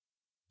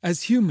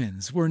As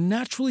humans, we're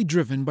naturally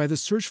driven by the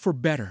search for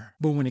better.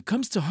 But when it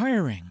comes to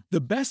hiring,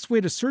 the best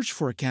way to search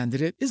for a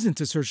candidate isn't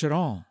to search at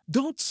all.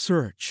 Don't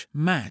search,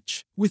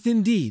 match with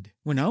Indeed.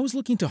 When I was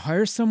looking to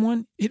hire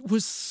someone, it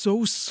was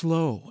so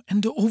slow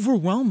and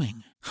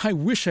overwhelming. I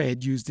wish I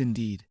had used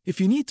Indeed.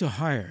 If you need to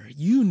hire,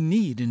 you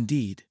need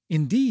Indeed.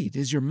 Indeed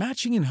is your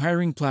matching and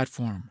hiring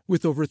platform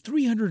with over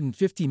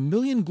 350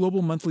 million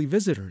global monthly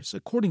visitors,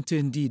 according to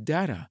Indeed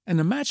data, and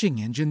a matching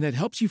engine that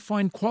helps you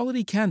find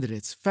quality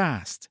candidates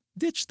fast.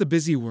 Ditch the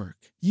busy work.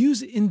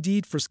 Use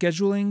Indeed for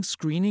scheduling,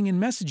 screening,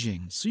 and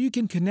messaging so you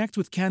can connect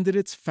with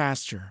candidates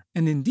faster.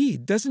 And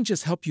Indeed doesn't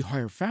just help you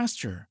hire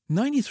faster.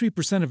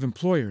 93% of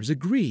employers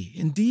agree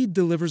Indeed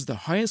delivers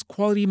the highest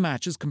quality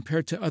matches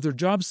compared to other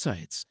job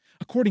sites,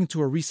 according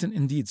to a recent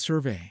Indeed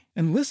survey.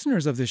 And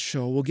listeners of this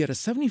show will get a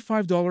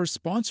 $75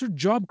 sponsored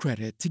job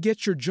credit to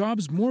get your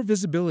jobs more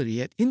visibility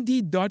at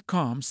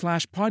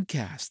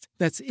Indeed.com/podcast.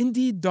 That's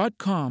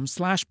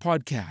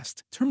Indeed.com/podcast.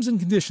 Terms and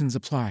conditions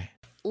apply.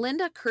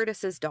 Linda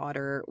Curtis's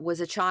daughter was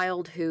a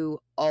child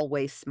who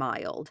always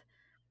smiled.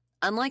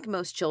 Unlike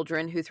most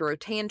children who throw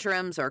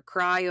tantrums or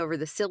cry over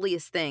the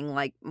silliest thing,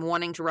 like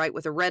wanting to write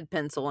with a red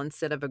pencil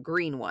instead of a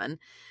green one,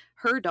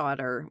 her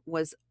daughter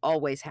was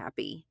always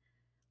happy.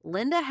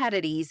 Linda had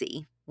it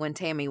easy when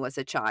Tammy was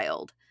a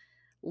child.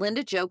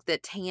 Linda joked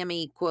that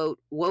Tammy,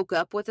 quote, woke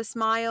up with a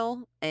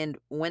smile and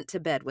went to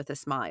bed with a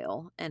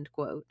smile, end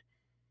quote.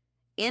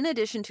 In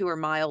addition to her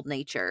mild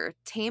nature,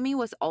 Tammy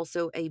was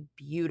also a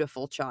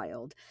beautiful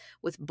child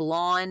with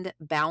blonde,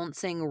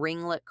 bouncing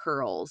ringlet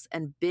curls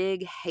and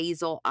big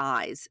hazel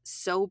eyes,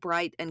 so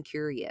bright and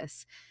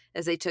curious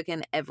as they took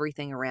in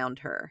everything around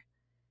her.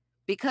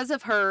 Because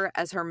of her,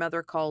 as her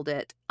mother called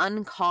it,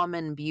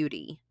 uncommon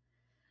beauty,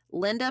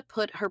 Linda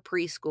put her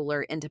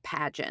preschooler into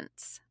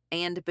pageants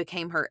and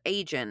became her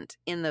agent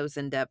in those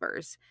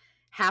endeavors,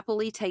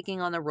 happily taking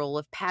on the role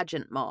of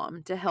pageant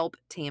mom to help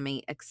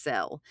Tammy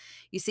excel.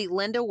 You see,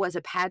 Linda was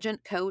a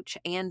pageant coach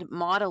and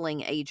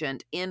modeling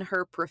agent in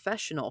her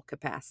professional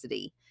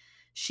capacity.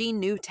 She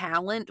knew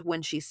talent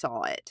when she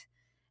saw it,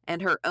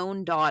 and her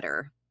own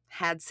daughter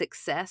had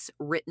success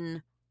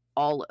written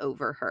all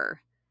over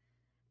her.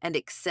 And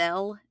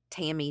excel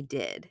Tammy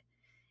did,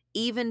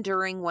 even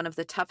during one of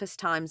the toughest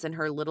times in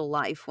her little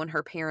life when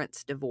her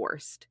parents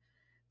divorced.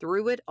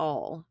 Through it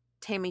all,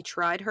 Tammy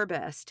tried her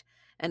best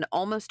and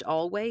almost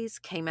always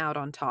came out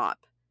on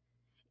top.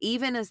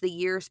 Even as the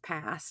years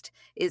passed,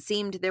 it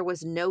seemed there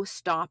was no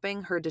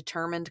stopping her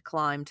determined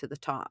climb to the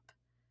top.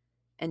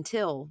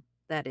 Until,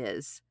 that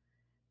is,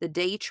 the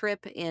day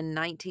trip in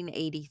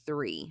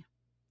 1983,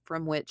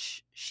 from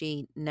which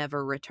she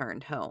never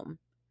returned home.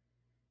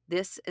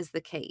 This is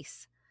the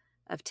case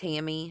of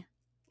Tammy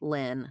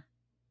Lynn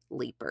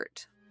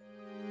Liepert.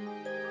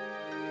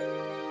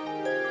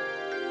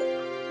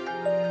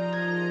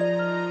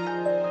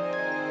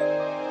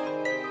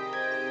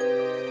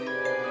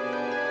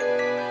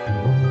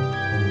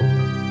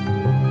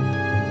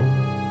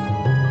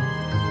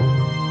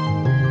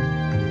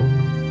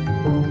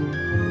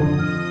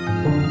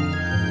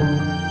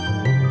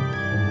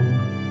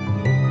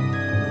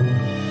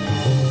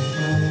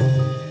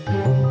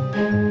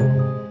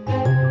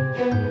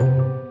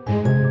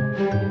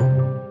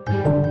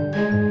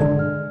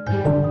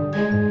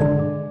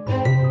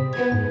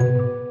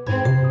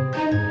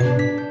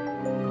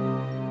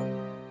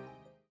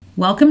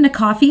 Welcome to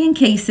Coffee and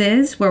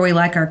Cases, where we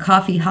like our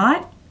coffee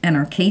hot and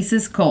our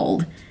cases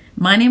cold.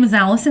 My name is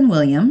Allison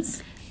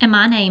Williams. And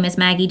my name is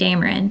Maggie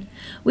Dameron.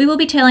 We will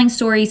be telling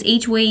stories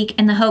each week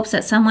in the hopes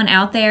that someone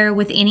out there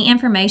with any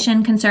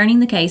information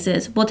concerning the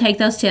cases will take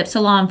those tips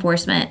to law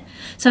enforcement,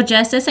 so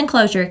justice and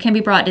closure can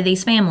be brought to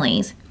these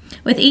families.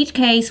 With each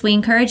case, we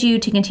encourage you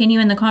to continue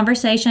in the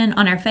conversation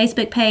on our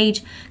Facebook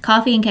page,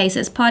 Coffee and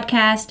Cases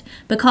Podcast,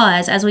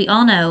 because, as we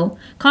all know,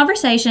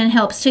 conversation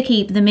helps to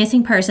keep the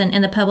missing person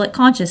in the public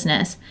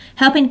consciousness,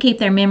 helping keep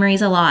their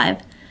memories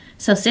alive.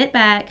 So sit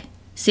back,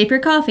 sip your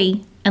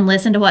coffee, and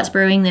listen to what's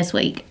brewing this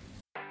week.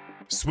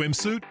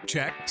 Swimsuit?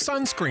 Check.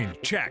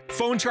 Sunscreen? Check.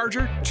 Phone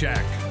charger?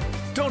 Check.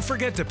 Don't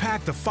forget to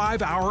pack the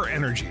 5-Hour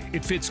Energy.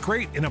 It fits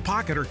great in a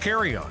pocket or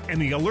carry-on,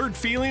 and the alert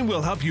feeling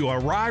will help you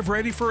arrive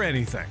ready for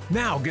anything.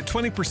 Now get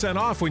 20%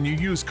 off when you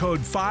use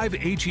code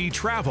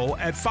 5HETRAVEL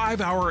at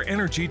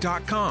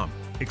 5hourenergy.com.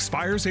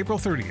 Expires April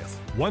 30th.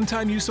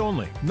 One-time use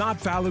only. Not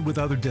valid with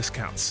other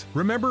discounts.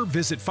 Remember,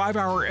 visit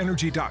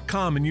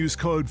 5hourenergy.com and use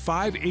code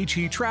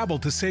 5HETRAVEL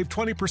to save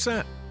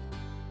 20%.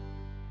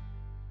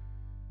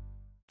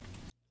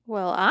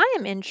 Well, I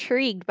am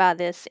intrigued by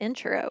this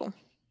intro.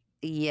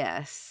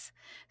 Yes.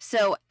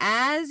 So,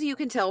 as you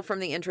can tell from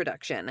the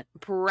introduction,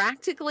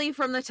 practically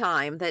from the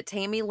time that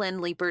Tammy Lynn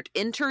Liepert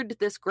entered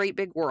this great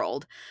big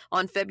world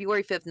on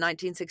February 5th,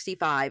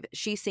 1965,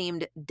 she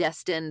seemed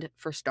destined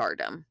for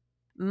stardom.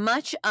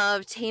 Much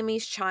of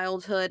Tammy's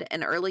childhood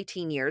and early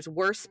teen years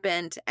were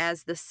spent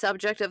as the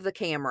subject of the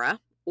camera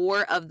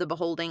or of the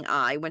beholding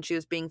eye when she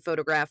was being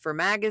photographed for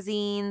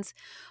magazines,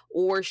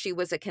 or she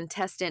was a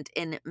contestant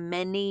in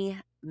many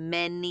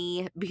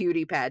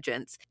beauty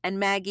pageants. And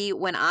Maggie,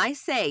 when I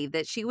say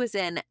that she was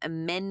in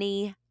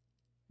many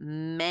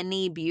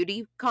many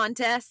beauty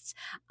contests.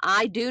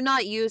 I do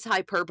not use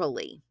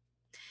hyperbole.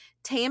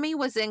 Tammy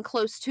was in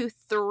close to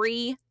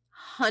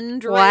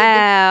 300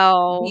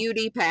 Wow.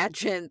 beauty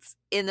pageants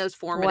in those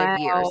formative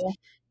years. Wow.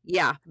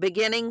 Yeah,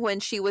 beginning when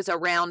she was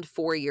around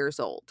 4 years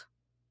old.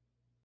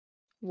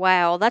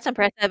 Wow, that's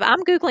impressive.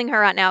 I'm Googling her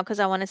right now because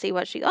I want to see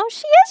what she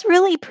is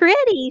really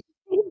pretty.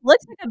 She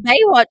looks like a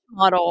Baywatch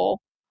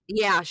model.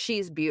 Yeah,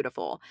 she's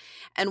beautiful.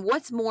 And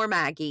what's more,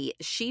 Maggie,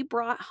 she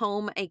brought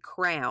home a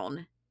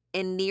crown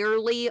in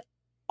nearly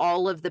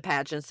all of the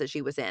pageants that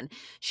she was in.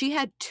 She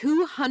had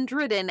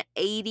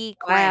 280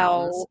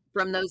 crowns Wow.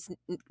 from those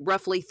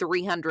roughly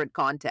 300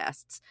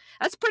 contests.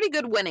 That's pretty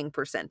good winning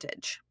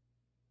percentage.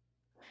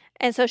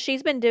 And so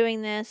she's been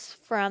doing this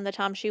from the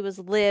time she was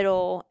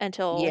little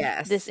until this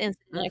Yes. incident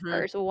Mhm.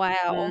 occurs.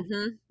 Wow.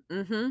 Mhm.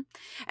 Mhm.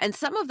 And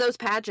some of those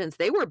pageants,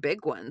 they were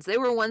big ones. They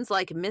were ones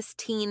like Miss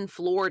Teen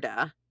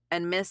Florida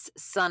and Miss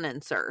Sun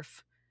and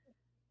Surf.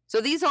 So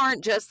these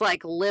aren't just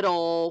like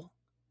little,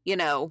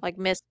 Like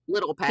Miss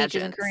little Peaches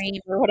and pageants.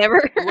 Cream or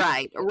whatever.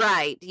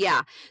 Right.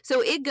 Yeah.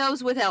 So it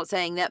goes without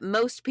saying that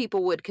most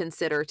people would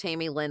consider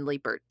Tammy Lynn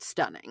Liebert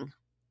stunning.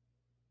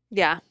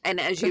 Yeah, And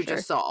as for you sure.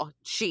 just saw,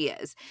 she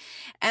is.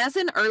 As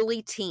an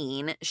early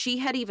teen, she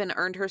had even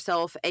earned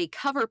herself a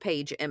cover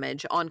page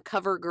image on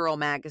CoverGirl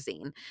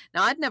magazine.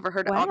 Now, I'd never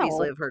heard,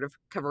 obviously, Wow. I've heard of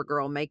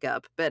CoverGirl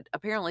makeup, but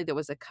apparently there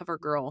was a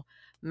CoverGirl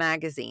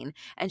magazine,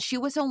 and she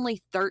was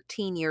only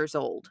 13 years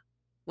old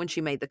when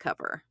she made the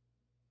cover.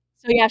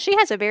 So yeah, she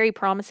has a very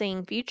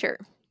promising future.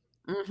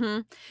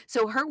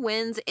 So her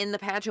wins in the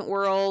pageant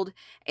world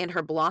and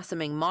her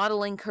blossoming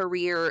modeling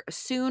career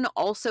soon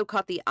also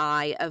caught the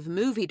eye of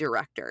movie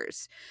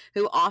directors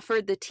who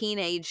offered the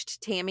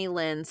teenaged Tammy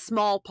Lynn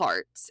small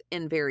parts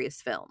in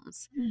various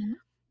films.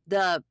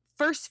 The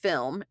first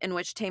film in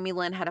which Tammy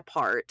Lynn had a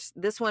part,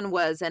 this one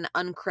was an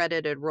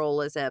uncredited role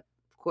as a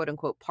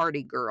quote-unquote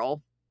party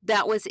girl.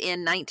 That was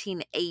in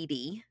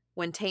 1980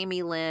 when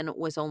Tammy Lynn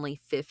was only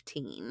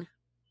 15.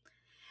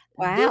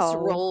 This Wow.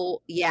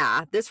 role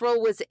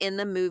was in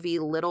the movie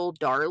Little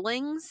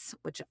Darlings,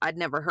 which I'd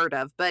never heard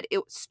of, but it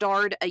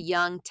starred a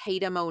young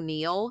Tatum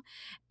O'Neal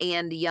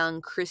and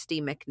young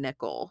Christy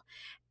McNichol.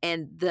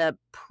 And the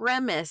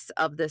premise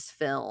of this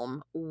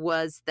film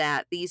was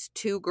that these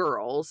two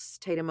girls,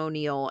 Tatum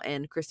O'Neal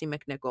and Christy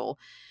McNichol,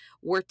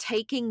 were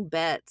taking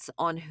bets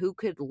on who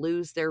could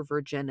lose their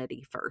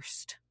virginity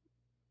first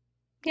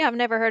Yeah, I've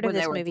never heard of when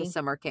they this went to movie.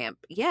 summer camp.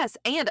 Yes,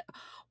 and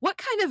what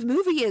kind of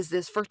movie is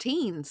this for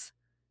teens?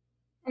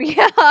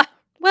 Yeah.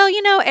 Well,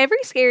 every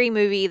scary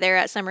movie, they're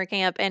at summer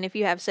camp, and if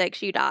you have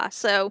sex, you die.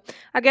 So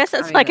I guess I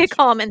that's mean, like a that's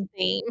common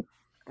theme.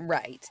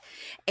 right.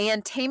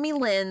 And Tammy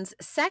Lynn's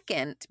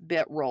second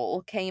bit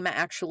role came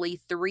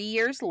actually 3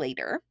 years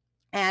later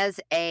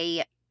as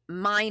a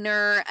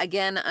minor,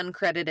 again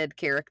uncredited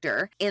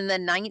character in the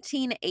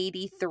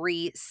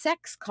 1983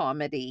 sex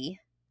comedy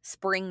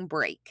Spring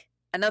Break.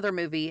 Another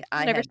movie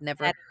I Never had seen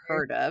never that either.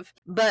 heard of.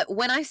 But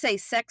when I say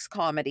sex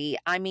comedy,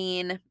 I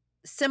mean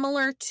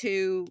similar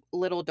to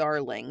Little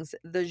Darlings,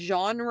 the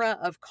genre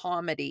of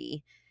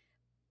comedy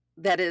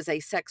that is a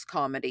sex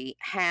comedy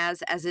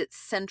has as its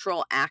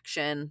central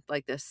action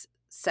like this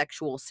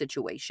sexual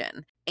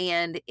situation.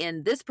 And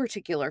in this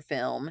particular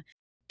film,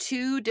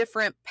 two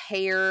different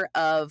pair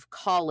of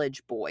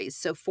college boys,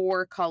 so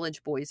 4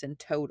 college boys in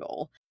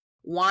total,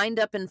 wind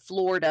up in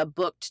Florida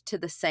booked to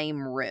the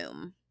same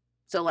room.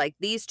 So like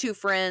these two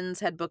friends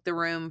had booked the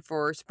room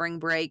for spring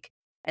break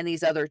and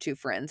these other two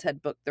friends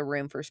had booked the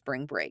room for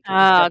spring break. It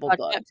was double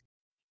Gotcha. booked.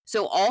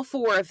 So all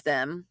 4 of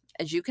them,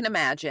 as you can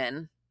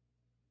imagine,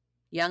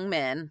 young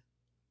men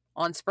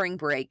on spring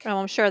break. Oh,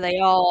 I'm sure they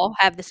all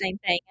have the same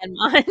thing in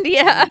mind.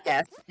 Yeah.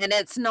 Yes, and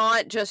it's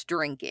not just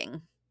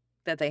drinking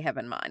that they have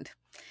in mind.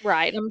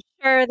 Right. I'm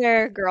sure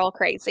they're girl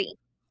crazy.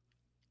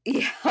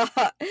 Yeah.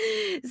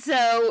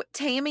 So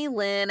Tammy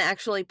Lynn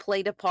actually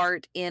played a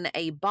part in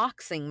a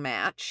boxing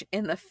match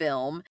in the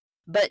film,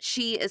 but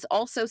she is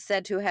also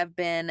said to have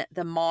been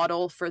the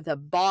model for the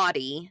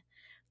body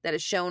that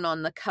is shown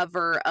on the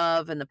cover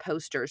of and the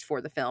posters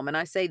for the film. And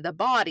I say the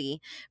body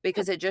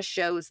because it just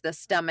shows the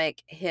stomach,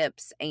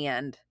 hips,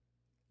 and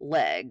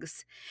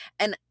legs.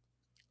 And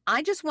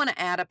I just want to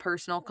add a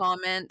personal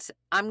comment.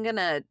 I'm going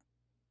to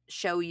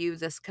show you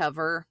this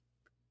cover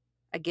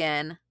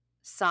again.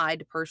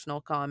 Side personal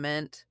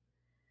comment.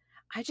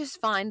 I just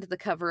find the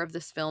cover of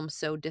this film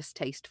so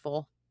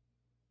distasteful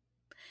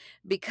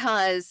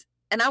because,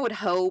 and I would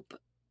hope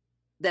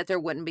that there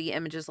wouldn't be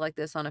images like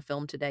this on a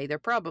film today. There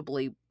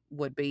probably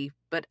would be,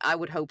 but I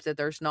would hope that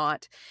there's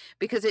not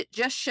because it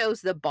just shows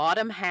the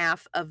bottom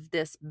half of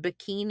this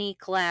bikini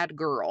clad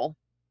girl.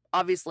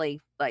 Obviously,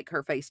 like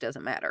her face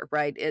doesn't matter,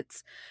 right?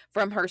 It's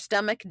from her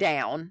stomach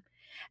down.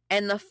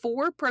 And the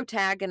 4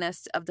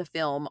 protagonists of the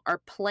film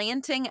are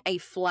planting a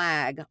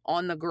flag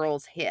on the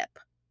girl's hip.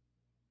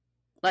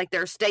 Like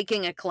they're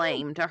staking a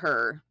claim to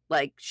her,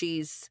 like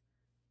she's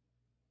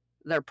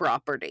their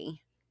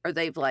property, or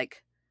they've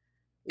like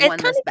It won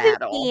kind this of gives me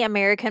battle.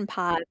 American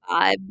Pie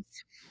vibes.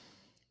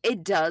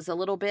 It does a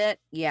little bit,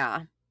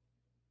 yeah.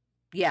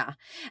 Yeah.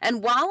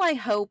 And while I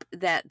hope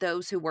that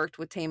those who worked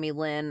with Tammy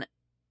Lynn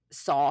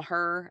saw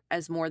her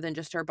as more than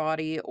just her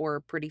body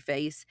or pretty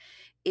face,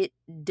 it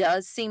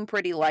does seem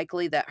pretty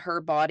likely that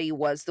her body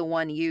was the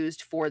one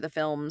used for the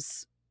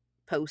film's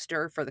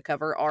poster for the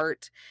cover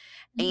art,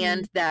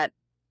 Mhm. and that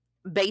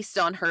based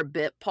on her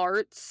bit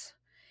parts,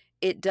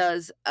 it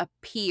does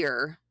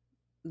appear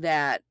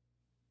that,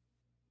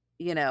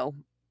 you know,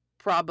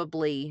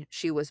 probably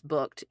she was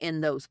booked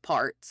in those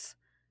parts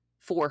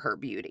for her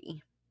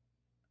beauty.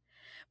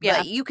 Yeah.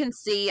 But you can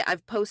see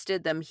I've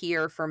posted them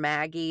here for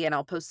Maggie, and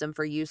I'll post them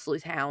for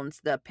Useless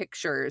Hounds, the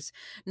pictures,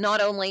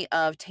 not only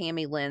of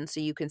Tammy Lynn, so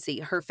you can see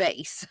her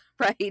face,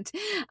 right?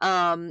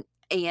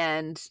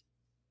 And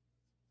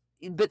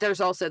but there's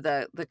also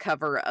the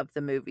cover of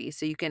the movie,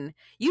 so you can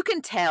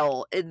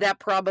tell that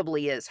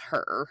probably is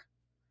her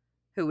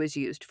who was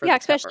used for Yeah, the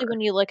especially cover. when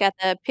you look at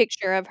the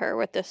picture of her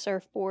with the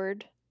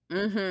surfboard.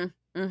 Mhm.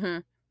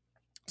 Mhm.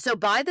 So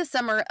by the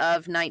summer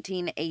of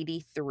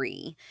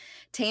 1983,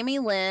 Tammy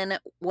Lynn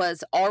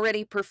was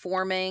already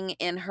performing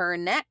in her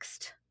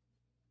next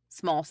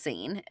small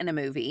scene in a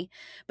movie,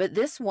 but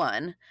this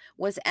one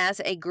was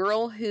as a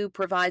girl who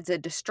provides a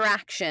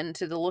distraction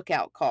to the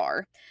lookout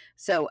car.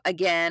 So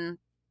again,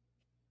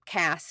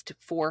 cast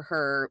for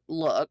her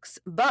looks,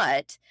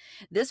 but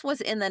this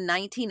was in the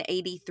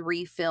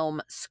 1983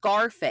 film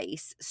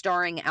Scarface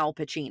starring Al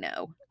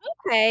Pacino.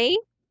 Okay.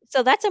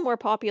 So that's a more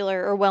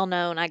popular or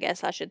well-known, I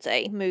guess I should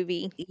say,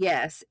 movie.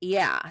 Yes,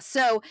 yeah.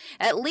 So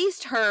at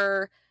least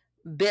her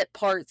bit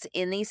parts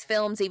in these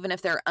films, even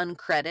if they're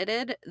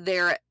uncredited,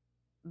 they're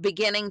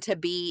beginning to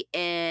be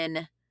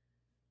in,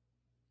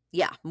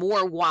 yeah,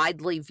 more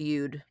widely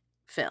viewed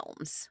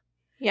films.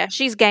 Yeah,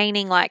 she's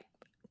gaining, like,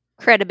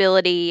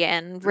 credibility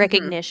and Mhm,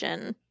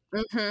 recognition.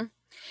 mhm.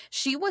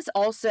 She was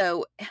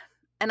also,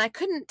 and I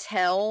couldn't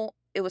tell,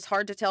 it was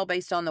hard to tell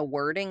based on the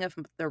wording of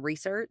the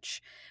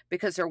research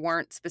because there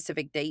weren't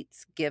specific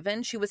dates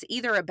given. She was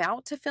either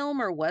about to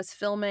film or was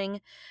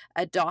filming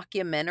a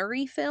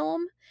documentary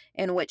film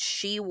in which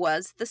she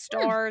was the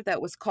Hmm. star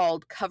that was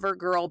called Cover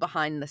Girl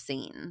Behind the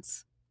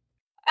Scenes.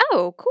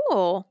 Oh,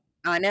 cool.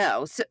 I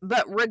know. So,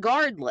 but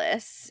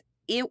regardless,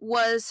 it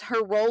was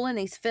her role in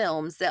these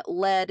films that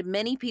led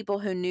many people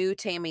who knew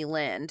Tammy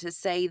Lynn to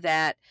say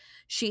that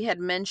she had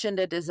mentioned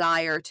a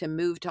desire to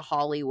move to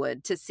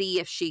Hollywood to see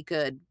if she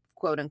could,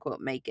 quote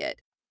unquote, make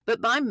it.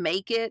 But by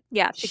make it,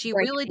 Yeah, she could she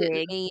break really it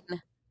didn't big.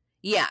 mean,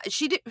 yeah,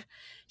 she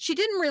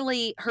didn't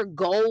really, her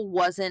goal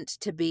wasn't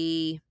to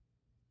be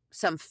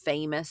some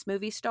famous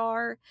movie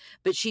star,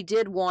 but she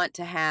did want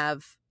to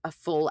have a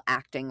full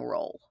acting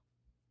role.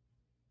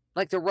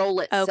 Like, the role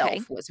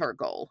Okay. itself was her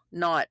goal,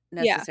 not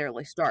Yeah.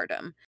 necessarily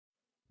stardom.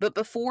 But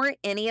before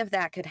any of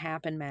that could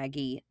happen,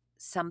 Maggie,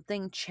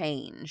 something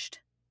changed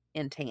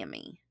in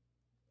Tammy.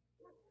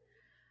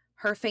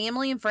 Her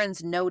family and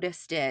friends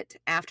noticed it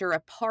after a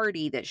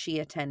party that she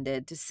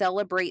attended to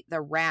celebrate the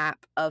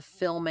wrap of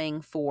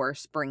filming for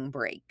Spring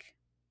Break.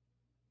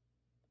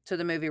 So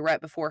the movie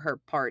right before her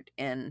part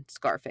in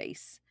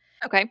Scarface.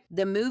 Okay.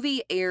 The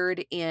movie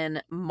aired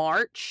in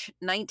March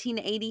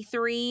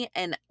 1983,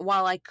 and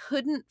while I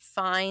couldn't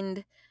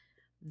find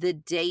the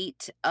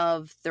date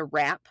of the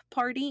wrap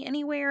party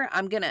anywhere,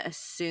 I'm going to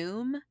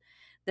assume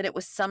that it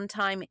was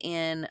sometime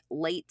in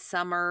late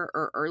summer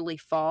or early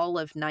fall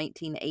of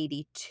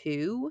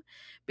 1982,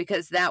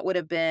 because that would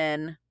have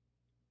been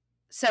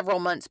several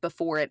months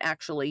before it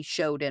actually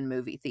showed in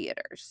movie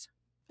theaters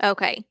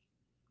Okay.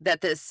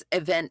 that this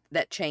event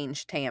that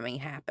changed Tammy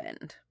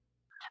happened.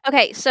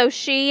 Okay, so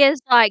she is,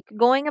 like,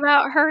 going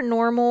about her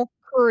normal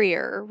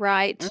career,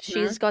 right?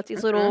 She's Mhm. got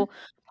these Mhm. little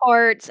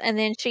parts, and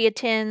then she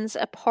attends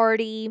a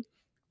party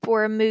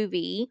for a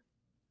movie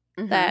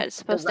Mhm. that's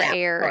The supposed to wrap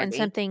air, and party.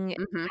 something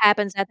Mhm.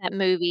 happens at that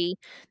movie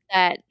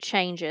that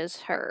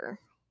changes her.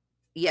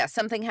 Yeah,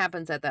 something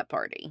happens at that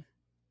party.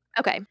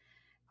 Okay.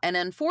 And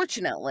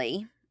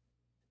unfortunately,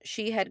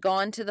 she had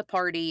gone to the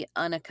party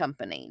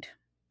unaccompanied,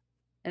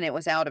 and it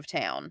was out of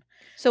town.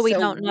 So we So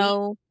don't we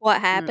know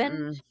what happened?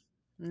 mm-mm,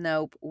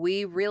 nope,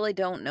 we really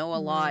don't know a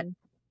lot Hmm.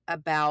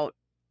 about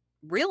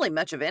really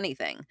much of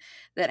anything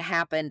that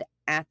happened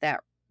at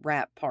that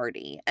wrap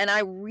party. And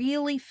I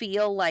really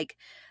feel like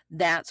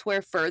that's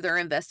where further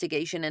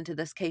investigation into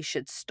this case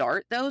should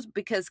start, those,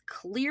 because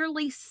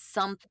clearly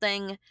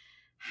something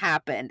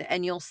happened,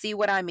 and you'll see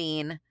what I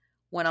mean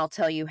when I'll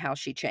tell you how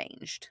she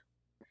changed.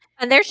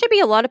 And there should be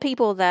a lot of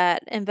people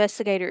that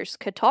investigators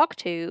could talk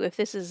to if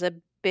this is a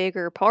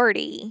bigger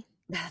party.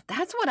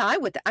 That's what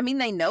I mean,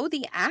 they know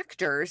the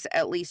actors,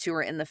 at least, who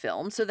are in the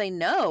film, so they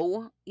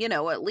know,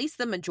 at least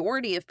the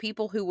majority of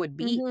people who would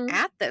be Mhm.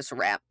 at this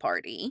wrap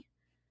party.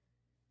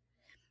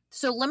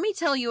 So let me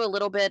tell you a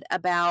little bit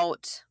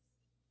about,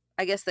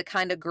 I guess, the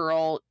kind of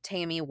girl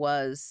Tammy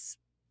was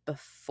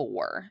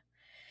before.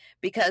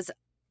 Because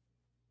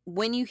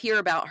when you hear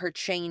about her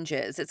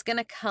changes, it's going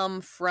to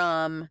come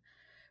from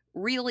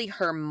really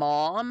her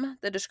mom,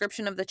 the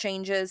description of the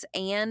changes,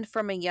 and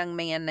from a young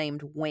man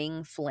named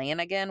Wing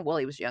Flanagan. Well,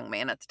 he was a young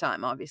man at the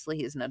time. Obviously,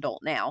 he's an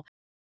adult now.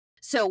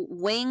 So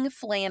Wing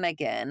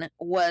Flanagan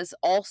was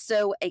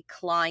also a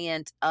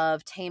client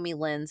of Tammy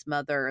Lynn's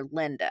mother,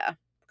 Linda,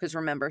 because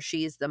remember,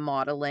 she's the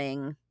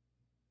modeling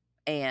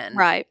and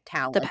Right. The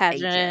talent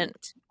pageant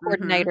agent.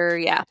 coordinator,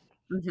 yeah.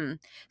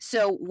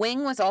 So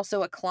Wing was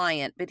also a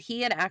client, but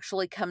he had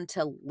actually come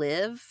to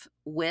live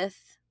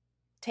with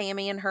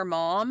Tammy and her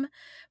mom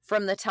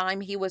from the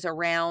time he was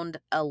around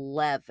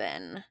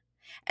 11.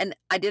 And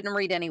I didn't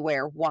read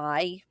anywhere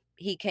why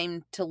he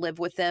came to live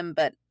with them,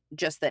 but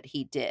just that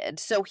he did.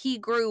 So he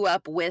grew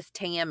up with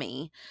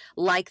Tammy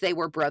like they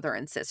were brother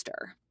and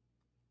sister.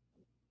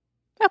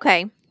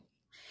 Okay.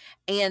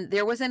 And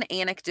there was an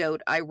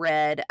anecdote I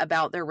read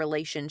about their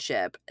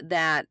relationship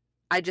that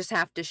I just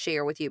have to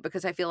share with you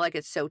because I feel like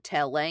it's so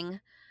telling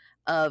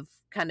of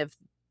kind of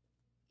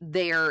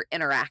their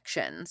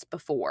interactions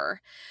before.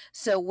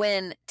 So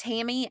when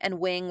Tammy and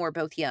Wing were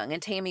both young,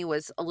 and Tammy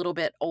was a little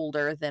bit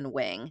older than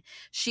Wing,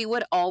 she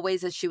would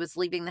always, as she was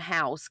leaving the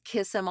house,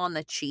 kiss him on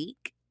the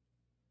cheek,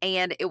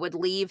 and it would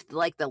leave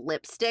like the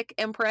lipstick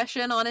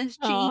impression on his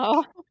cheek.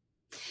 Oh.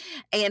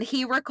 And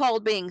he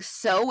recalled being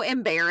so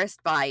embarrassed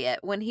by it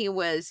when he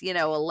was,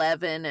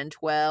 11 and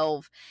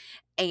 12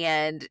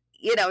 and,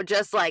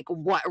 just like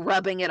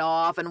rubbing it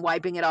off and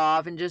wiping it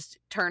off and just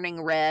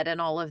turning red and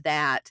all of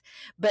that.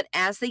 But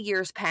as the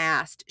years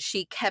passed,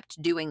 she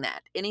kept doing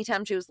that.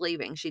 Anytime she was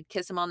leaving, she'd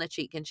kiss him on the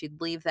cheek and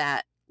she'd leave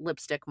that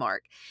lipstick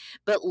mark.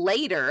 But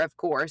later, of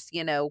course,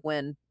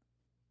 when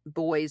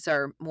boys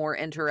are more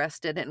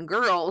interested in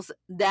girls,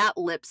 that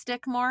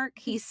lipstick mark,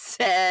 he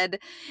said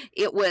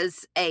it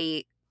was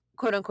a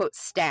quote unquote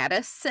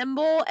status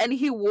symbol and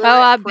he wore it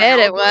I bet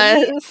it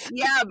proudly. was.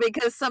 Yeah,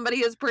 because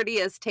somebody as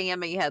pretty as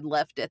Tammy had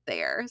left it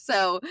there.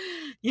 So,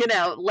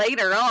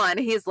 later on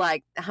he's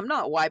like, I'm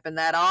not wiping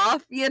that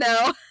off,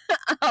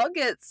 I'll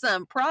get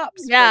some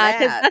props for Yeah,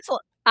 because that. that's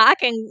what I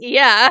can,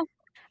 yeah.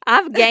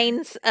 I've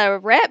gained a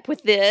rep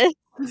with this.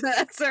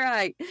 That's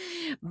right.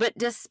 But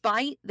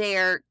despite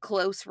their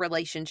close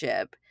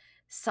relationship,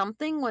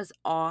 something was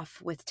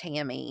off with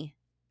Tammy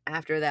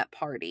after that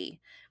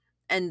party.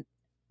 And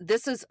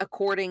this is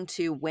according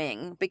to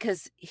Wing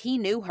because he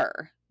knew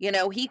her.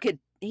 He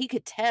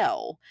could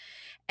tell.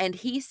 And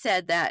he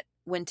said that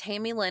when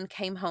Tammy Lynn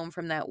came home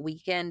from that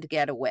weekend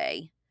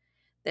getaway,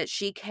 that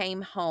she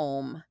came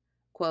home,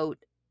 quote,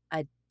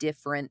 a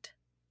different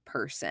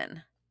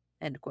person,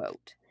 end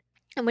quote.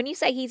 And when you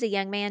say he's a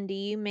young man, do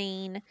you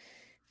mean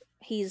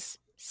he's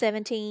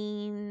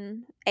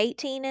 17,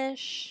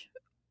 18-ish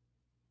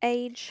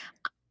age?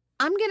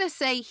 I'm going to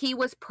say he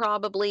was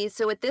probably,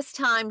 so at this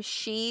time,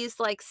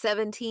 she's like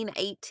 17,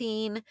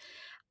 18.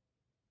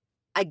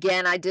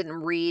 Again, I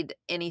didn't read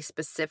any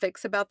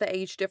specifics about the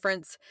age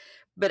difference,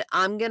 but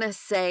I'm going to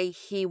say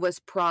he was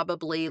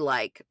probably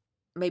like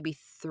maybe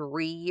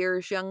 3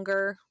 years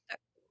younger.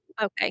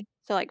 Okay.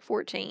 So like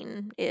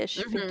 14-ish,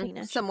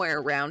 15-ish. Somewhere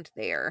around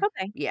there.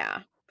 Okay.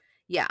 Yeah.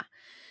 Yeah.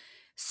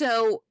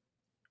 So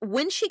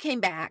when she came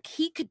back,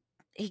 he could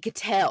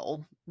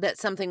tell that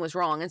something was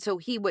wrong. And so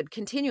he would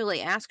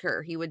continually ask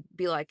her. He would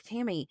be like,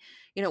 Tammy,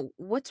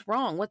 what's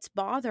wrong? What's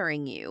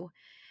bothering you?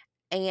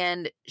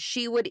 And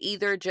she would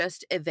either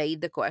just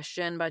evade the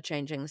question by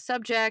changing the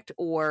subject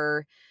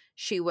or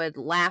she would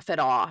laugh it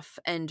off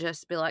and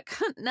just be like,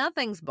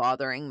 nothing's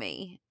bothering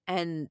me.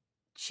 And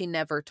she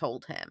never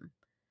told him.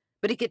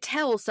 But he could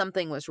tell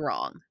something was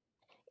wrong.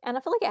 And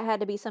I feel like it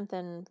had to be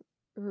something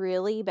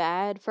really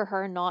bad for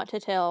her not to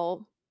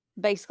tell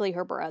basically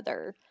her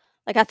brother.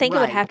 Like, I think it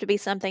would Right. have to be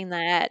something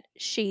that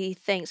she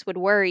thinks would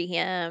worry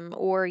him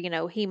or,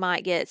 he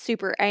might get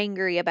super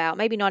angry about,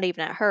 maybe not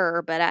even at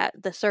her, but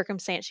at the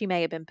circumstance she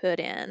may have been put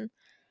in.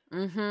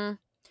 Mm-hmm.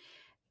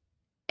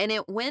 And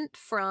it went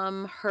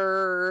from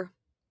her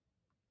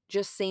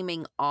just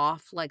seeming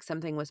off like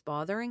something was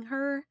bothering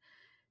her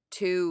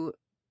to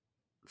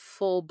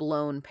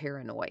full-blown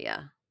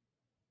paranoia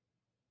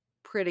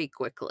pretty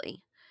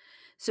quickly.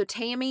 So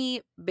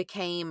Tammy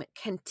became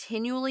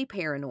continually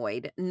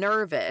paranoid,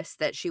 nervous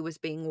that she was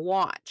being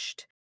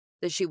watched,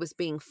 that she was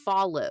being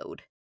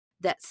followed,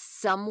 that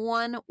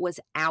someone was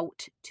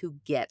out to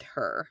get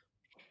her.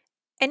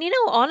 And,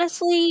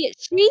 honestly,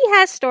 she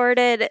has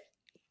started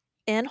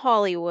in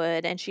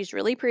Hollywood and she's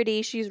really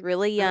pretty. She's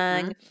really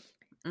young.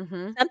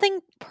 Mm-hmm. Something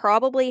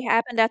probably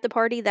happened at the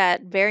party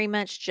that very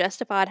much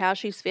justified how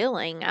she's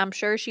feeling. I'm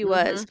sure she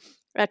was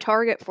a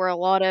target for a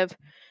lot of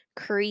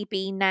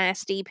creepy,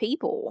 nasty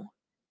people.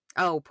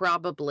 Oh,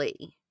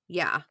 probably.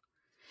 Yeah.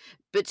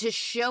 But to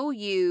show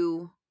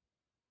you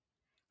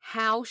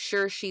how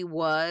sure she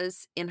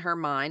was in her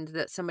mind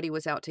that somebody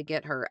was out to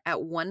get her,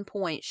 at one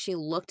point she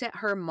looked at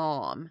her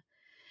mom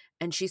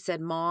and she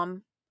said,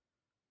 Mom,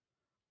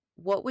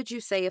 what would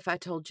you say if I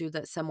told you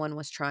that someone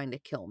was trying to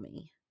kill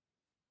me?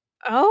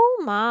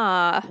 Oh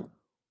my.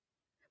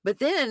 But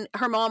then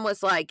her mom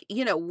was like,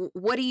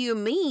 what do you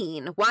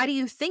mean? Why do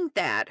you think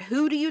that?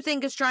 Who do you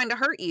think is trying to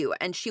hurt you?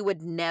 And she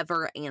would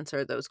never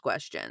answer those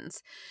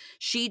questions.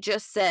 She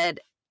just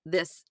said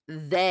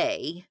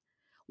they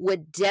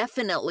would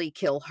definitely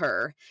kill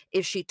her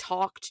if she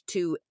talked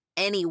to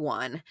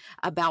anyone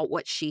about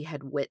what she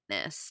had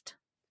witnessed.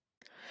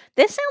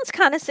 This sounds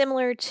kind of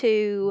similar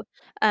to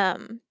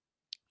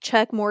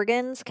Chuck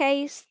Morgan's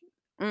case,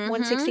 Mm-hmm.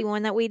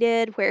 161 that we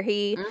did, where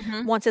he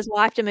Mm-hmm. wants his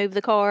wife to move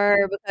the car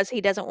because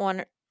he doesn't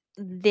want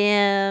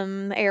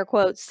them, air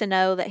quotes, to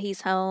know that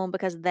he's home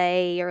because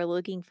they are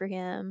looking for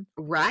him.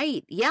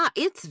 Right. Yeah,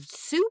 it's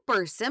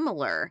super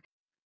similar.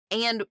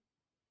 And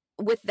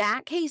with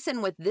that case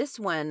and with this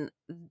one,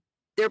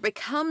 there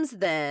becomes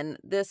then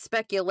this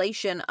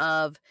speculation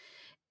of,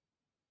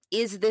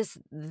 is this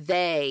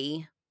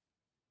they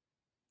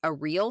a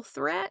real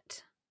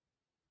threat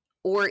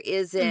or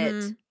is it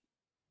Mhm.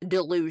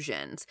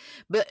 delusions?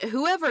 But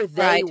whoever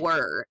they Right.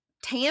 were,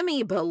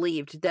 Tammy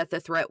believed that the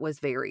threat was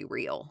very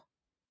real.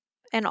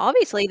 And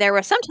obviously there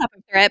was some type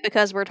of threat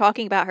because we're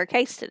talking about her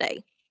case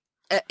today.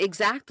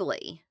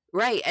 Exactly.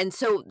 Right. And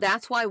so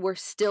that's why we're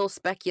still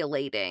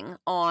speculating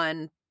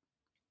on,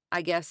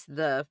 I guess,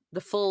 the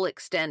full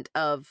extent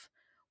of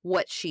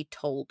what she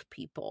told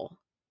people.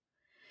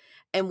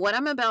 And what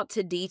I'm about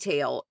to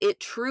detail, it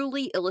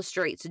truly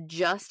illustrates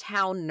just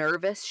how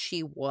nervous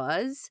she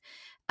was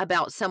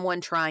about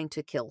someone trying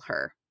to kill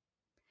her.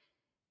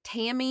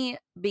 Tammy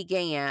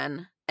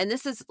began, and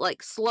this is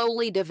like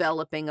slowly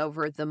developing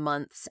over the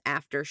months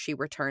after she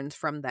returns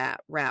from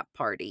that wrap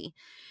party.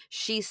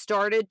 She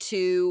started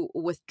to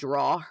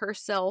withdraw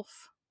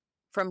herself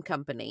from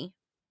company,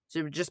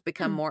 to just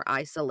become Hmm. more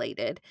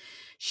isolated.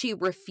 She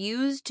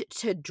refused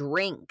to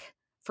drink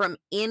from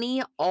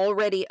any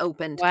already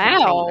opened Wow.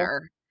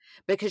 container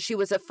because she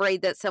was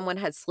afraid that someone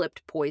had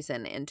slipped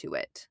poison into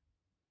it.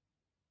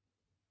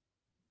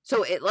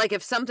 So it, like,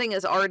 if something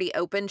is already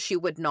open, she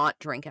would not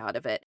drink out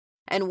of it.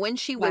 And when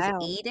she was Wow.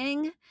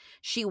 eating,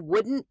 she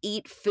wouldn't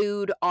eat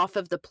food off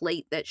of the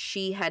plate that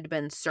she had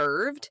been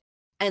served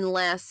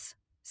unless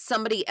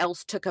somebody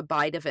else took a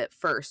bite of it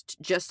first,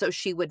 just so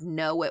she would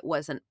know it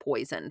wasn't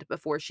poisoned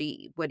before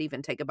she would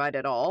even take a bite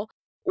at all.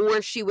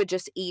 Or she would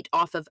just eat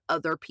off of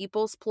other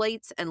people's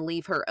plates and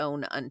leave her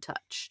own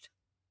untouched.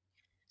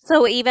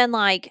 So even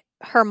like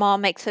her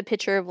mom makes a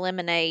pitcher of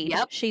lemonade,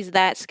 Yep. she's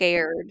that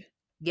scared.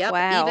 Yep.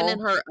 Even in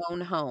Wow. her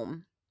own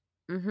home.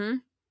 Mm-hmm.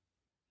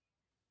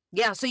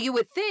 Yeah, so you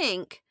would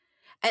think,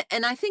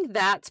 and I think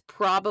that's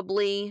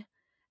probably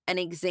an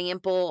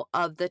example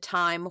of the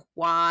time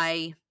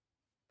why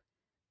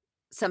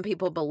some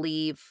people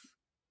believe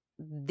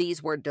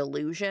these were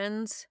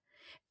delusions,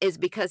 is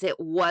because it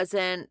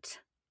wasn't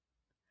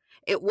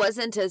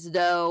as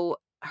though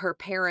her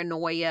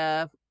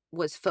paranoia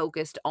was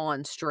focused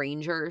on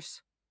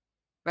strangers,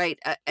 right?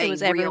 A, It a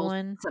was real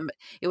everyone. some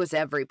it was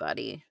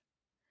everybody.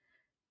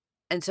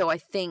 And so I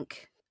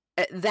think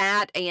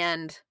that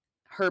and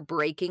her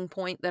breaking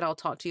point that I'll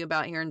talk to you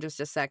about here in just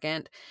a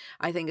second,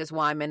 I think is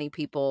why many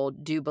people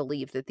do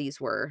believe that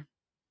these were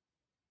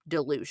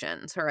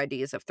delusions, her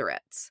ideas of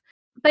threats.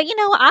 But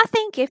I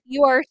think if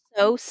you are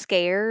so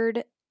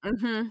scared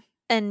Mhm.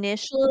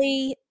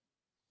 initially,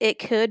 it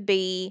could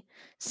be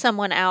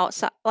someone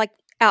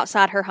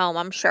outside her home,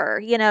 I'm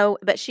sure,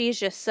 but she's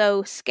just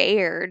so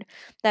scared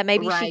that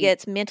maybe she Right.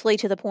 gets mentally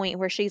to the point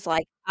where she's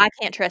like, "I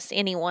can't trust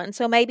anyone."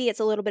 So maybe it's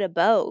a little bit of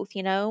both,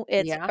 It's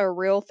Yeah. a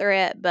real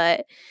threat,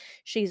 but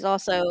she's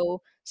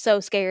also so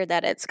scared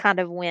that it's kind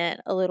of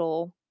went a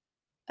little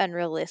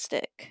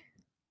unrealistic.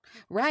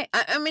 Right.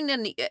 I mean,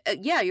 and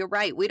yeah, you're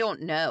right. We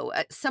don't know.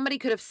 Somebody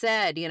could have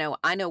said,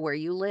 I know where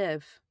you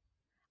live.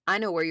 I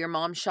know where your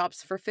mom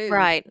shops for food.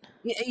 Right.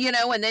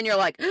 And then you're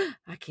like,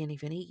 I can't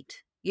even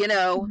eat. You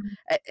know, Mhm.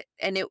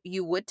 and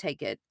you would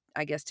take it,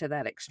 I guess, to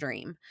that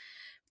extreme.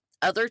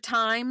 Other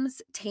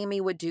times,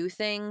 Tammy would do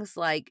things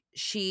like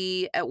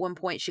at one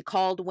point, she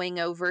called Wing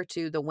over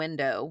to the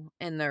window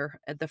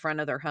at the front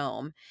of their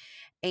home.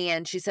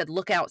 And she said,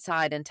 look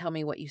outside and tell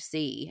me what you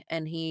see.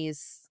 And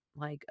he's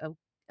like, oh,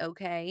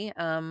 okay.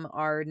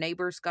 Our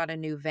neighbor's got a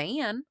new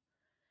van.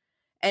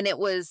 And it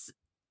was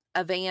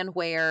a van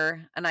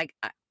where, and I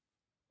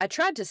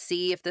tried to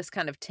see if this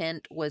kind of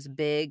tent was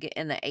big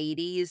in the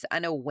 80s. I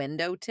know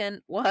window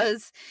tent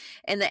was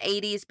in the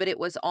 80s, but it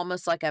was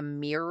almost like a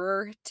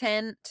mirror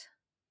tent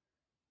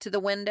to the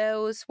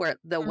windows, where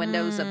the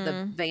windows of the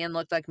Mm. van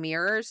looked like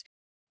mirrors.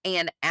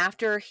 And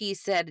after he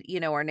said,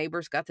 our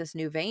neighbor's got this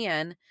new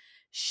van,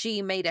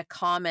 she made a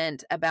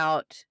comment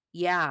about,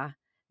 yeah,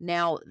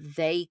 now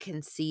they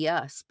can see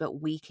us,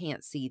 but we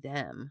can't see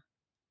them.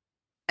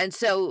 And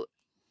so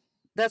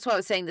that's why I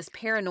was saying this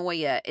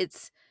paranoia,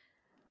 it's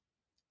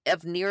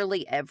of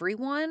nearly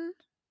everyone,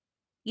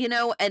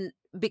 and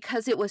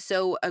because it was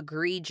so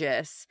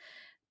egregious,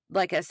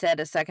 like I said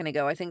a second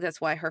ago, I think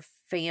that's why her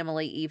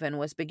family even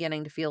was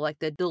beginning to feel like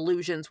the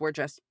delusions were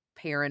just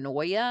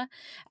paranoia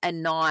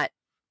and not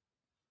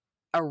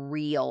a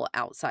real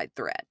outside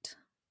threat.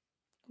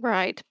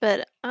 Right,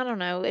 but I don't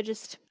know,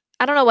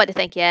 I don't know what to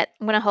think yet.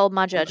 I'm gonna hold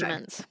my Okay.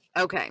 judgments.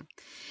 Okay.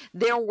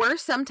 There were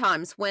some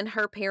times when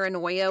her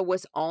paranoia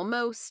was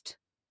almost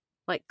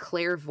like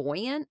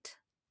clairvoyant,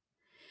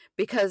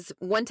 because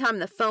one time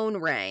the phone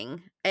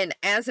rang, and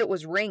as it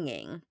was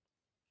ringing,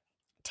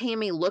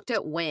 Tammy looked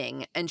at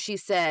Wing and she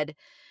said,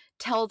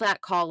 "Tell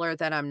that caller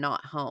that I'm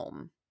not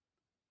home."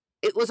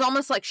 it was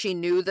almost like she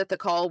knew that the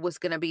call was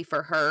going to be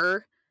for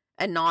her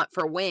and not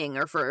for Wing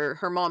or for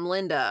her mom,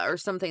 Linda, or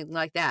something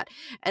like that.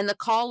 And the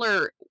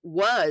caller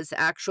was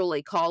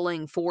actually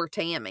calling for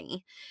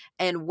Tammy.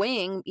 And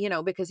Wing,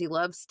 because he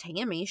loves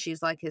Tammy,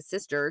 she's like his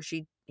sister.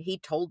 He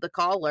told the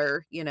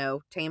caller,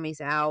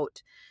 Tammy's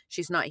out.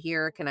 She's not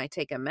here. Can I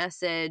take a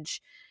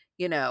message?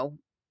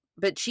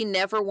 But she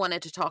never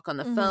wanted to talk on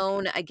the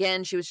phone.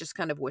 Again, she was just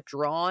kind of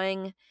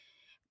withdrawing.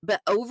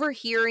 But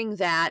overhearing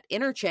that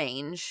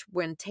interchange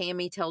when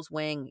Tammy tells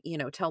Wing,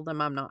 tell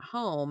them I'm not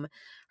home,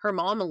 her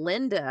mom,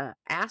 Linda,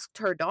 asked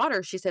her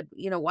daughter, she said,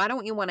 why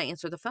don't you want to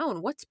answer the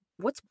phone?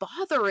 What's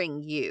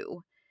bothering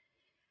you?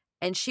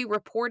 And she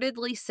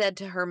reportedly said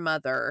to her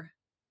mother,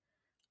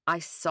 I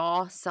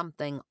saw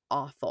something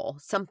awful,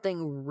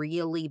 something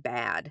really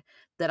bad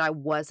that I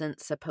wasn't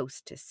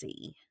supposed to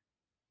see.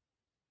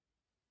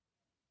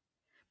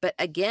 But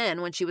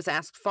again, when she was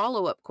asked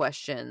follow-up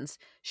questions,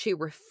 she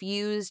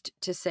refused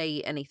to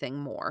say anything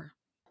more.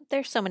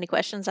 There's so many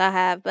questions I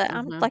have, but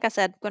I'm, like I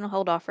said, going to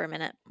hold off for a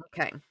minute.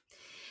 Okay.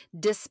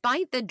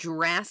 Despite the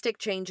drastic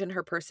change in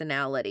her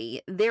personality,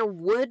 there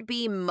would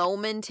be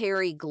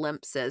momentary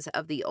glimpses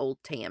of the old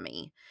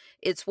Tammy.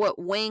 It's what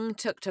Wing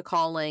took to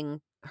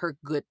calling her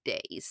good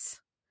days.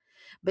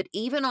 But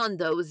even on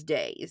those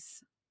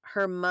days,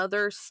 her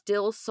mother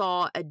still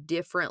saw a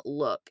different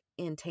look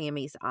in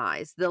Tammy's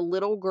eyes. The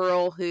little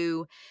girl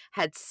who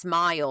had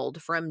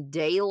smiled from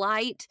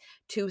daylight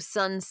to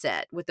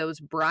sunset with those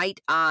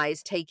bright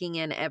eyes taking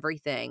in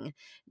everything,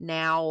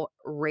 now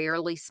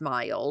rarely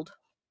smiled.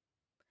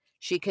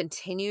 She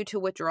continued to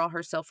withdraw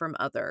herself from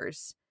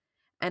others,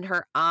 and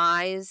her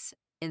eyes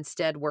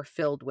instead were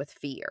filled with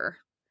fear.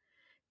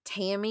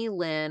 Tammy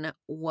Lynn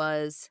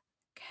was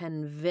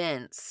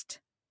convinced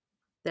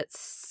that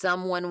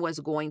someone was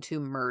going to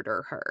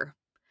murder her.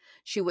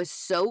 She was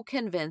so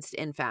convinced,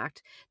 in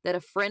fact, that a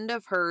friend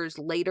of hers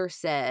later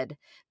said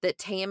that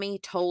Tammy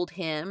told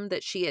him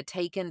that she had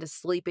taken to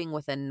sleeping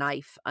with a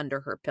knife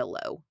under her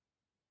pillow.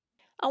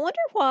 I wonder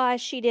why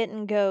she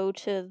didn't go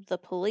to the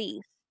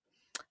police.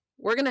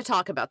 We're going to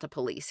talk about the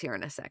police here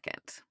in a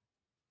second.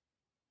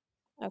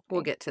 Okay.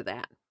 We'll get to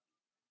that.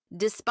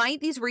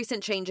 Despite these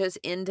recent changes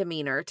in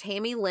demeanor,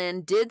 Tammy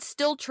Lynn did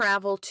still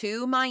travel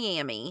to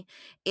Miami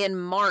in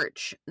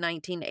March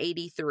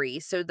 1983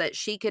 so that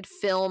she could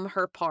film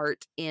her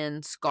part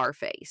in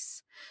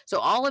Scarface. So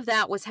all of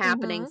that was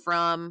happening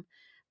from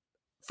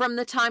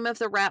the time of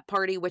the rap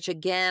party, which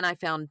again, I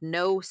found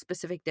no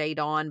specific date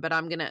on, but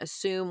I'm going to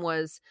assume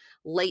was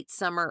late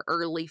summer,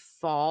 early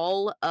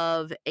fall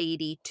of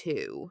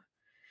 82.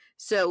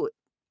 So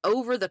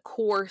over the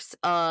course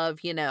of,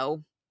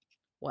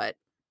 what?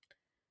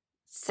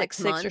 6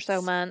 like months. 6 or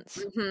so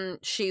months.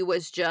 She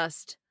was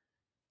just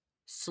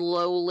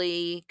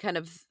slowly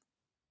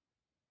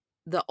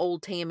the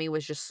old Tammy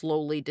was just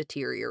slowly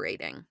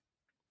deteriorating.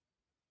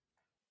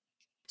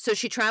 So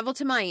she traveled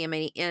to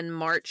Miami in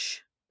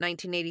March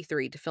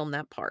 1983 to film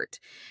that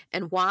part.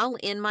 And while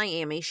in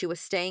Miami, she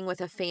was staying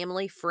with a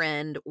family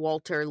friend,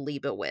 Walter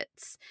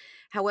Leibowitz.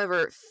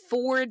 However,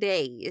 4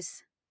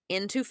 days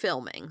into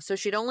filming, so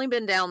she'd only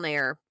been down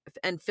there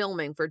and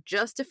filming for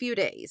just a few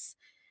days,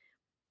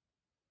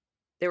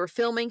 they were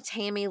filming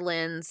Tammy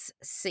Lynn's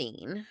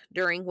scene,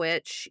 during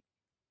which,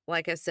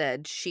 like I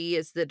said, she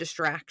is the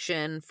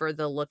distraction for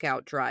the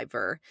lookout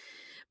driver.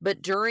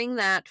 But during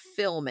that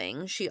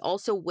filming, she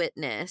also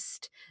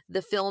witnessed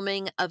the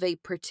filming of a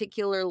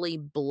particularly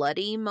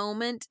bloody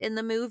moment in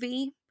the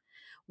movie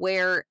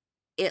where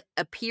it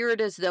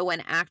appeared as though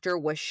an actor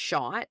was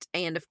shot.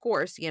 And of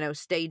course,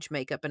 stage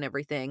makeup and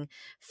everything,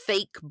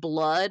 fake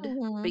blood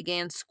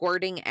began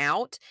squirting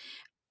out.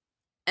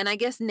 And I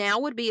guess now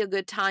would be a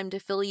good time to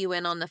fill you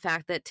in on the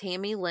fact that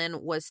Tammy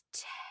Lynn was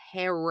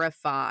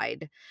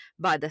terrified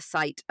by the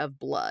sight of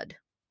blood.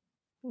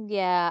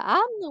 Yeah,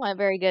 I'm not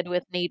very good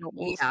with needles.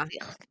 Yeah.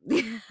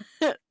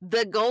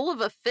 The goal of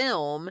a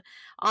film,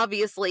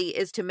 obviously,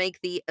 is to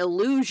make the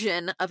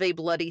illusion of a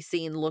bloody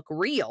scene look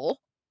real.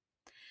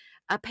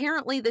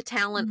 Apparently, the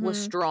talent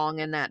was strong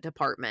in that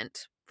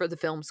department for the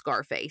film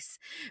Scarface,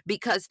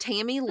 because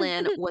Tammy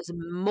Lynn was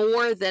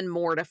more than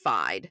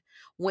mortified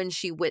when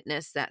she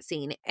witnessed that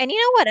scene. And you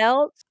know what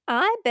else?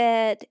 I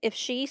bet if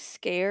she's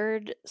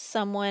scared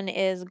someone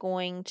is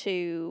going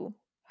to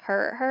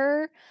hurt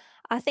her,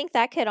 I think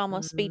that could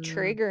almost be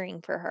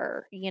triggering for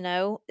her,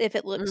 if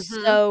it looks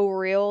so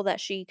real that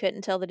she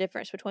couldn't tell the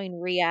difference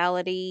between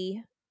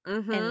reality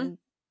and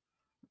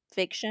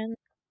fiction.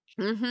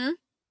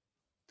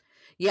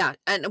 Yeah,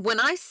 and when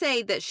I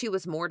say that she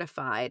was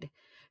mortified,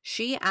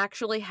 she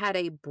actually had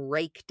a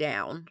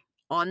breakdown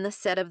on the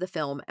set of the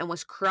film and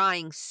was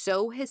crying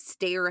so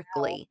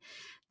hysterically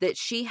that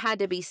she had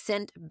to be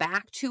sent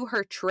back to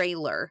her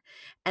trailer,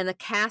 and the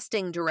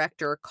casting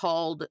director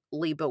called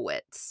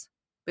Leibowitz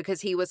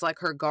because he was like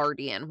her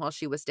guardian while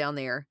she was down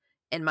there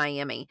in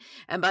Miami.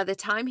 And by the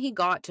time he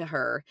got to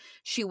her,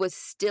 she was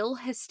still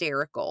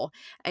hysterical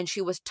and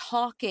she was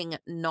talking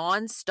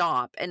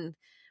nonstop and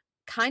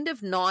kind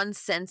of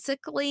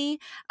nonsensically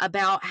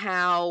about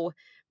how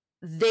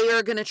they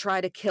are going to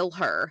try to kill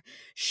her.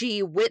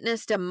 She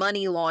witnessed a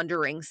money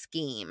laundering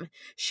scheme.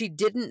 She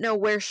didn't know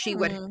where she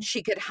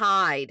could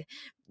hide.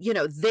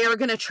 They're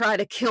going to try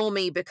to kill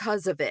me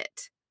because of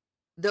it.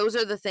 Those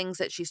are the things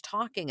that she's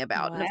talking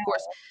about. Wow. And of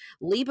course,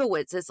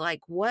 Leibowitz is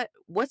like,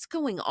 what's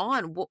going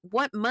on?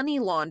 What money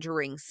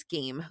laundering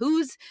scheme?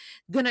 Who's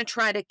going to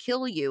try to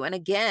kill you? And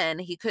again,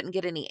 he couldn't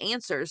get any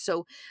answers.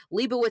 So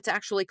Leibowitz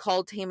actually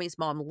called Tammy's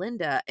mom,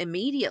 Linda,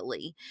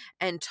 immediately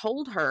and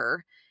told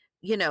her,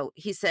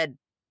 he said,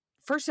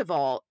 first of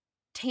all,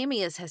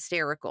 Tammy is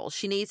hysterical.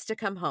 She needs to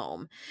come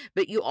home,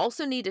 but you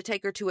also need to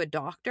take her to a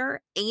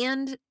doctor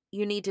and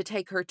you need to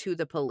take her to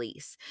the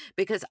police,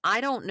 because I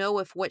don't know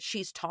if what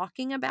she's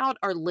talking about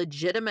are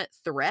legitimate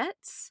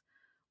threats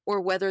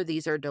or whether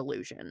these are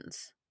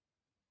delusions.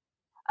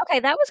 Okay,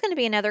 that was gonna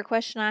be another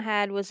question I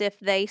had, was if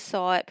they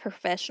sought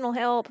professional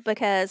help,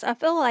 because I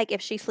feel like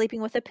if she's sleeping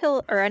with a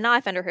pill or a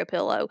knife under her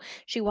pillow,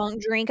 she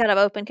won't drink out of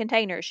open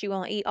containers, she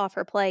won't eat off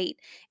her plate.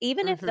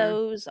 Even if Mm-hmm.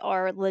 those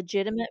are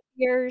legitimate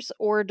fears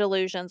or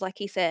delusions, like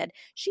he said,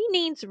 she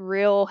needs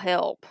real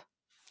help.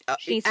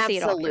 She needs to see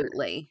a doctor.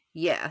 Absolutely.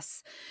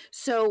 Yes.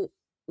 So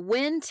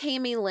when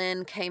Tammy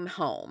Lynn came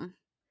home,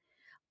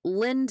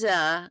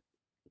 Linda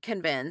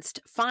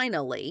convinced,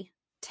 finally,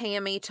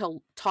 Tammy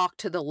to talk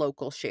to the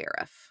local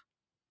sheriff.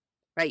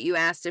 Right? You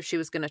asked if she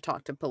was going to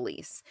talk to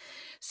police.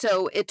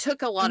 So it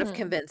took a lot of Mhm.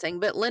 convincing,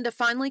 but Linda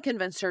finally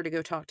convinced her to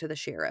go talk to the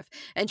sheriff.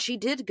 And she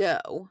did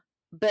go,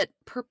 but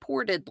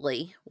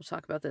purportedly, we'll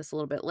talk about this a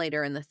little bit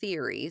later in the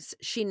theories,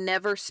 she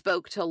never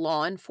spoke to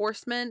law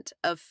enforcement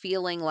of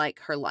feeling like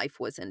her life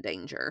was in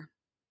danger.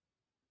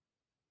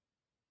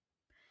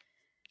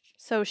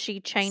 So she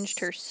changed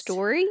her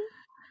story?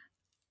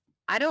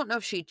 I don't know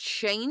if she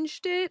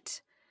changed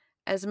it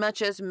as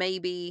much as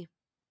maybe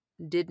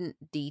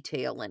didn't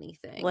detail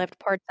anything. Left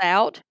parts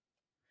out?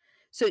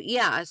 So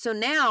yeah, so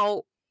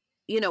now,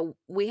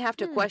 we have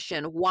to Hmm.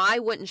 question, why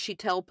wouldn't she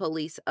tell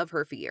police of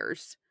her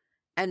fears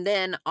and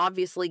then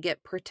obviously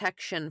get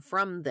protection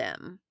from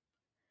them?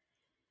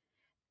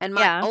 And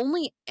my Yeah.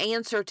 only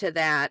answer to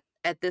that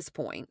at this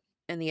point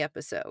in the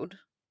episode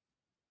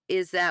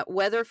is that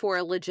whether for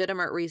a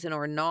legitimate reason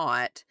or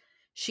not,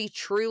 she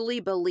truly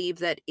believed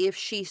that if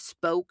she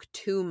spoke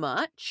too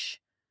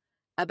much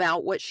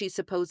about what she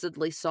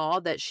supposedly saw,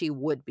 that she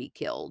would be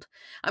killed.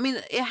 I mean,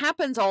 it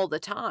happens all the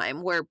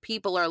time where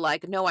people are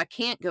like, no, I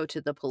can't go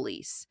to the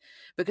police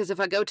because if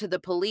I go to the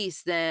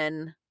police,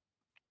 then,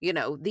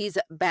 these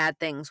bad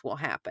things will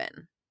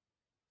happen.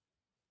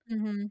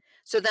 Mhm.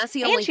 So that's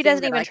the And only she thing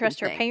doesn't that I even can trust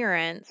her think.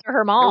 parents or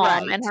her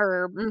mom and Right.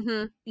 her,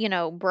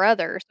 Mm-hmm.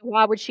 brother, so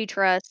why would she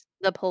trust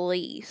the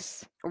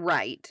police?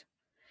 Right.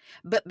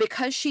 But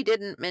because she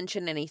didn't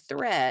mention any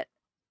threat,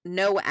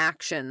 no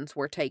actions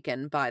were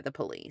taken by the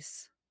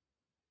police.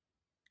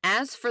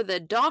 As for the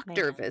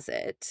doctor Man.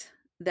 visit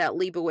that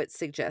Leibowitz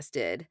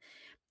suggested,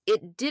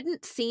 it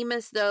didn't seem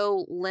as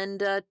though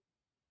Linda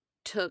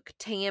took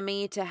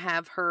Tammy to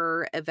have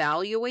her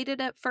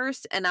evaluated at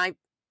first, and I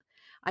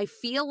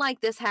feel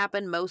like this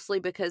happened mostly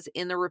because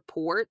in the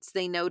reports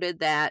they noted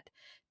that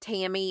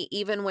Tammy,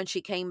 even when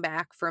she came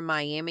back from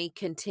Miami,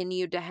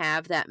 continued to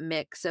have that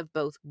mix of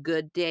both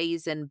good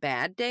days and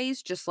bad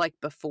days, just like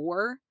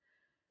before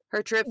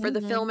her trip for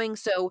the Mhm. filming.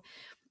 So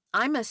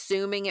I'm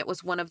assuming it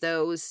was one of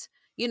those,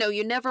 you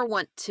never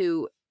want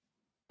to,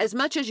 as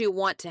much as you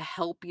want to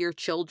help your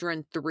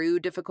children through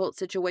difficult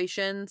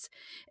situations,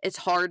 it's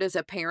hard as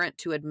a parent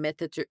to admit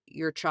that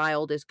your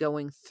child is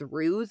going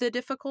through the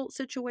difficult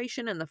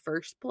situation in the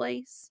first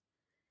place.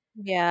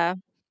 Yeah.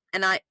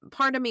 And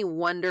part of me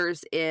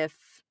wonders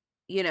if,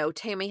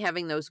 Tammy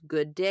having those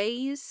good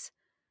days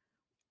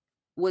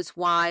was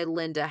why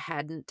Linda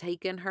hadn't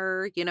taken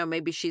her.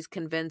 Maybe she's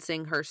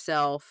convincing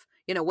herself,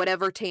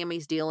 whatever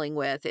Tammy's dealing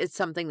with, it's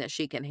something that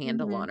she can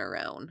handle Mhm. on her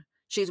own.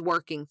 She's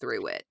working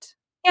through it.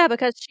 Yeah,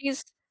 because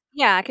she's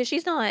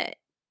not,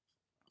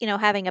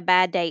 having a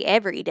bad day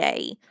every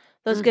day.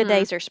 Those good Mhm.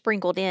 days are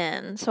sprinkled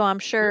in, so I'm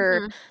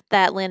sure Mhm.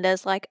 that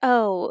Linda's like,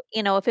 "Oh,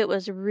 if it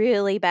was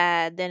really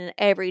bad, then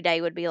every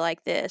day would be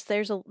like this."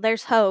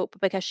 There's hope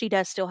because she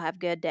does still have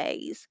good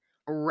days.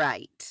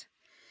 Right.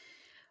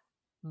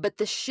 But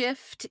the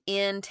shift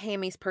in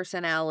Tammy's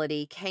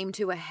personality came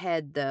to a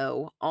head,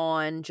 though,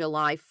 on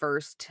July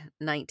 1st,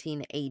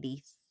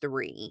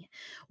 1983.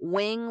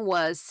 Wing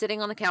was sitting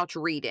on the couch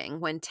reading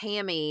when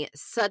Tammy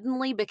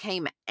suddenly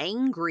became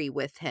angry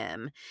with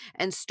him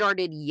and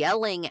started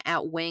yelling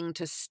at Wing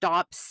to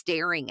stop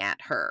staring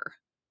at her.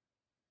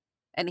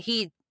 And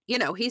he's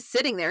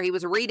sitting there. He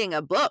was reading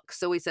a book.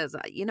 So he says,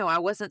 I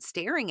wasn't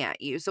staring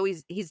at you. So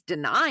he's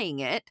denying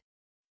it.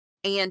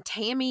 And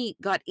Tammy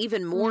got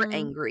even more Mhm.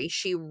 angry.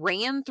 She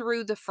ran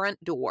through the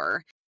front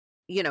door,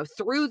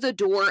 threw the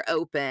door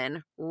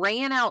open,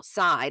 ran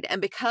outside.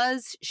 And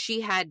because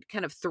she had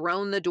kind of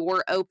thrown the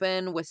door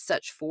open with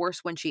such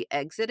force when she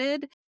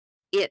exited,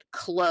 it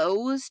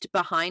closed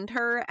behind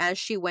her as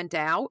she went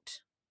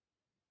out.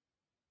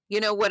 You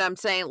know what I'm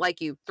saying?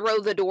 Like you throw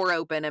the door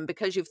open, and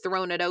because you've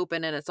thrown it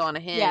open and it's on a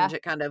hinge, Yeah.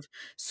 it kind of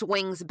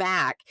swings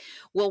back.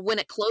 Well, when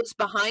it closed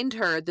behind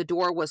her, the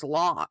door was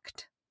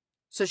locked.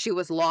 So she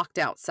was locked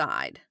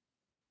outside.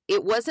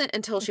 It wasn't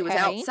until she was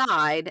Okay.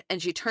 outside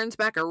and she turns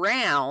back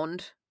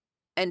around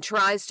and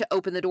tries to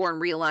open the door and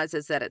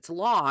realizes that it's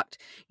locked.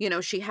 You know,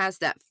 she has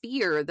that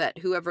fear that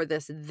whoever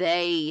this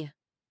they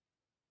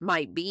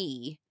might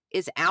be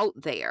is out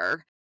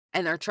there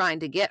and they're trying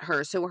to get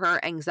her. So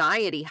her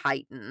anxiety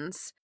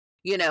heightens,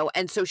 you know,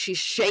 and so she's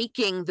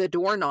shaking the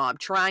doorknob,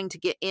 trying to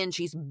get in.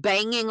 She's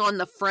banging on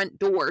the front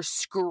door,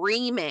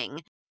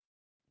 screaming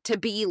to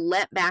be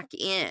let back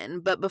in.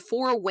 But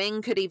before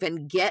Wing could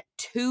even get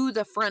to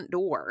the front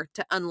door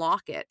to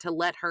unlock it, to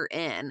let her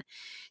in,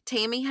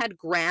 Tammy had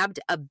grabbed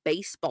a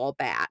baseball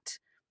bat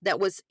that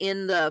was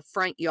in the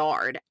front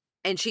yard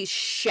and she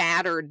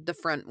shattered the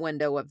front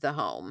window of the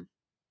home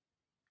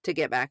to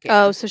get back in.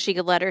 Oh, so she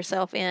could let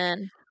herself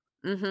in.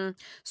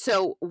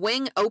 So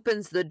Wing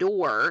opens the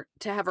door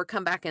to have her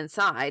come back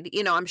inside.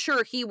 You know, I'm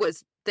sure he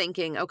was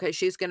thinking, okay,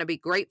 she's going to be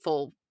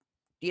grateful,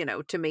 you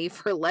know, to me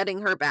for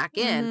letting her back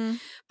in. Mhm.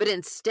 But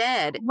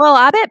instead, Well,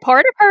 I bet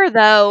part of her,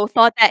 though,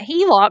 thought that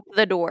he locked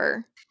the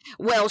door.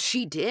 well,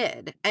 she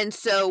did. And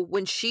so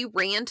when she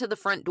ran to the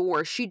front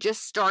door, she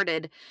just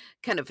started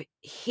kind of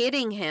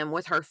hitting him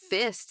with her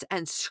fists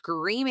and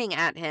screaming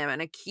at him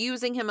and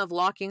accusing him of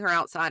locking her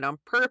outside on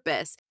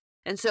purpose.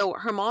 And so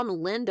her mom,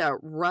 Linda,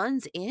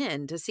 runs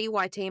in to see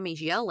why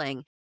Tammy's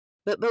yelling.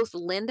 But both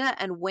Linda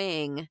and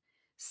Wing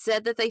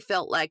said that they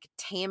felt like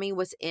Tammy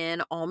was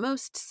in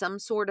almost some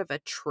sort of a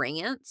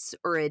trance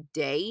or a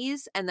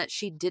daze and that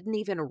she didn't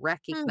even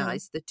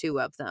recognize the two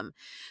of them.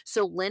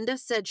 So Linda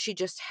said she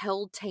just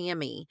held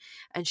Tammy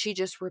and she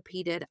just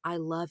repeated, I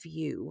love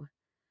you.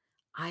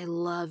 I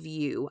love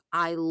you.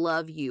 I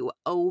love you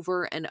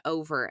over and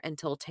over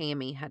until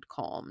Tammy had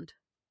calmed.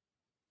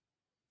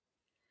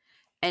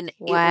 And it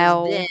was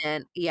Wow.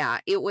 then,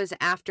 it was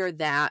after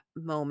that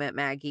moment,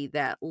 Maggie,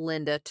 that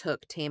Linda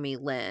took Tammy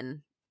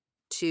Lynn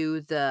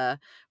to the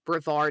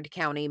Brevard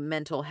County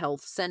Mental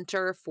Health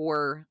Center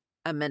for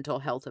a mental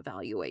health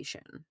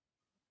evaluation.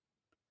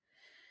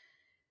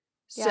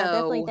 Yeah, I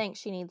definitely So, think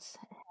she needs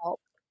help.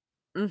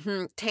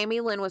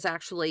 Tammy Lynn was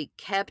actually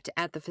kept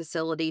at the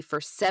facility for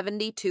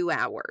 72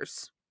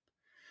 hours,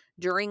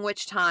 during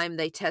which time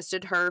they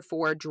tested her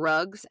for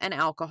drugs and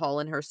alcohol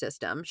in her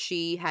system.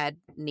 She had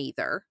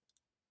neither.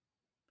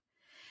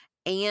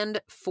 And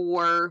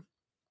for,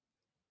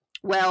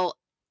 well,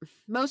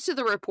 most of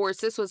the reports,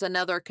 this was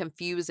another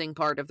confusing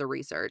part of the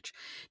research,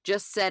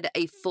 just said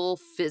a full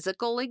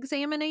physical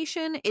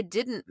examination. It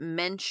didn't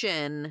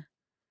mention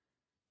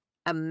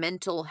a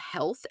mental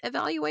health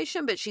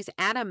evaluation, but she's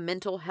at a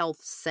mental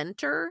health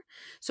center.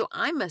 So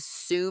I'm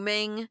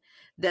assuming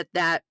that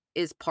that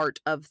is part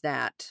of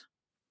that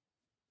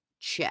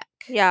check.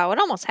 Yeah, it would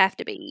almost have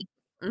to be.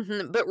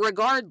 But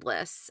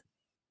regardless,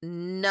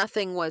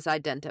 nothing was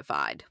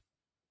identified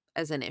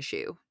as an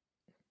issue.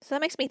 So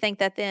that makes me think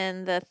that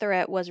then the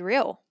threat was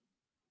real.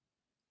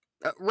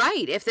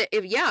 Right.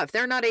 If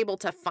they're not able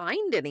to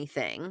find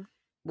anything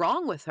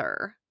wrong with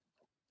her.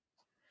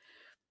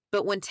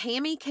 But when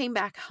Tammy came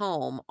back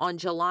home on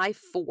July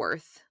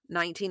 4th,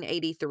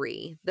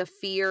 1983, the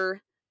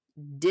fear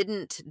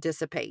didn't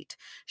dissipate.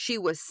 She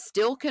was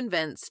still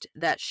convinced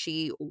that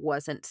she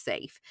wasn't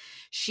safe.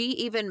 She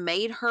even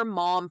made her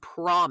mom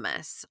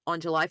promise on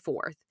July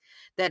 4th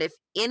that if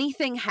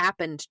anything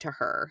happened to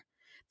her,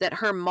 that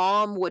her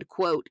mom would,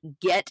 quote,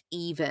 get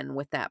even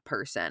with that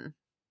person,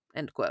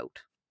 end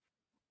quote.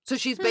 So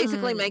she's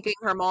basically making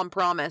her mom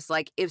promise,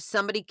 like, if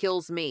somebody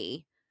kills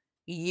me,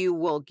 you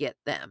will get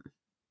them.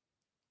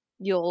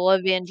 You'll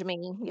avenge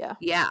me. Yeah.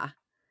 Yeah.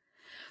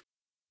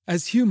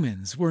 As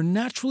humans, we're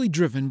naturally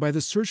driven by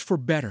the search for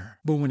better.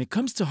 But when it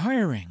comes to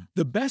hiring,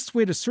 the best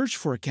way to search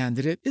for a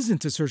candidate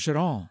isn't to search at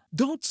all.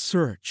 Don't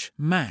search,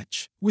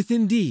 match with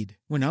Indeed.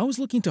 When I was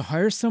looking to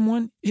hire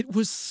someone, it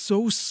was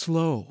so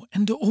slow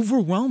and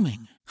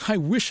overwhelming. I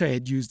wish I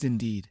had used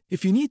Indeed.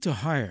 If you need to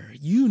hire,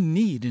 you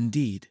need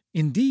Indeed.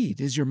 Indeed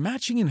is your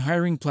matching and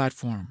hiring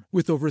platform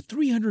with over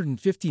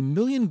 350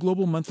 million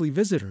global monthly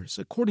visitors,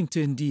 according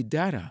to Indeed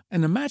data,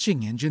 and a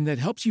matching engine that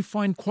helps you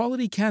find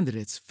quality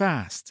candidates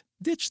fast.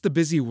 Ditch the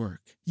busy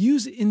work.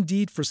 Use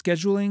Indeed for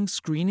scheduling,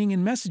 screening,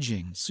 and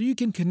messaging so you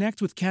can connect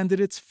with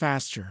candidates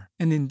faster.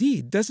 And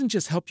Indeed doesn't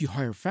just help you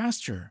hire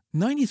faster.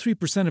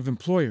 93% of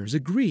employers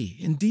agree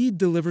Indeed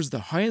delivers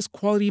the highest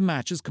quality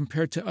matches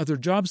compared to other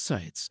job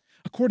sites,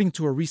 according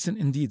to a recent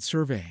Indeed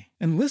survey.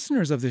 And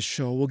listeners of this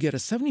show will get a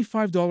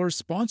 $75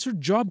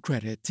 sponsored job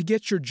credit to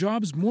get your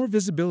jobs more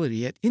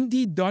visibility at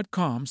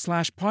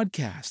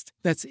Indeed.com/podcast.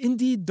 That's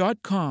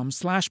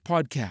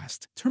Indeed.com/podcast.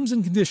 Terms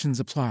and conditions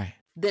apply.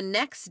 The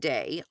next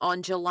day,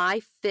 on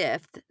July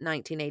 5th,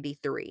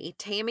 1983,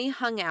 Tammy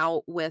hung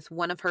out with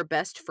one of her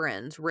best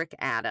friends, Rick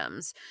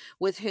Adams,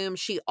 with whom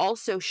she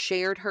also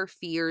shared her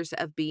fears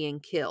of being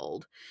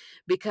killed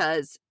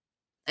because,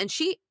 and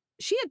she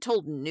had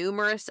told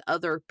numerous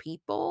other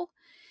people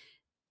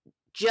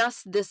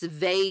just this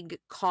vague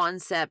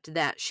concept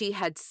that she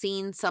had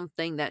seen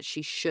something that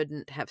she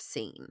shouldn't have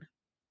seen.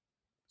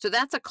 So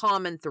that's a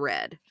common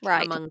thread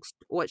Right. amongst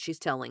what she's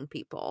telling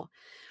people.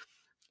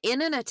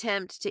 In an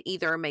attempt to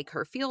either make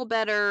her feel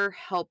better,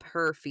 help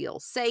her feel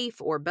safe,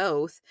 or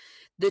both,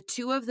 the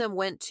two of them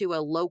went to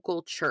a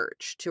local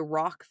church, to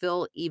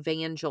Rockville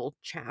Evangel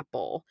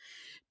Chapel,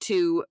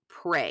 to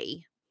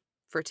pray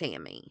for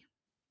Tammy.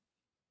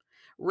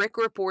 Rick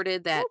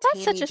reported that Oh,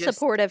 that's such Tammy a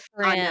supportive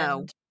I know.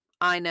 friend.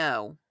 I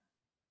know.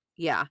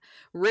 Yeah.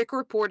 Rick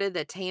reported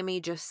that Tammy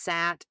just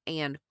sat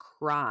and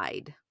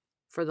cried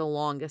for the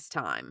longest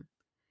time.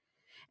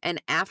 And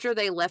after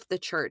they left the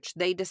church,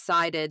 they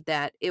decided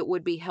that it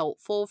would be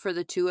helpful for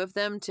the two of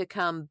them to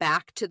come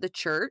back to the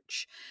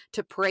church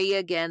to pray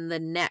again the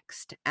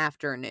next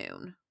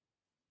afternoon.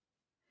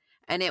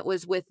 And it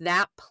was with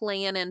that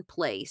plan in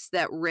place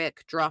that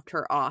Rick dropped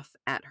her off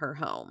at her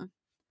home.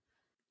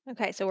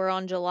 Okay, so we're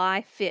on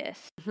July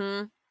 5th.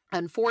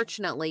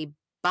 Unfortunately,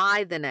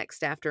 by the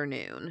next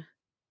afternoon,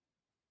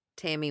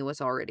 Tammy was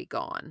already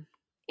gone.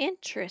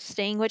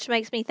 Interesting, which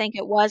makes me think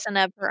it wasn't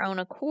of her own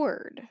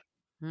accord.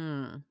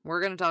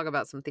 We're going to talk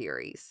about some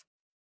theories.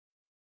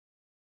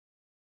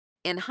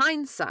 In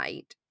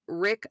hindsight,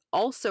 Rick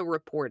also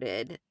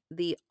reported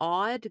the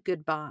odd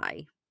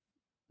goodbye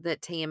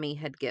that Tammy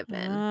had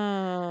given.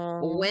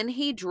 Oh. When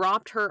he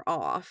dropped her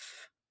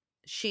off,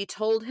 she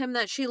told him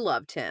that she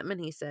loved him,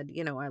 and he said,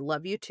 I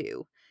love you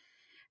too.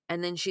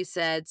 And then she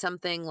said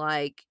something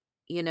like,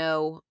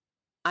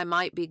 I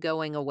might be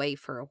going away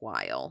for a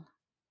while.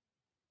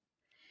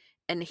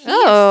 And he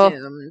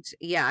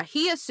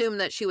assumed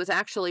that she was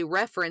actually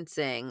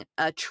referencing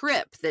a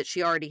trip that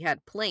she already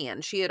had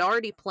planned. She had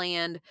already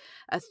planned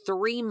a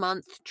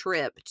 3-month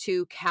trip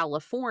to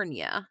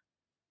California.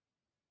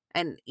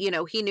 And,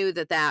 he knew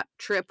that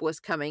trip was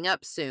coming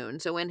up soon.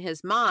 So in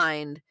his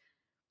mind,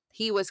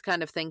 he was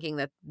kind of thinking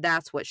that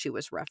that's what she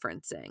was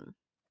referencing.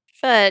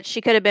 But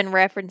she could have been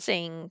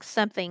referencing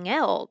something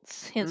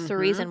else, hence the Mhm.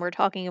 reason we're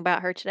talking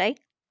about her today.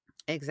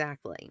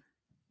 Exactly.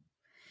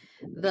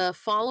 The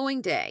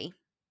following day,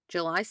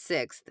 July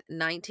 6th,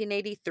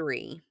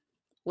 1983,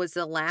 was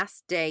the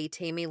last day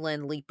Tammy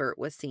Lynn Liepert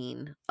was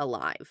seen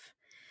alive.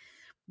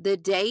 The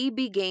day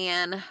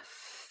began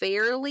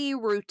fairly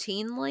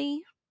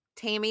routinely.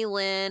 Tammy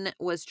Lynn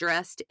was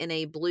dressed in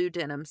a blue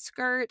denim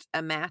skirt,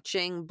 a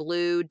matching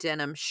blue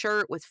denim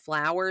shirt with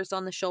flowers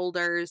on the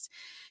shoulders.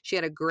 She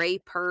had a gray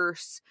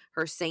purse,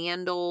 her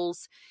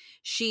sandals.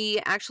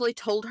 She actually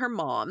told her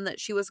mom that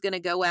she was going to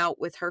go out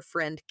with her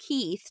friend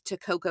Keith to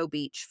Cocoa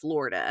Beach,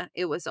 Florida.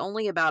 It was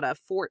only about a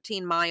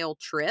 14-mile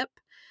trip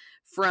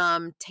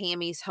from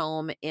Tammy's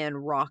home in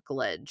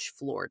Rockledge,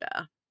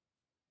 Florida.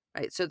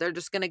 Right, so they're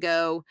just going to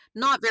go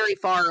not very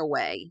far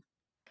away.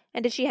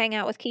 And did she hang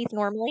out with Keith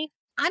normally?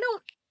 I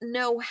don't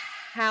know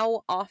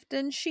how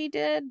often she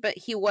did, but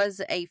he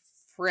was a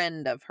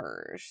friend of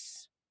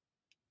hers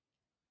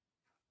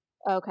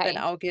that Okay.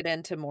 I'll get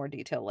into more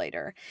detail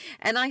later.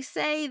 And I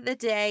say the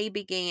day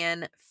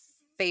began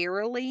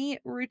fairly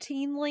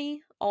routinely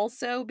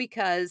also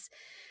because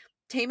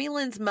Tammy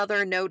Lynn's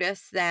mother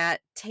noticed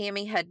that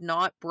Tammy had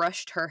not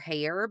brushed her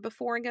hair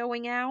before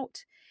going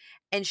out.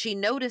 And she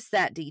noticed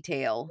that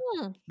detail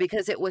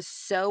because it was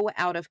so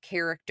out of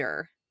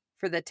character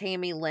for the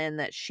Tammy Lynn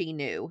that she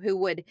knew, who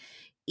would,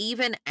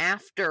 even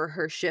after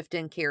her shift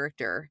in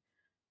character,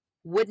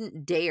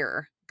 wouldn't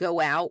dare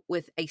go out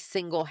with a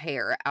single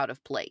hair out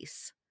of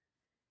place.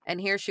 And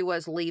here she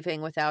was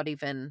leaving without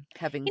even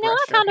having I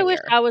brushed her kind of wish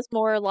hair. I was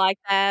more like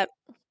that.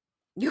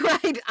 You're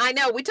right. I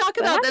know. We talk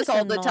But about I'm this just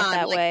all the not time.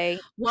 that Like, way.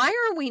 why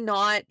are we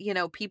not,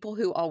 people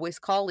who always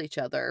call each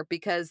other?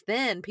 Because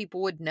then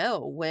people would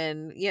know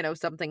when,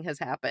 something has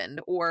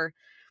happened. Or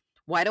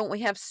why don't we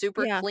have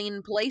super Yeah.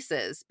 clean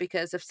places?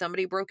 Because if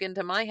somebody broke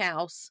into my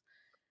house,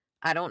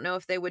 I don't know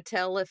if they would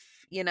tell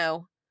if,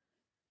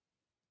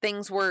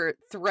 things were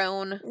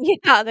thrown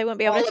Yeah, they wouldn't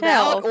be able all to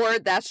tell. about, or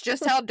that's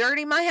just how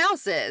dirty my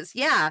house is.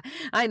 Yeah,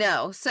 I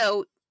know.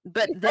 So,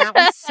 but that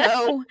was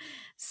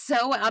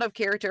so out of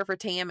character for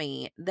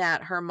Tammy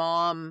that her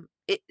mom,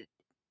 it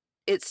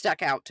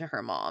stuck out to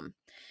her mom.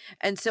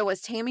 And so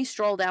as Tammy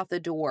strolled out the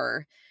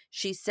door,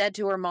 she said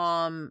to her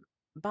mom,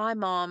 "Bye,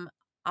 Mom.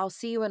 I'll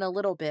see you in a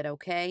little bit,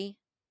 okay?"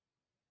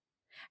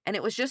 And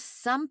it was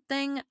just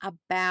something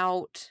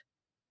about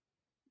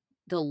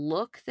the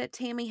look that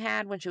Tammy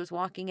had when she was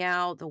walking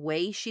out, the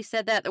way she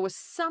said that. There was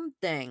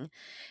something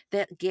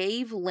that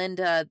gave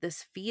Linda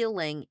this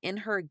feeling in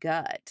her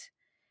gut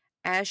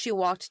as she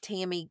watched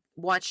Tammy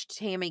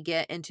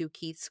get into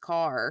Keith's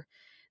car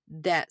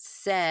that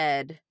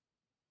said,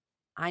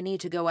 "I need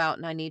to go out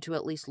and I need to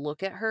at least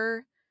look at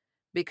her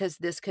because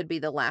this could be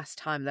the last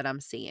time that I'm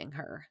seeing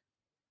her."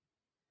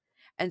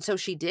 And so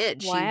she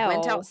did. She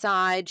went Wow.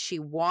 outside, she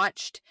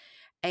watched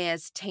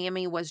as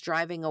Tammy was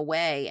driving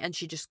away, and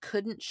she just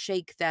couldn't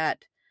shake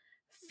that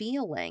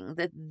feeling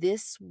that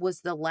this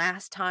was the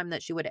last time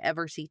that she would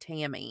ever see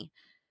Tammy,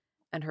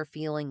 and her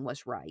feeling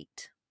was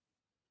right.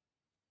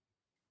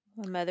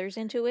 A mother's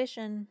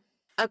intuition.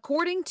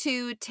 According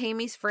to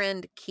Tammy's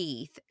friend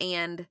Keith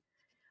and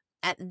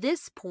At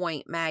this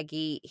point,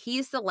 Maggie,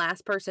 he's the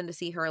last person to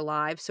see her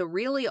alive. So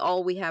really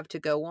all we have to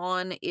go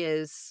on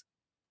is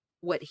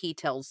what he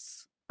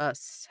tells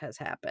us has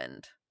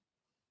happened.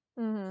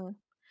 Mhm.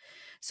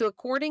 So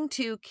according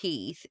to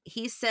Keith,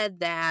 he said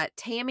that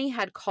Tammy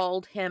had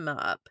called him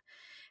up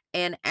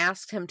and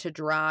asked him to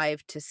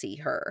drive to see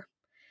her.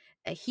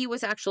 He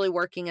was actually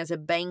working as a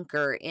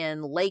banker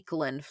in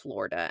Lakeland,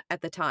 Florida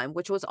at the time,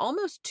 which was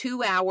almost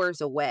 2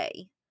 hours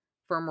away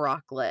from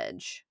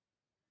Rockledge.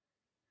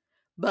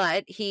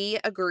 But he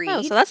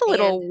Oh, agreed, so that's a and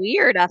little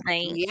weird, I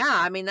think. yeah,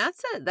 I mean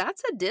that's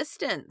a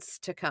distance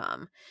to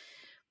come.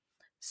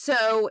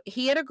 So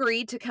he had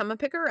agreed to come and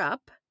pick her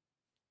up,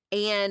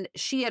 and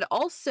she had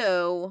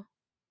also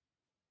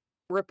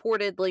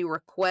reportedly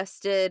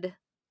requested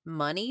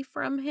money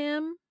from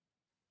him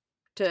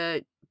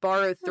to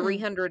borrow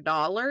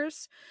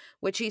 $300,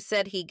 which he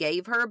said he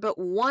gave her, but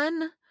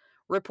one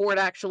report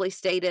actually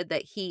stated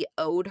that he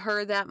owed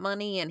her that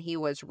money and he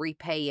was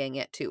repaying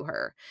it to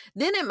her.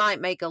 Then it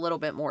might make a little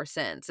bit more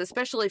sense,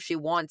 especially if she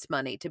wants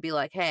money, to be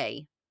like,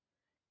 "Hey,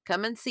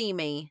 come and see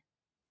me.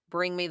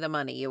 Bring me the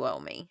money you owe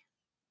me."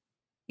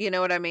 You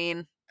know what I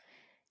mean?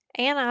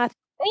 And I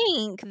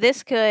think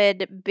this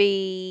could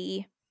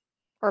be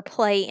or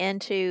play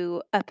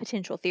into a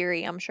potential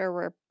theory I'm sure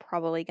we're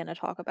probably gonna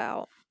talk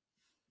about.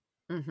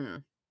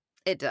 Mhm.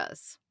 It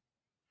does.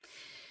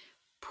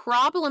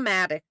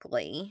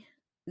 Problematically,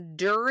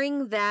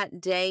 during that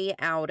day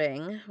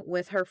outing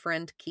with her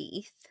friend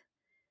Keith,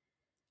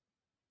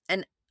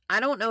 and I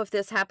don't know if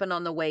this happened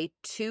on the way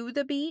to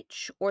the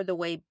beach or the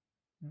way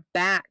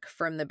back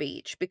from the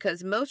beach,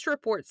 because most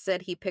reports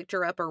said he picked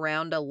her up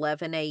around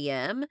 11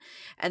 a.m.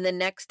 and the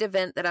next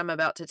event that I'm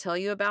about to tell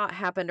you about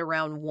happened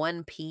around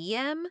 1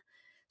 p.m.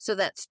 So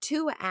that's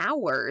 2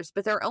 hours,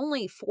 but they're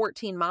only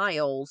 14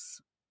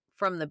 miles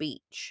from the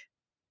beach.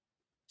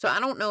 So I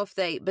don't know if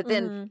they, but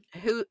then Mhm.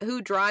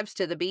 who drives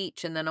to the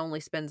beach and then only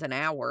spends an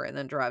hour and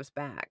then drives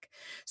back?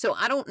 So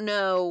I don't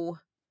know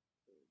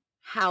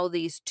how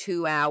these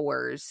 2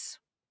 hours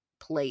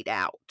played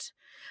out.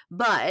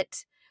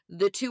 But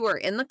the two are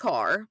in the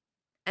car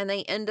and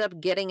they end up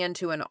getting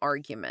into an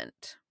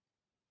argument.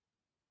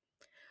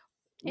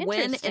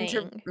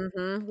 Interesting.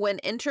 When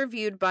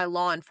interviewed by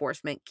law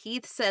enforcement,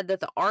 Keith said that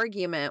the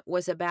argument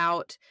was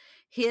about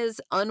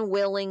his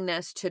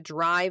unwillingness to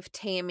drive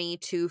Tammy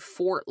to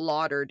Fort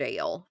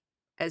Lauderdale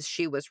as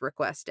she was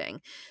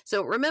requesting.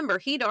 So remember,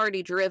 he'd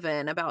already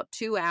driven about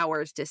 2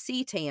 hours to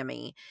see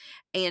Tammy,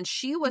 and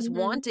she was Mhm.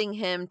 wanting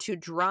him to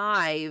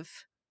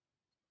drive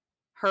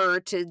her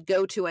to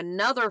go to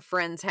another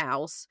friend's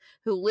house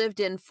who lived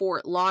in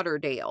Fort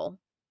Lauderdale.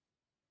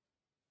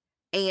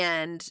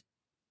 And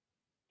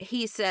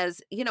he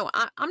says,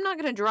 I'm not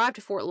going to drive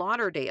to Fort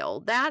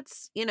Lauderdale.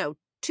 That's,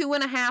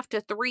 2.5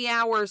 to 3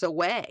 hours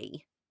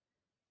away.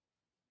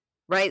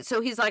 Right.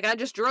 So he's like, I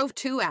just drove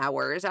 2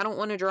 hours. I don't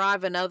want to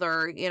drive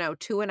another,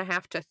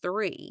 2.5 to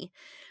 3.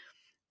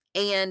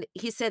 And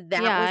he said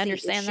that Yeah, I was the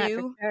understand that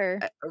for issue.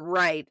 sure.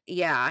 Right.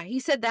 Yeah. He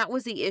said that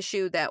was the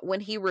issue, that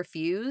when he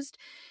refused,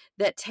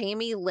 that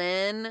Tammy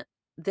Lynn,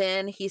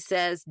 then he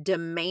says,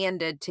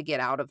 demanded to get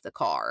out of the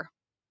car.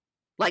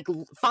 Like,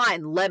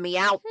 fine, let me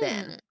out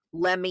then. Hmm.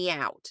 Let me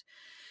out.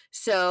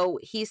 So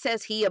he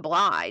says he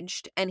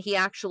obliged, and he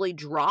actually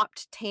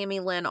dropped Tammy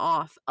Lynn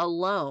off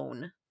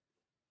alone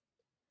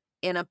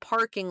in a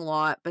parking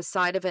lot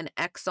beside of an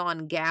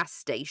Exxon gas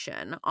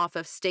station off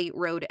of State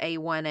Road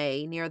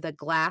A1A near the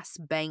Glass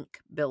Bank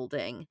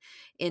building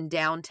in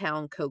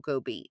downtown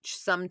Cocoa Beach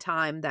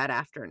sometime that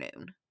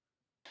afternoon.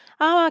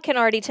 Oh, I can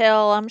already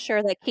tell. I'm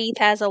sure that Keith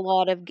has a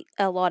lot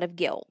of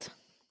guilt.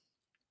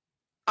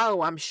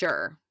 Oh, I'm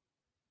sure.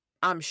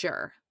 I'm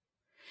sure.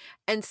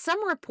 And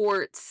some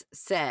reports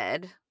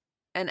said,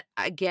 and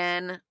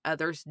again,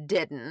 others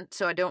didn't,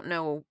 so I don't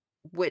know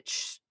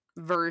which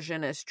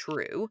version is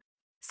true.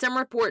 Some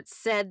reports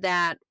said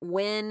that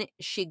when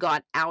she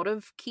got out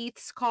of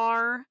Keith's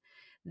car,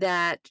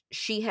 that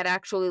she had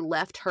actually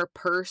left her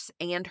purse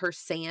and her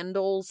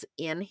sandals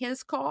in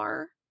his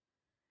car.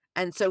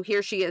 And so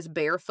here she is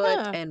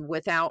barefoot Huh. and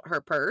without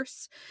her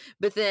purse.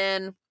 But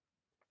then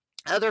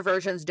other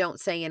versions don't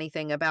say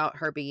anything about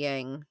her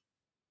being,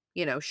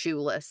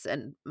 shoeless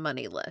and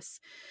moneyless.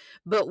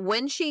 But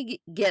when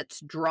she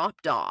gets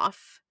dropped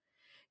off,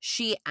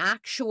 she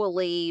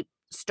actually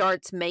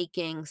starts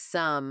making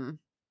some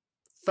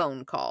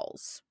phone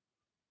calls.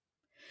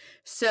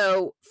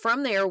 So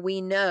from there,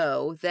 we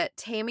know that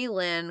Tammy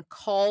Lynn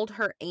called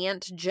her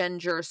Aunt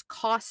Ginger's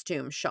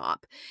costume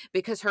shop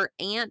because her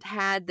aunt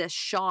had this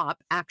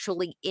shop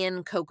actually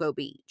in Cocoa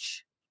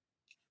Beach,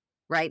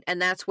 right?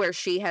 And that's where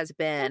she has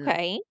been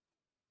Okay.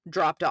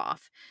 dropped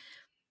off.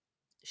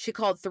 She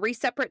called 3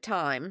 separate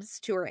times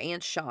to her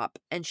aunt's shop,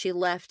 and she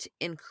left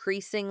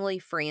increasingly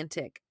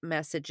frantic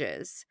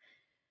messages.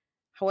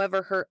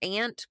 However, her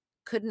aunt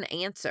couldn't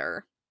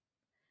answer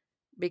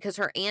because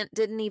her aunt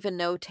didn't even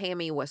know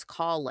Tammy was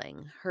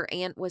calling. Her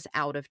aunt was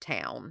out of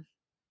town.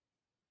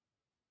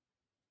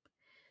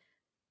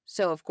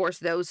 So, of course,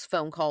 those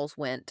phone calls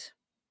went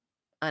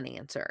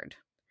unanswered.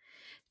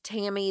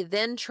 Tammy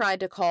then tried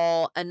to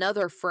call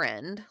another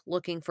friend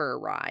looking for a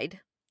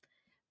ride,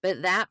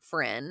 but that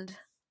friend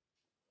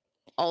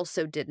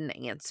also didn't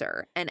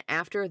answer. And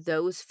after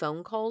those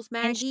phone calls,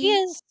 And she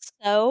Maggie, is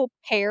so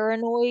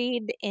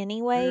paranoid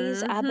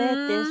anyways. I bet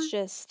this mhm.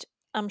 just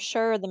I'm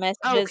sure the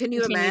Oh, messages can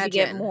you continue to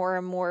get imagine? more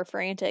and more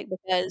frantic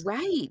because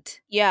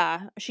Right.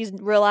 yeah, she's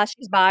realized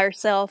she's by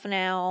herself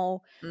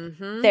now.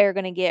 Mhm. They're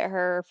gonna get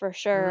her for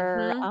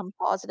sure. Mhm. I'm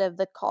positive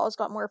the calls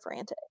got more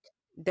frantic.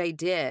 They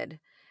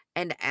did.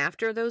 And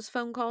after those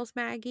phone calls,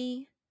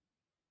 Maggie,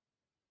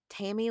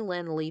 Tammy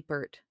Lynn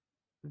Liepert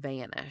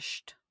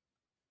vanished.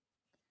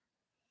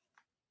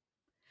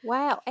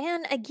 Wow,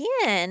 and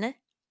again,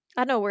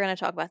 I know we're gonna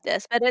talk about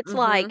this, but it's Mhm.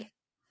 like,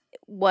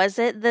 was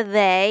it the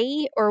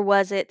they or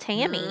was it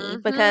Tammy?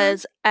 Mhm.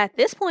 Because at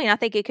this point, I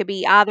think it could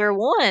be either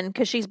one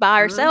because she's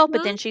by herself,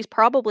 but Mhm. then she's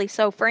probably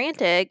so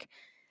frantic,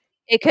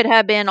 it could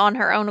have been on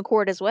her own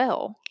accord as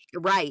well.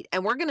 Right.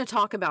 And we're going to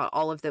talk about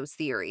all of those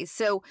theories.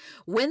 So,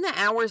 when the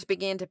hours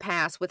began to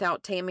pass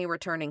without Tammy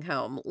returning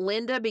home,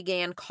 Linda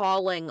began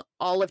calling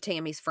all of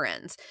Tammy's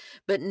friends,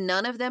 but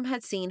none of them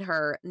had seen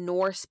her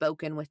nor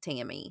spoken with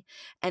Tammy.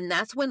 And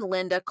that's when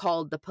Linda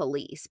called the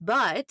police.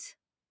 But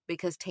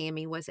because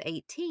Tammy was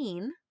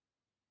 18,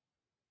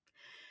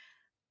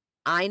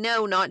 I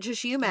know not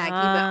just you,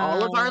 Maggie, but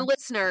all of our Ah,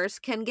 listeners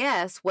can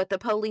guess what the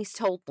police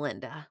told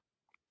Linda.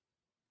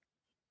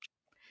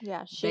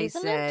 yeah, They she's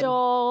an said,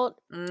 adult.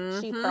 mm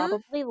She hmm,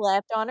 probably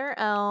left on her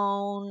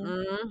own.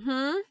 mm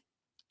hmm.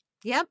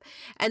 Yep,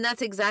 and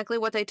that's exactly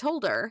what they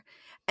told her,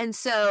 and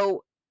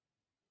so,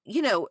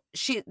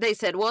 they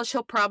said, "Well,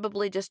 she'll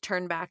probably just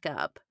turn back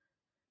up,"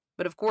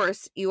 but of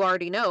course, you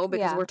already know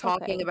because Yeah, we're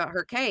talking okay. about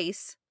her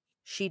case,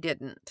 she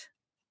didn't.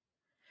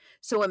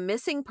 So a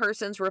missing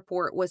persons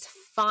report was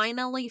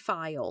finally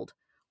filed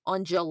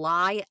on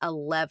July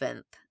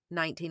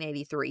 11th,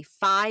 1983,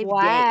 5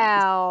 days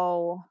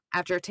Wow.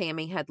 after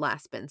Tammy had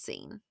last been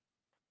seen.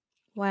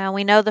 Wow,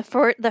 we know the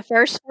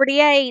first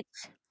 48.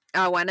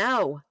 Oh,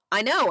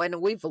 I know,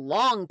 and we've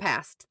long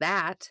passed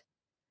that.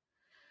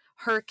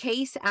 Her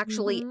case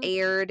actually Mhm.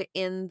 aired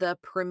in the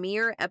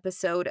premiere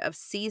episode of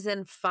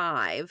season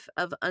 5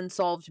 of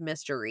Unsolved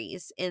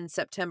Mysteries in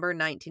September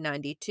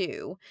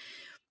 1992.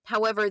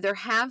 However, there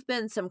have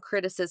been some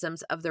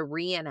criticisms of the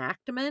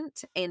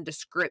reenactment and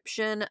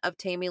description of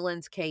Tammy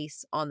Lynn's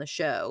case on the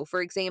show.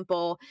 For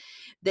example,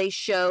 they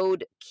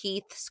showed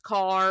Keith's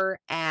car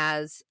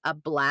as a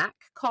black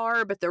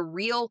car, but the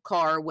real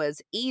car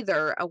was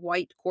either a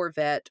white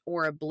Corvette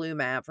or a blue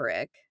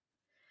Maverick.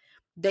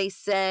 They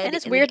And said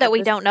it's in the weird that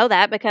we episode. don't know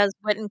that because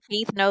wouldn't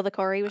Keith know the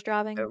car he was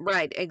driving?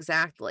 Right,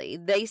 exactly.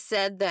 They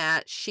said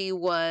that she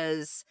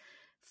was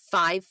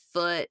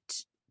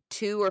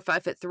 5'2" or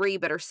 5'3",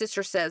 but her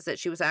sister says that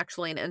she was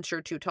actually an inch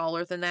or two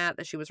taller than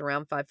that she was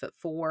around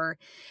 5'4".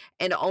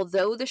 And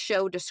although the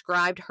show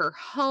described her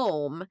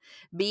home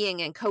being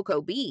in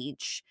Cocoa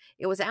Beach,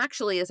 it was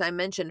actually, as I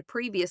mentioned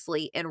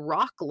previously, in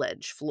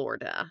Rockledge,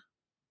 Florida.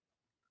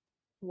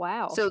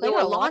 Wow, so So they there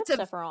got were a lot of lots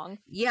of, stuff wrong.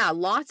 yeah,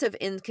 lots of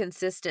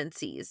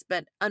inconsistencies,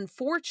 but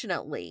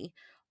unfortunately,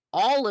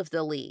 all of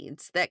the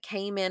leads that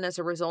came in as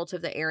a result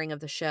of the airing of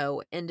the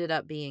show ended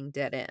up being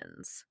dead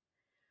ends.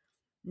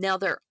 Now,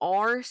 there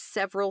are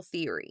several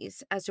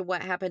theories as to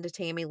what happened to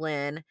Tammy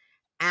Lynn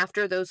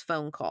after those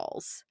phone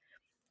calls,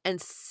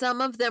 and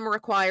some of them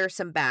require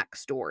some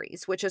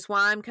backstories, which is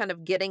why I'm kind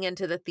of getting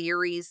into the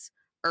theories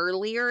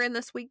earlier in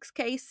this week's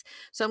case.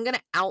 So I'm going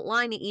to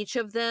outline each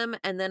of them,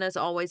 and then, as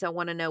always, I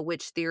want to know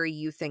which theory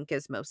you think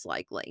is most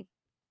likely.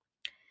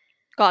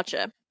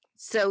 Gotcha.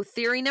 So,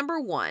 theory number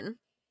 1,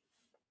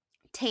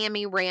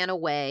 Tammy ran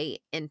away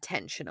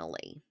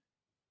intentionally.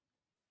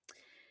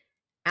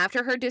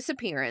 After her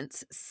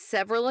disappearance,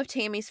 several of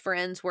Tammy's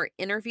friends were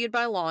interviewed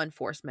by law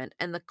enforcement,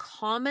 and the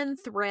common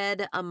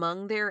thread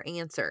among their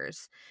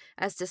answers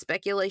as to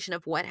speculation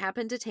of what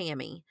happened to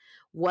Tammy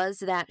was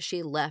that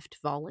she left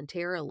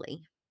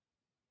voluntarily.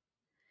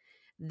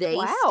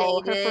 They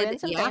Wow, her stated,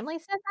 friends and yeah, family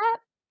said that?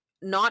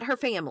 not her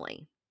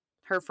family,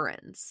 her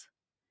friends.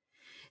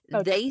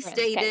 Oh, just They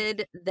friends, okay.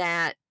 stated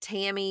that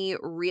Tammy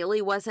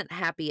really wasn't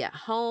happy at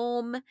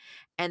home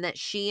and that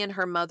she and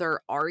her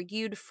mother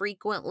argued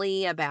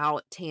frequently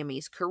about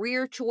Tammy's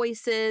career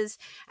choices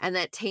and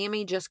that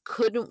Tammy just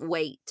couldn't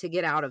wait to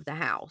get out of the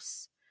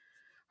house.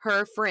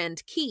 Her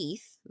friend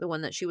Keith, the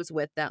one that she was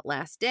with that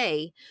last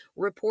day,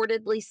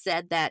 reportedly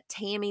said that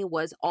Tammy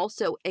was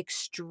also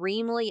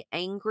extremely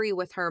angry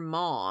with her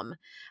mom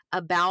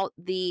about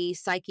the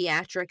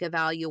psychiatric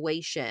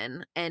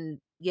evaluation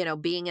and,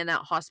 being in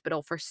that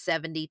hospital for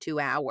 72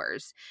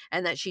 hours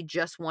and that she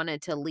just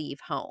wanted to leave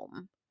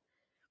home.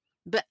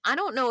 But I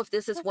don't know if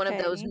this is one of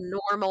those Okay.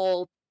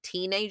 normal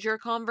teenager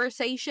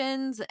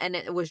conversations and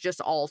it was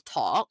just all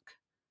talk.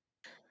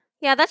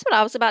 Yeah, that's what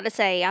I was about to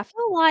say. I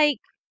feel like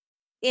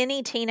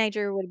any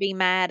teenager would be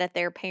mad at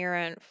their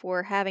parent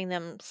for having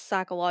them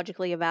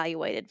psychologically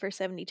evaluated for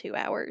 72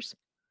 hours.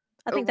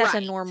 I think that's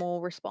a Right.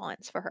 normal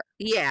response for her.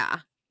 Yeah.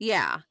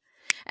 Yeah.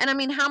 And I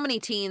mean, how many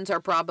teens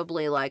are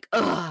probably like,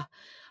 ugh,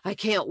 I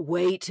can't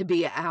wait to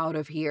be out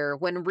of here,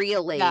 when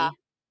really Yeah.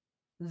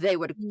 they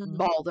would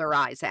Mhm. bawl their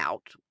eyes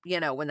out,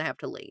 when they have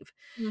to leave.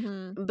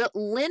 Mhm. But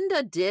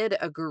Linda did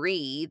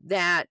agree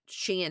that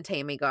she and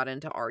Tammy got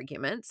into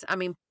arguments. I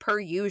mean, per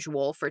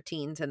usual for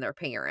teens and their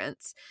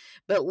parents.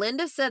 But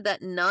Linda said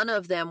that none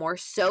of them were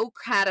so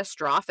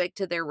catastrophic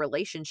to their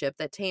relationship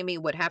that Tammy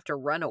would have to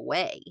run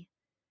away.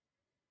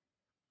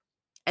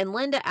 And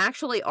Linda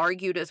actually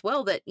argued as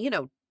well that,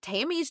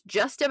 Tammy's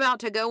just about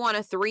to go on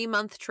a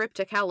 3-month trip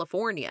to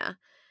California.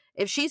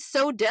 If she's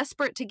so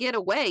desperate to get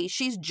away,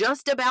 she's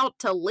just about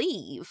to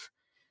leave.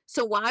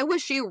 So why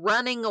was she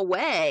running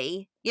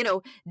away,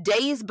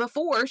 days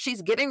before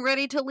she's getting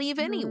ready to leave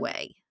Mhm.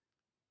 anyway?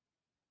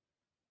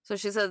 So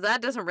she says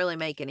that doesn't really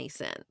make any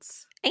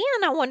sense.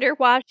 And I wonder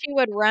why she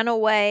would run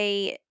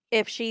away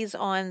if she's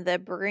on the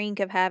brink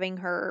of having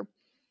her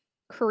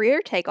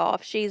career take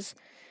off. She's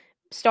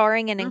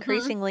starring in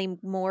Mhm. increasingly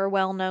more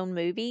well-known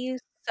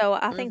movies, so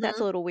I think that's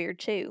a Mhm. little weird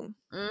too.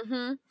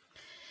 Mhm.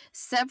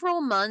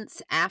 Several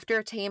months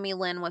after Tammy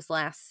Lynn was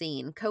last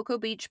seen, Cocoa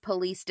Beach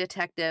police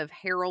detective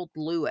Harold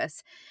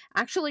Lewis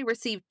actually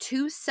received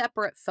 2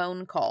 separate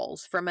phone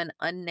calls from an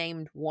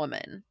unnamed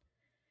woman.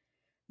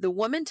 The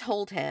woman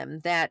told him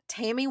that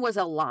Tammy was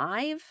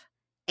alive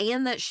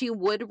and that she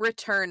would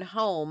return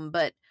home,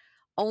 but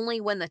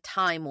only when the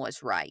time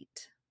was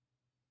right.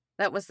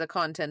 That was the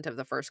content of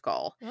the first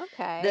call.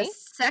 The Okay.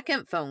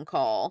 second phone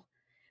call,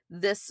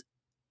 this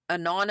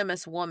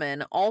anonymous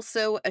woman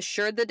also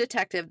assured the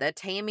detective that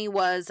Tammy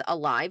was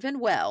alive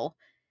and well,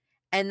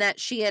 and that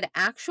she had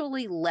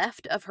actually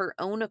left of her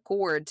own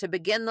accord to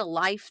begin the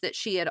life that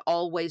she had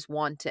always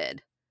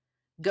wanted,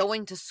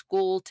 going to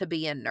school to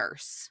be a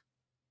nurse.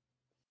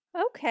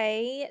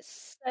 Okay,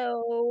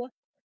 so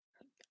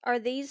are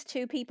these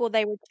 2 people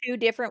they were 2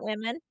 different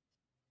women?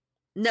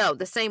 No,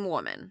 the same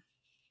woman.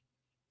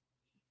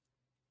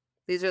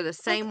 These are the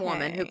same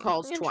woman who Okay,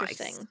 calls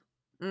twice. interesting.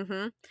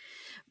 Mm-hmm.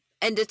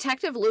 And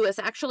Detective Lewis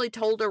actually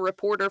told a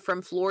reporter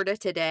from Florida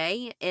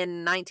Today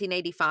in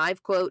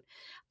 1985, quote,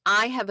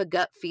 "I have a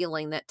gut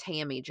feeling that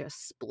Tammy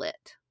just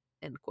split,"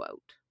 end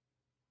quote.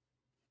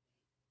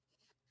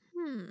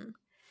 Hmm.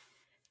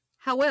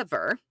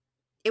 However,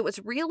 it was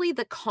really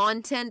the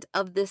content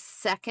of this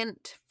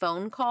second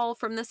phone call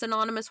from this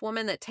anonymous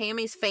woman that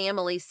Tammy's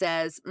family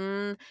says,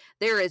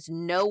 there is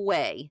no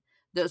way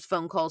those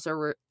phone calls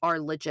are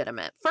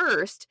legitimate.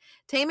 First,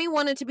 Tammy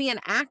wanted to be an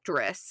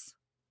actress,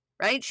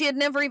 right? She had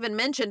never even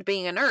mentioned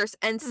being a nurse.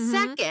 And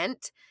Mhm.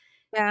 second,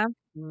 Yeah.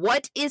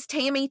 what is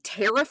Tammy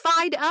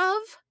terrified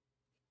of?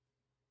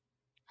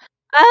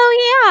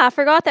 Oh, yeah, I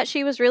forgot that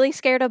she was really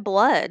scared of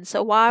blood,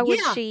 so why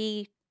would Yeah,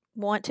 she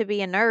want to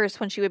be a nurse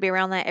when she would be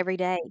around that every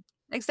day?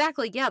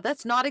 exactly. Yeah,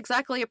 that's not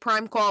exactly a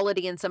prime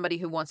quality in somebody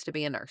who wants to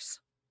be a nurse,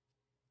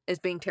 is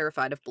being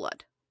terrified of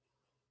blood.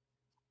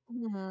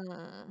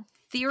 Hmm.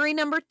 Theory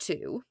number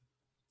 2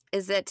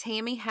 is that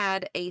Tammy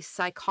had a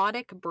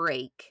psychotic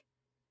break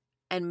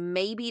and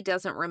maybe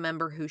doesn't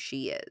remember who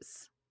she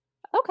is.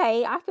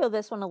 Okay, I feel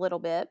this one a little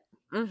bit.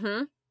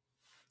 Mm-hmm.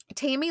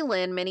 Tammy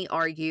Lynn, many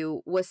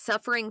argue, was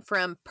suffering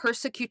from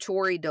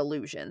persecutory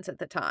delusions at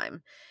the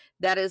time.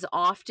 That is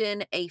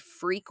often a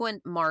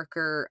frequent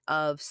marker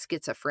of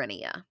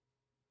schizophrenia.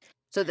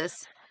 So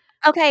this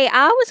Okay,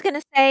 I was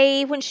gonna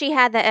say when she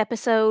had the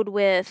episode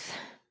with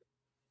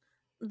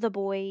the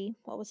boy,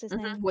 what was his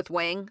name? with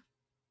Wing.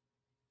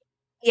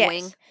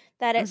 Yes,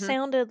 that it Mm-hmm.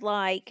 sounded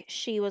like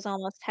she was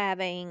almost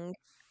having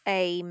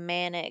a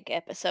manic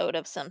episode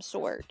of some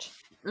sort.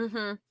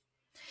 Mm-hmm.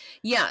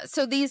 Yeah,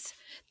 so these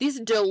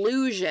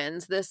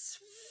delusions, this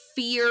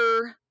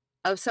fear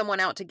of someone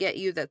out to get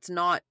you that's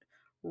not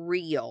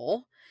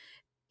real,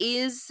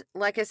 is,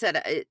 like I said,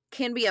 it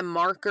can be a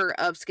marker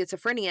of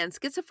schizophrenia. And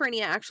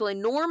schizophrenia actually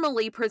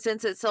normally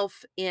presents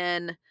itself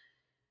in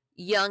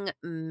young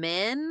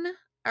men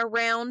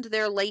around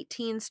their late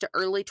teens to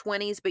early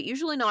 20s, but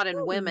usually not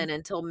in Hmm. women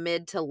until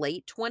mid to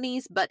late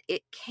 20s. But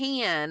it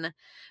can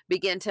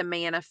begin to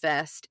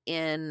manifest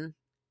in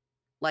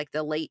like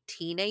the late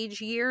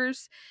teenage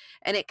years.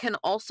 And it can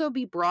also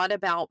be brought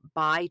about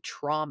by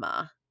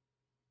trauma.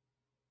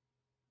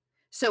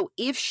 So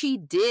if she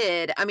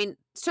did, I mean,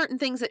 certain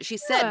things that she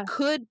said Yeah.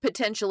 could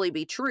potentially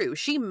be true.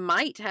 She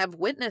might have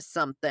witnessed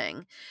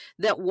something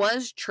that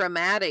was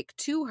traumatic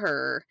to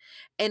her,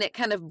 and it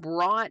kind of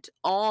brought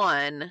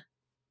on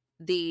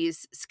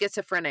these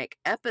schizophrenic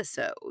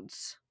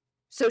episodes.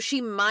 So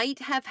she might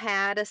have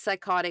had a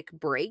psychotic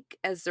break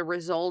as a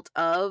result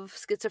of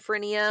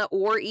schizophrenia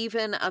or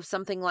even of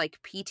something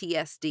like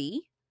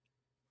PTSD,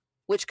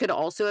 which could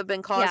also have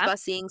been caused Yeah. by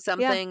seeing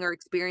Yeah. something or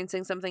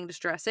experiencing something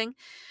distressing.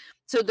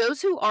 So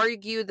those who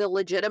argue the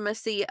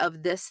legitimacy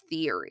of this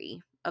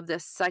theory, of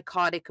this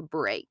psychotic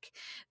break,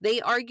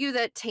 they argue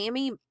that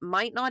Tammy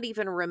might not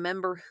even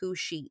remember who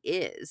she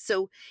is.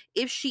 So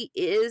if she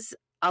is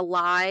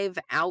alive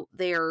out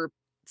there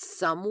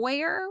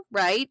somewhere,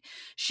 right?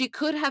 She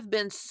could have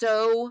been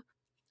so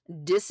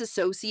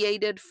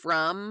disassociated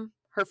from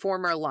her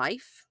former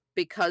life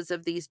because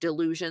of these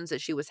delusions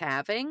that she was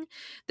having,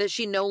 that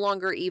she no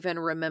longer even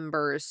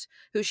remembers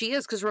who she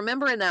is. Because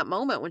remember, in that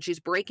moment when she's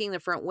breaking the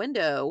front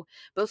window,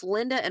 both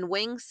Linda and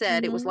Wing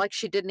said it was Mhm. like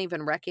she didn't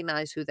even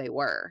recognize who they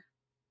were.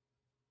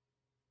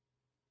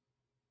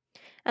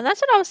 And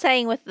that's what I was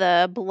saying with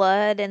the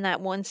blood in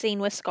that one scene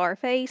with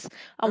Scarface.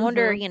 I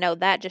wonder, Mhm.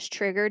 that just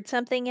triggered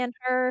something in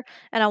her,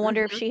 and I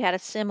wonder if Mhm. she had a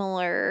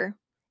similar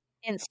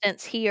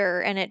instance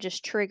here and it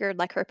just triggered,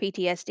 like, her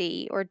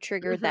PTSD or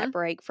triggered that Mhm.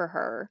 break for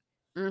her,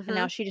 and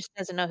now Mhm. she just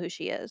doesn't know who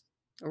she is.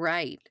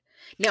 Right.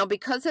 Now,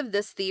 because of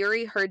this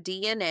theory, her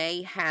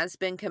DNA has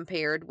been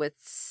compared with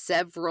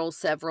several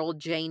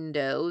Jane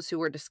Does who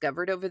were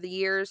discovered over the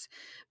years,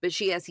 but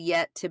she has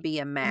yet to be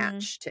a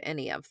Mhm. match to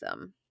any of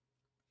them.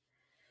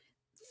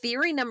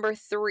 Theory number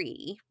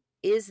 3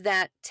 is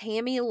that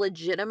Tammy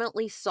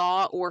legitimately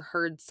saw or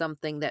heard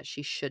something that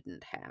she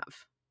shouldn't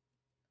have,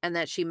 and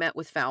that she met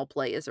with foul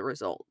play as a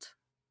result.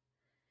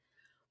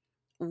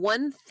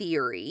 One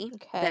theory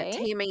that Okay.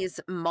 Tammy's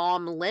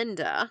mom,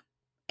 Linda,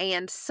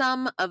 and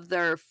some of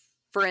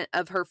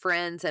her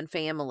friends and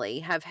family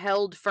have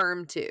held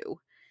firm to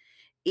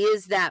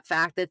is that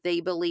fact that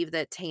they believe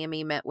that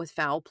Tammy met with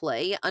foul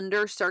play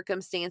under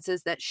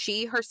circumstances that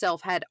she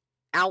herself had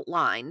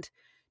outlined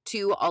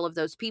to all of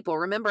those people.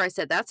 Remember, I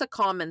said that's a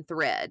common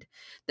thread,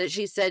 that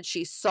she said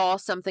she saw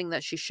something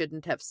that she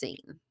shouldn't have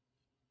seen.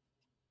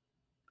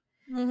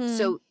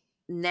 Mhm. So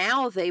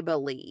now they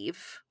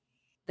believe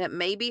that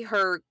maybe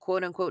her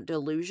quote unquote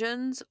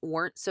delusions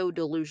weren't so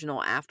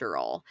delusional after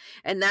all.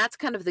 And that's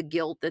kind of the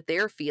guilt that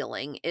they're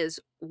feeling, is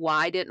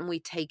why didn't we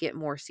take it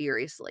more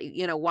seriously?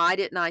 Why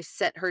didn't I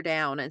set her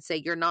down and say,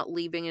 you're not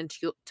leaving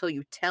until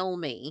you tell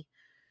me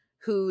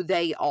who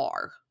they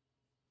are,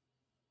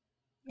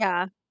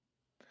 Yeah.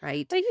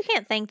 right? But you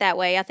can't think that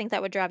way. I think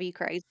that would drive you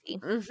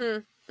crazy.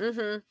 Mhm.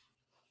 Mhm.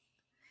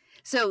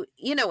 So,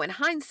 in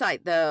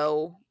hindsight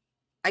though,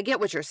 I get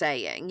what you're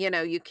saying.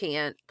 You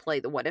can't play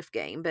the what if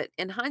game, but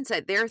in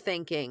hindsight, they're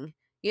thinking,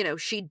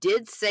 she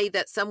did say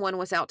that someone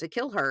was out to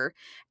kill her,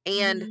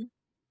 and Mhm.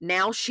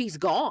 now she's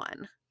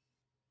gone,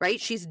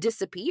 right? She's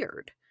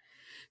disappeared.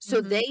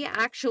 So Mhm. they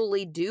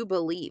actually do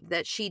believe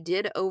that she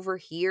did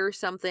overhear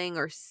something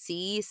or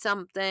see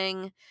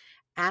something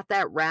at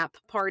that rap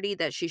party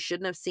that she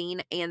shouldn't have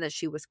seen, and that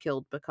she was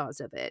killed because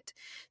of it.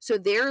 So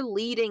their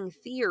leading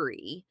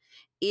theory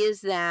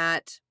is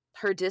that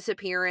her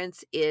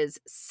disappearance is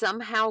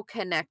somehow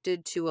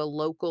connected to a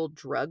local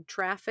drug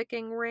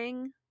trafficking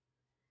ring.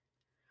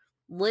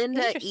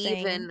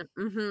 Interesting.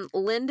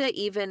 Linda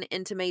even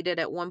intimated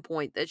at one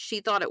point that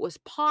she thought it was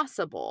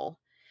possible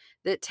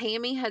that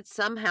Tammy had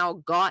somehow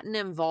gotten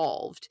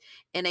involved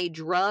in a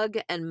drug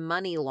and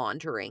money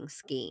laundering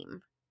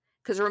scheme.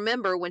 Because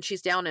remember, when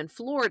she's down in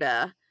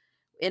Florida,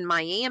 in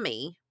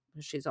Miami,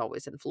 she's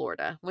always in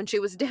Florida. When she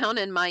was down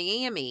in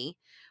Miami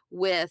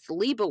with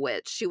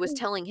Leibowitz, she was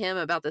telling him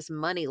about this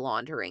money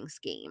laundering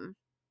scheme.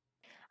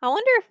 I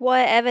wonder if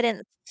what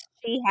evidence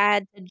she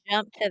had to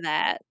jump to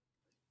that.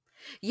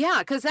 Yeah,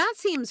 because that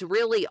seems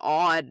really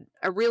odd,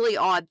 a really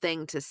odd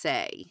thing to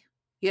say,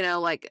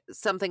 like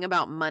something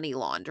about money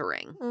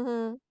laundering.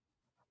 Mhm.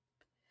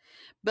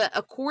 But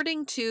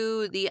according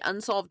to the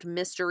Unsolved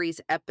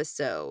Mysteries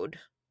episode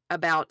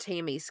about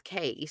Tammy's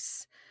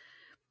case,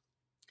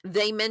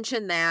 they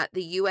mentioned that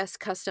the U.S.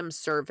 Customs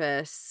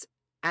Service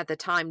at the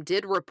time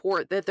did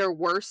report that there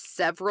were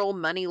several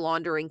money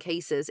laundering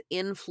cases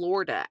in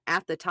Florida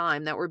at the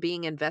time that were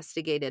being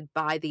investigated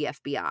by the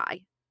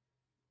FBI.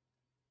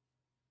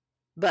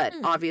 But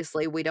Hmm.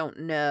 obviously, we don't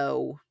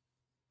know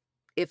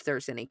if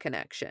there's any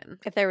connection.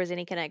 If there was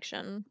any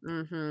connection.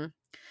 hmm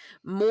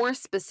More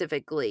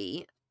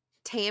specifically,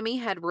 Tammy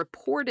had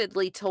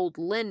reportedly told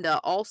Linda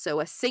also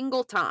a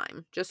single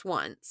time, just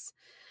once,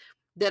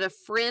 that a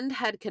friend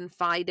had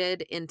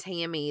confided in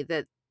Tammy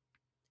that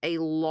a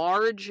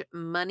large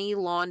money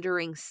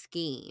laundering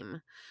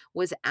scheme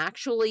was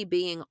actually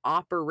being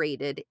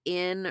operated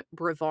in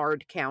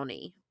Brevard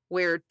County,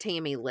 where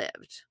Tammy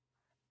lived,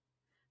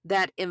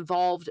 that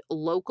involved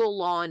local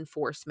law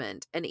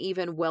enforcement and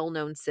even well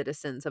known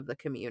citizens of the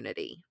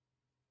community.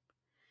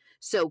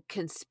 So,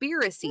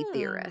 conspiracy Hmm.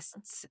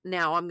 theorists,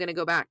 now I'm going to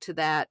go back to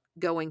that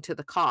going to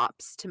the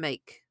cops to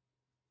make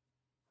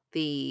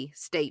the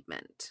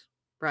statement,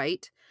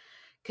 right?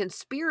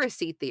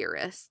 Conspiracy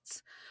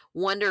theorists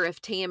wonder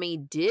if Tammy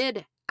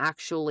did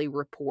actually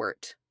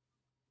report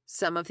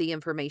some of the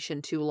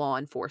information to law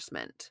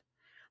enforcement,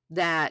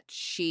 that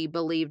she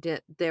believed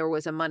there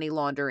was a money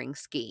laundering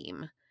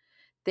scheme,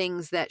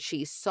 things that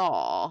she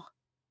saw,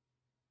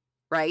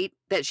 right?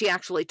 That she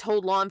actually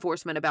told law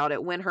enforcement about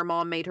it when her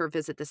mom made her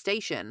visit the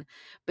station,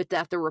 but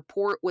that the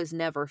report was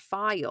never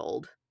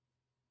filed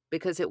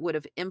because it would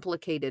have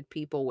implicated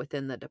people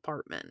within the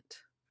department.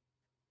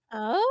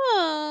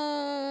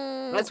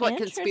 Oh, That's what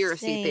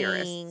conspiracy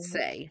theorists interesting.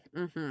 say.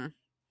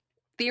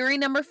 Theory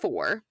number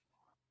 4,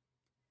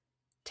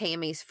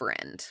 Tammy's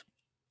friend,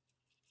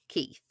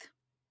 Keith,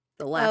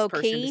 the last Oh,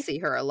 person to Keith? see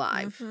her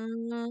alive.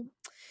 Mhm.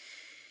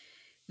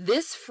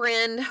 This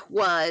friend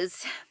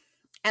was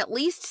at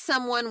least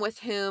someone with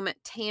whom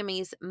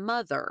Tammy's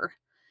mother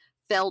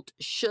felt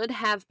should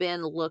have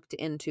been looked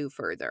into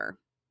further.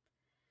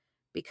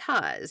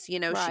 Because,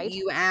 Right.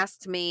 you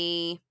asked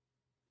me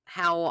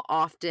how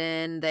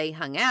often they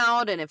hung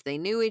out and if they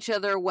knew each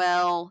other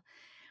well.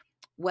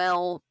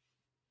 Well,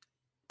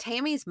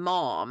 Tammy's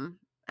mom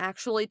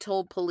actually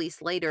told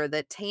police later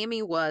that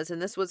Tammy was,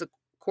 and this was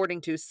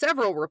according to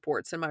several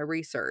reports in my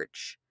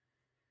research,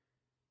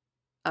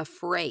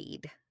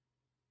 afraid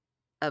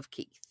of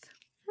Keith.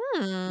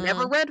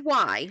 Never Hmm. read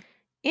why,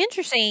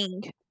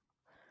 Interesting.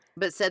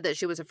 but said that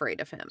she was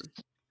afraid of him.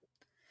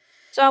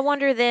 So I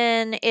wonder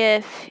then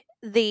if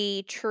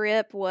the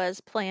trip was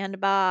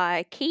planned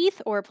by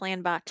Keith or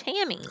planned by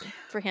Tammy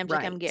for him to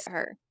come Right. get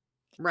her.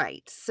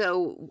 Right.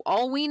 So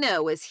all we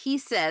know is he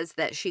says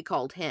that she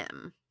called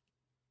him.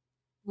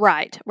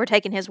 Right. We're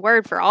taking his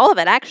word for all of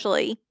it,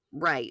 actually.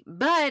 Right.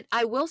 But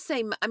I will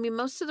say, I mean,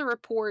 most of the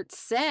reports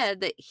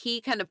said that he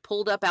kind of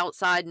pulled up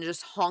outside and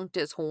just honked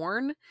his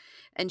horn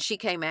and she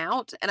came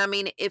out. And I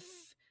mean,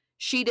 if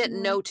she didn't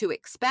Mhm. know to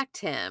expect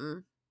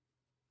him,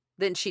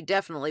 then she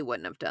definitely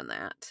wouldn't have done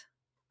that.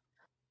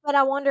 But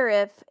I wonder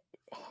if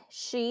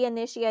she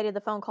initiated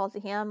the phone call to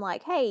him,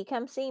 like, hey,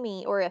 come see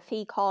me, or if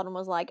he called and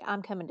was like,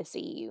 I'm coming to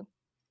see you.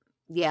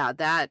 Yeah,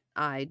 that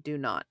I do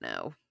not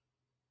know.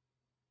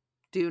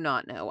 Do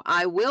not know.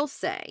 I will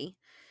say,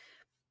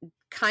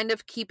 kind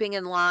of keeping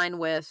in line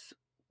with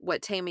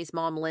what Tammy's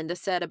mom, Linda,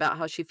 said about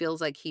how she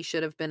feels like he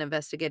should have been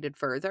investigated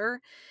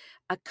further.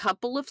 A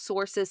couple of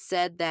sources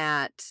said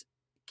that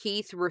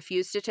Keith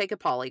refused to take a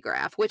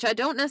polygraph, which I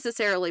don't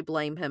necessarily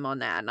blame him on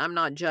that, and I'm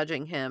not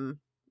judging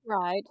him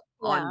Right.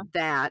 Yeah. on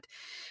that.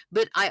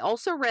 But I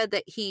also read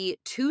that he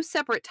 2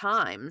 separate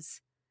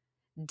times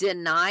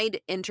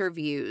denied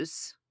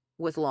interviews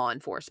with law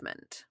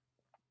enforcement.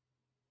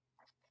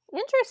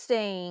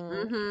 Interesting.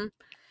 Mhm.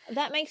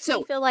 That makes me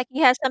So, feel like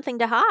he has something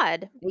to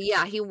hide.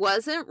 yeah, he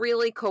wasn't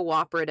really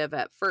cooperative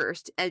at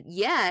first, and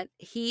yet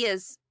he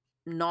is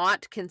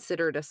not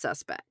considered a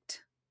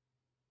suspect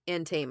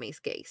in Tammy's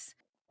case.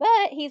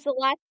 But he's the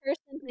last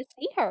person to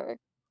see her.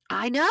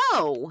 I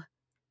know.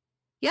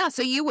 Yeah,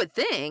 so you would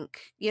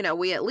think,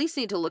 we at least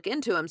need to look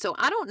into him. So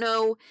I don't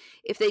know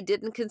if they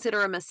didn't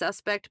consider him a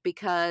suspect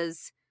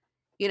because,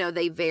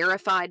 they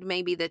verified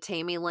maybe that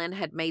Tammy Lynn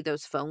had made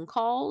those phone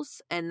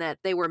calls and that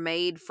they were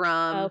made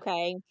from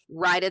Okay.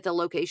 right at the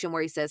location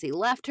where he says he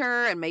left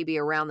her and maybe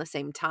around the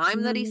same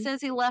time that he Mhm.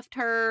 says he left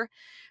her.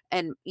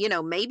 And,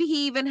 maybe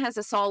he even has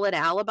a solid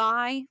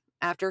alibi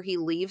after he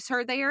leaves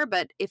her there.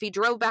 But if he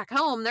drove back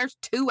home, there's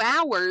 2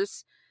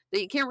 hours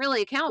that you can't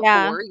really account Yeah.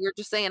 for. You're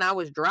just saying I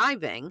was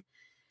driving.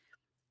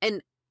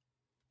 And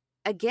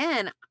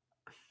again,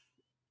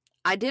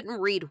 I didn't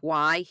read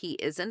why he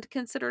isn't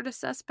considered a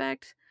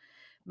suspect,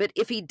 but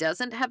if he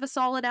doesn't have a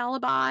solid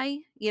alibi,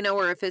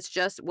 or if it's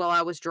just, well,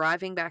 I was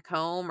driving back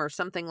home or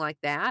something like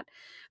that,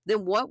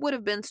 then what would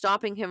have been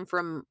stopping him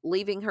from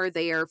leaving her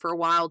there for a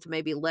while to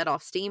maybe let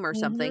off steam or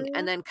something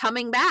and Mhm. then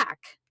coming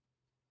back?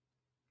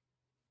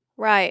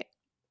 Right.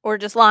 Or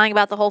just lying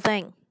about the whole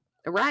thing.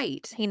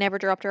 Right. He never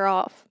dropped her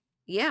off.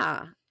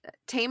 Yeah.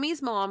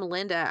 Tammy's mom,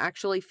 Linda,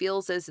 actually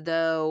feels as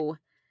though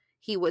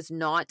he was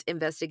not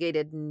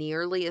investigated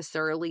nearly as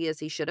thoroughly as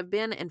he should have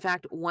been. In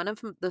fact, one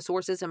of the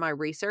sources in my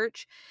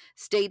research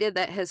stated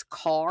that his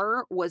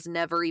car was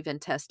never even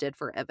tested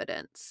for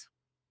evidence.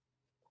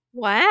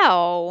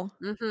 Wow.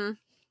 Mhm.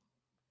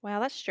 Wow,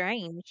 that's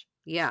strange.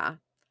 Yeah.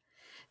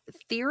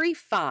 Theory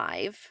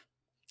 5,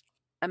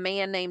 a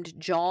man named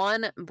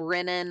John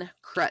Brennan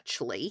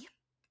Crutchley,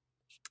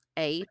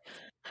 a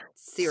serial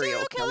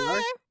Serial killer.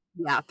 killer.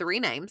 Yeah, 3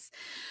 names.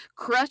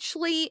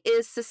 Crutchley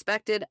is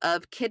suspected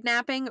of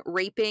kidnapping,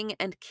 raping,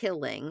 and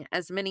killing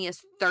as many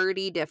as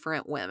 30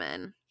 different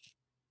women.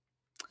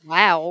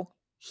 Wow.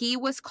 He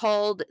was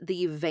called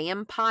the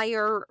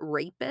vampire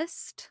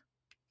rapist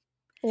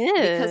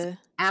because Ew.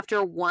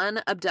 after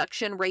one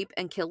abduction, rape,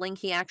 and killing,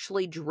 he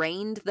actually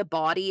drained the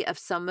body of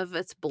some of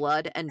its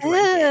blood and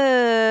drank it.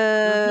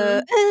 Ew.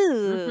 Mhm.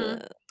 Ew.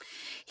 Mhm.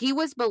 He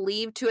was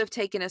believed to have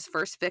taken his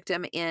first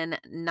victim in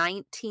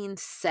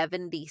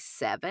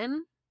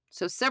 1977,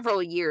 so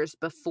several years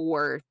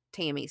before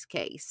Tammy's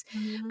case.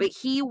 Mhm. But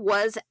he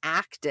was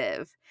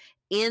active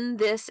in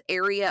this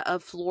area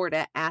of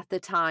Florida at the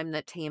time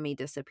that Tammy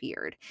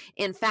disappeared.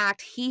 In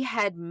fact, he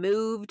had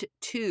moved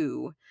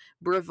to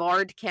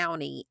Brevard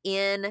County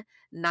in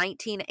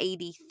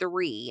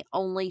 1983,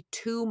 only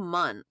 2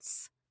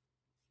 months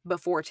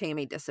before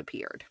Tammy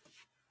disappeared.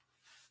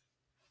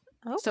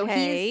 So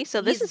Okay,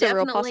 so this he's is a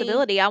real definitely,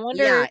 possibility. I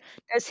wonder, yeah,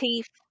 does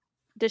she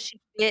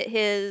get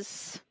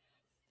his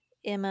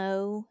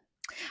MO?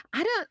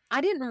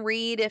 I didn't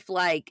read if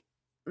like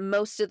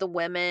most of the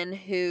women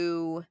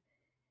who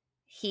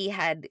he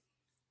had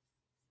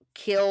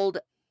killed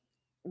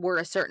were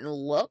a certain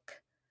look,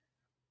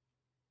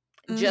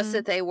 just Mhm.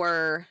 that they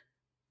were,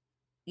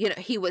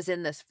 he was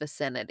in this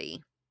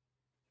vicinity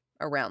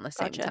around the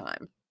same Gotcha.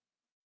 time.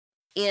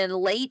 In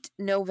late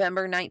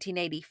November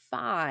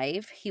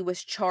 1985, he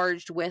was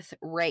charged with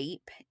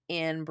rape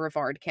in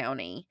Brevard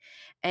County.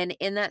 And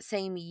in that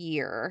same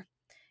year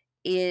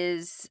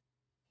there's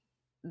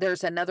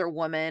another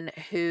woman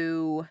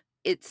who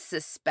it's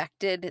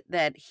suspected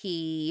that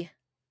he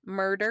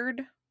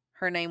murdered.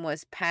 Her name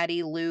was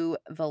Patty Lou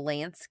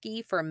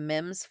Valansky from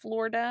Mims,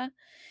 Florida.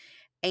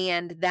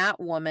 And that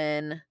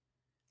woman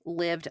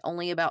lived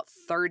only about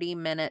 30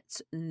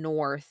 minutes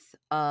north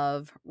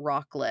of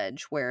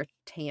Rockledge, where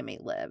Tammy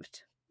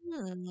lived.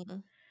 Hmm.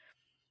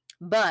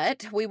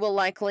 But we will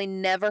likely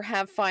never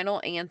have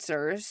final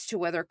answers to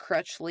whether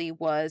Crutchley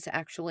was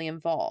actually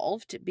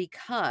involved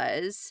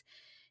because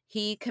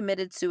he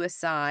committed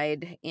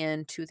suicide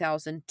in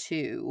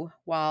 2002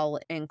 while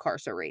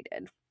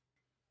incarcerated.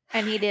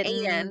 And he And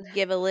didn't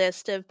give a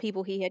list of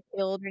people he had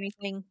killed or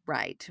anything?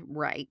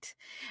 right.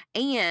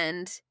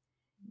 And,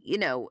 you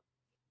know,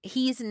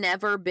 he's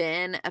never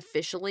been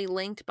officially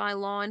linked by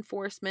law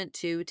enforcement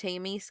to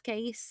Tammy's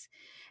case.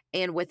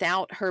 And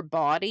without her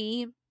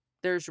body,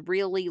 there's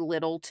really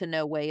little to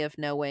no way of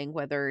knowing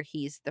whether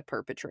he's the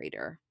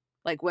perpetrator,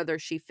 like whether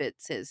she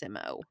fits his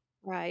MO.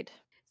 Right.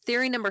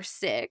 Theory number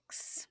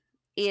 6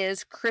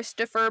 is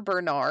Christopher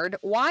Bernard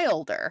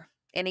Wilder.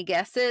 Any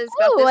guesses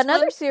about Oh, this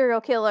another one?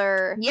 serial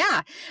killer.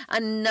 Yeah,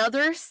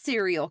 another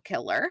serial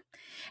killer.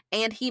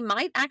 And he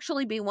might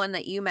actually be one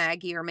that you,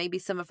 Maggie, or maybe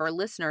some of our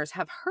listeners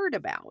have heard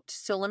about.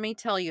 So let me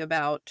tell you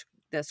about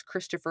this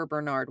Christopher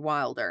Bernard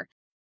Wilder.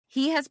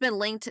 He has been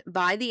linked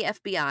by the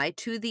FBI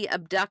to the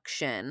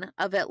abduction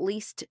of at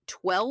least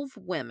 12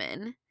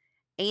 women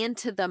and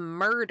to the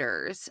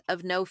murders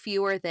of no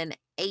fewer than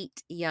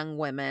 8 young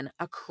women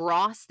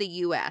across the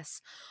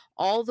U.S.,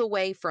 all the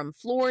way from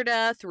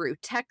Florida through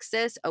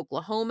Texas,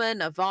 Oklahoma,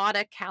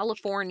 Nevada,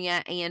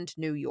 California, and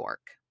New York.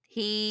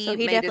 He So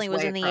he made his definitely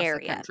was way in the across the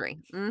area. country.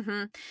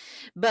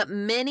 But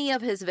many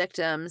of his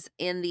victims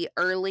in the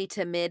early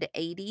to mid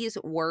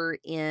 80s were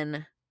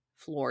in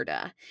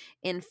Florida.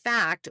 In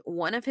fact,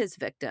 one of his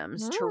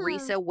victims,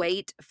 Teresa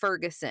Waite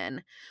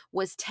Ferguson,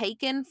 was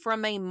taken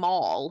from a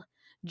mall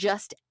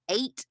just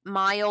 8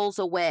 miles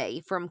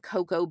away from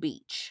Cocoa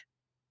Beach,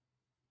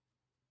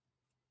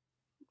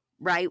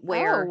 right Oh,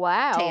 where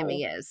wow.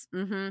 Tammy is.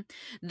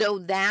 Though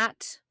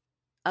that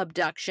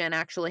abduction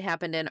actually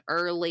happened in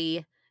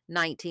early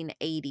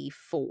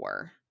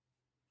 1984.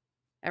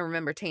 And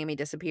remember, Tammy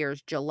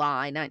disappears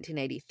July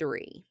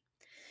 1983.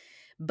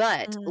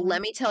 But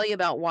let me tell you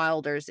about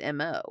Wilder's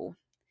MO.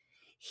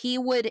 He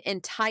would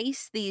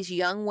entice these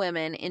young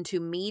women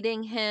into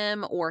meeting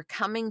him or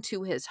coming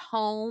to his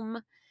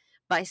home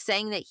by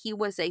saying that he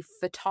was a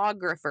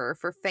photographer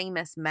for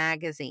famous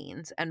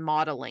magazines and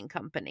modeling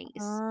companies,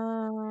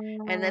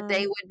 and that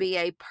they would be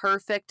a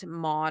perfect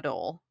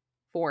model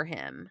for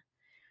him.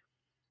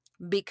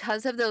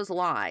 Because of those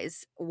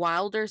lies,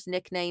 Wilder's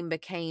nickname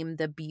became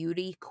the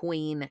Beauty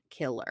Queen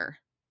Killer.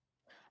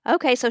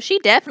 Okay, so she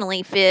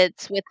definitely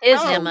fits with his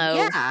Oh,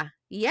 MO.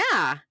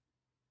 yeah.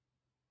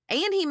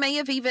 And he may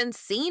have even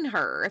seen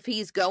her if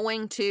he's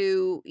going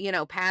to,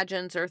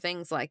 pageants or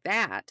things like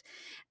that.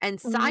 And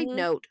side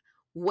note,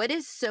 what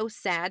is so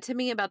sad to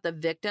me about the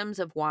victims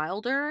of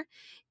Wilder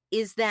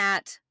is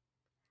that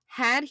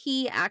had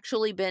he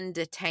actually been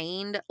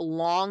detained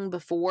long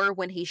before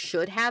when he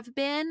should have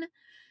been,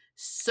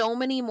 so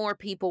many more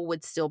people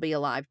would still be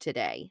alive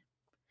today.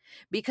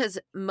 Because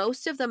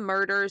most of the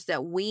murders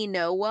that we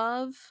know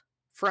of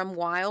from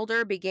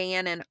Wilder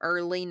began in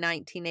early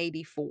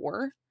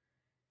 1984.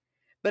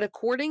 But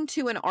according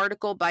to an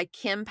article by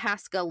Kim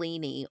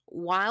Pascalini,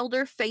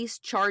 Wilder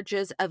faced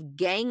charges of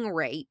gang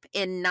rape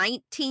in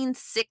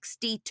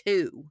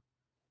 1962.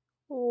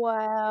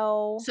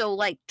 Wow. So,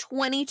 like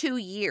 22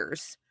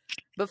 years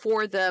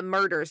before the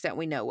murders that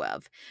we know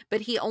of. But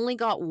he only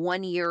got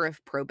 1 year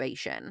of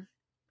probation.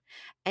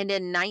 And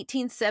in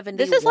 1971...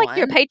 This is like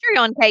your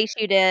Patreon case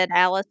you did,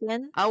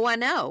 Allison. Oh, I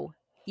know.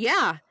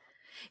 Yeah.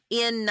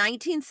 In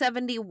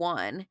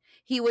 1971,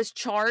 he was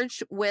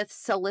charged with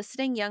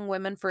soliciting young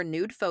women for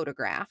nude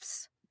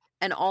photographs,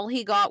 and all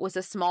he got was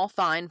a small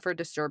fine for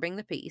disturbing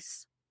the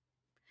peace.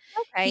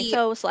 Okay,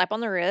 so slap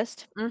on the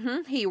wrist.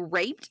 He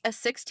raped a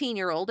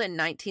 16-year-old in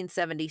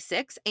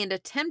 1976 and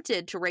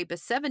attempted to rape a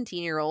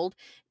 17-year-old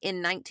in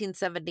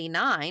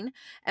 1979.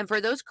 And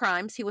for those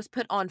crimes, he was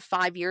put on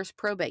 5 years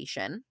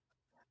probation.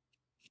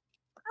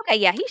 Okay,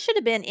 yeah, he should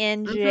have been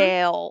in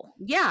jail.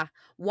 Yeah.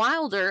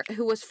 Wilder,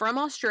 who was from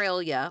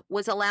Australia,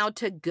 was allowed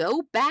to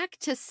go back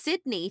to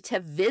Sydney to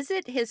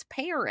visit his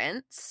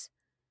parents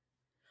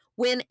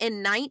when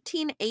in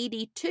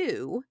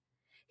 1982,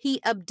 he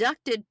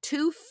abducted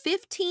 2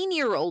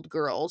 15-year-old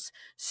girls,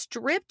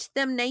 stripped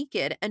them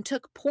naked, and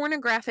took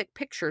pornographic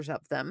pictures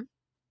of them.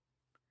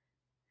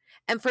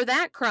 And for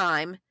that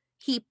crime,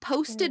 he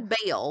posted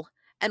bail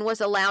and was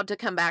allowed to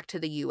come back to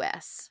the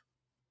U.S.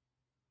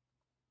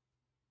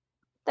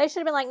 They should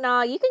have been like,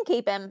 nah, you can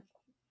keep him.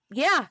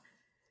 Yeah.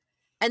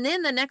 And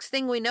then the next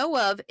thing we know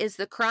of is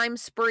the crime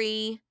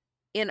spree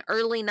in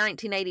early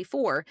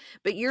 1984.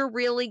 But you're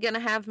really going to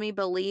have me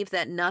believe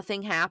that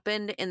nothing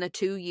happened in the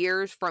 2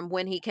 years from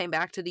when he came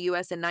back to the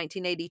U.S. in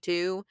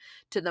 1982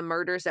 to the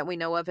murders that we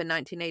know of in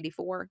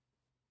 1984?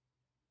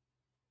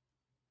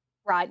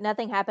 Right,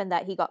 nothing happened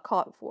that he got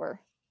caught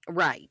for.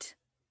 Right.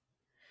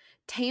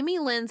 Tammy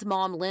Lynn's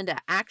mom, Linda,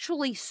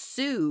 actually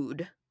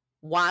sued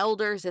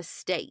Wilder's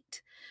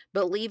estate,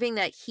 believing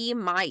that he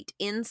might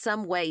in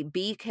some way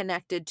be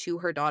connected to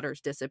her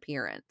daughter's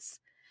disappearance.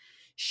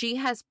 She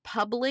has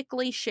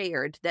publicly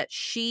shared that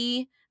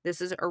she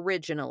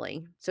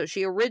originally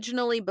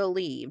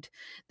believed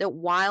that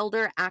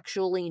Wilder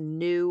actually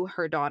knew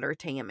her daughter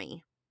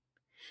Tammy.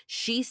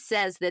 She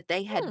says that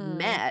they had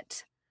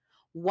met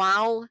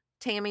while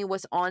Tammy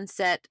was on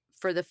set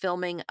for the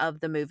filming of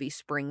the movie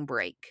Spring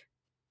Break.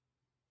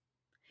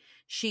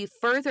 She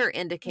further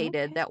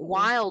indicated that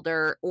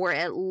Wilder, or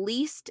at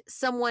least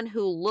someone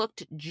who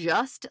looked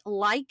just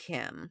like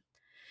him,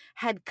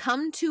 had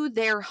come to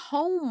their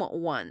home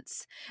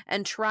once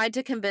and tried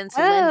to convince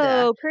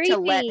Linda to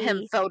let him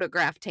creepy.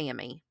 photograph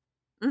Tammy.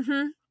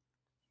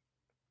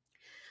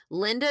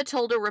 Linda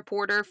told a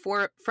reporter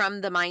from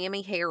the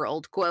Miami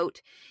Herald,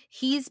 quote,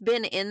 "He's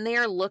been in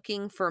there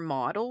looking for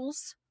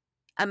models,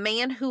 a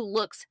man who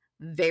looks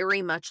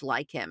very much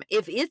like him.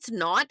 If it's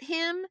not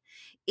him,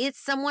 it's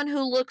someone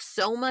who looks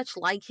so much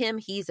like him,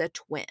 he's a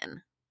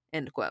twin,"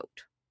 end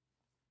quote.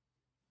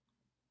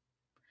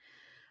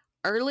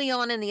 Early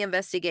on in the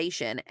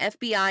investigation,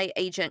 FBI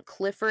agent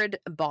Clifford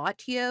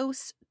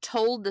Batios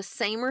told the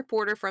same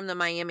reporter from the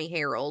Miami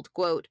Herald,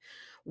 quote,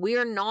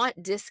 "We're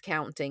not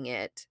discounting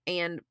it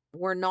and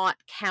we're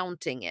not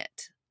counting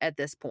it at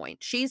this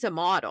point. She's a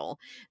model.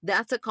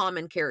 That's a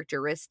common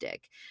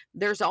characteristic.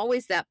 There's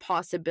always that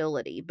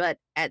possibility, but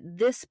at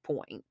this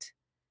point,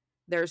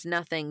 there's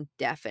nothing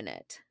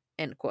definite,"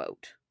 end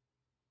quote,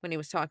 when he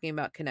was talking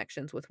about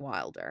connections with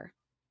Wilder.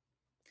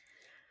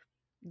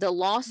 The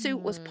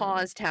lawsuit was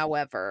paused,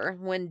 however,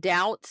 when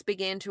doubts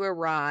began to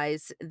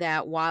arise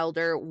that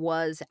Wilder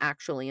was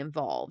actually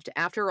involved.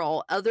 After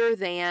all, other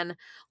than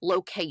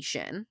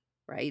location,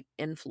 right,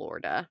 in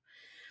Florida,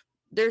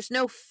 there's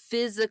no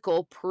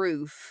physical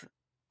proof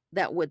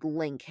that would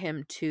link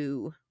him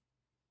to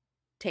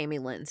Tammy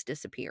Lynn's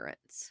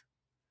disappearance.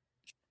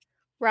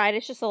 Right,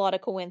 it's just a lot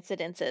of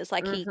coincidences.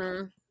 Like he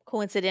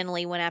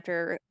coincidentally went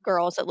after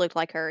girls that looked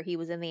like her. He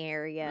was in the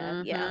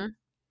area. Yeah.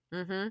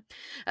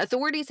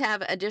 Authorities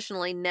have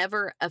additionally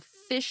never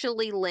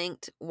officially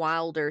linked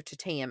Wilder to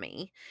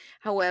Tammy.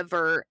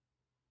 However,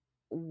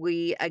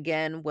 we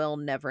again will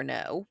never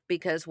know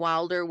because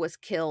Wilder was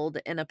killed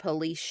in a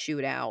police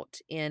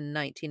shootout in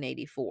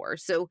 1984.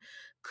 So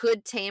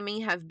could Tammy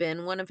have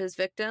been one of his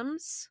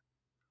victims?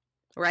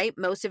 Right?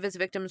 Most of his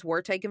victims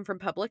were taken from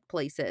public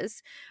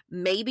places.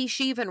 Maybe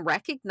she even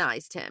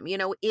recognized him. You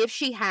know, if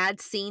she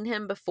had seen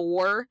him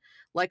before,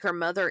 like her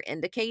mother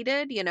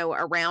indicated, you know,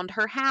 around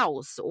her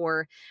house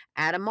or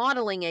at a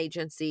modeling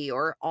agency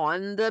or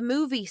on the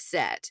movie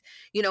set,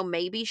 you know,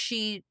 maybe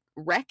she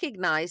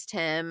recognized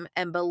him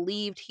and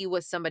believed he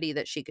was somebody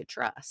that she could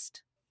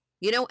trust.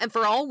 You know, and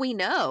for all we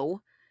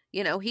know,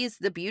 you know, he's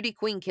the beauty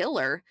queen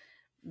killer.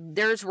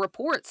 There's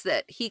reports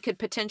that he could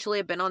potentially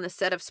have been on the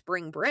set of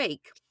Spring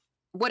Break.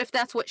 What if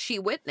that's what she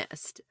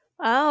witnessed?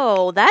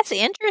 Oh, that's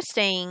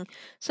interesting.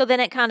 So then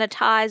it kind of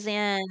ties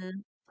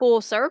in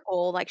full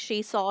circle. Like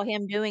she saw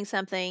him doing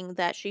something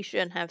that she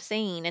shouldn't have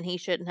seen and he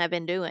shouldn't have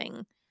been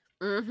doing.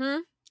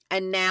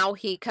 And now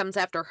he comes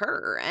after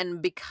her.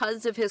 And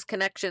because of his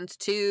connections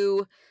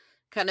to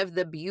kind of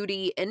the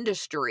beauty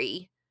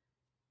industry,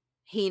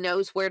 he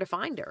knows where to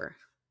find her.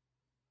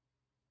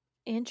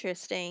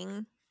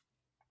 Interesting.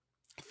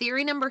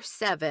 Theory number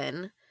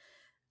 7,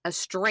 a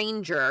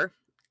stranger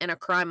in a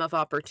crime of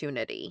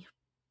opportunity.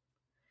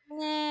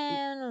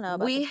 I don't know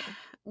about this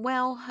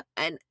one.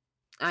 And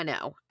I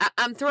know.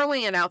 I'm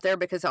throwing it out there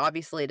because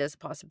obviously it is a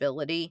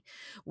possibility.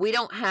 We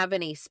don't have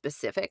any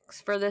specifics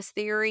for this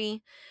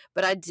theory,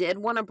 but I did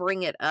want to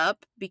bring it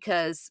up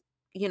because,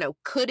 you know,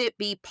 could it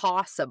be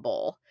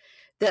possible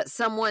that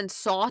someone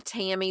saw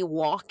Tammy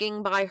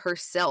walking by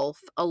herself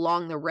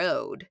along the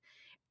road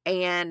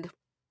and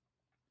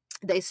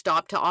they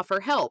stopped to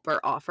offer help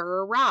or offer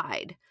a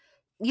ride?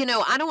 You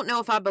know, I don't know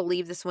if I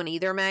believe this one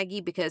either,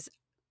 Maggie, because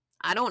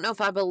I don't know if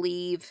I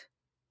believe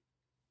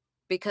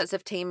because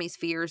of Tammy's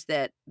fears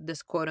that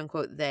this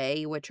quote-unquote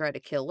they would try to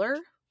kill her,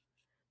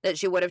 that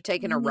she would have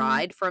taken a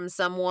ride from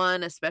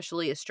someone,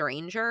 especially a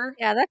stranger.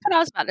 Yeah, that's what I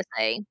was about to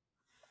say. But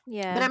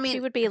Yeah, I mean, she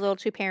would be a little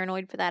too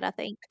paranoid for that, I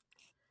think.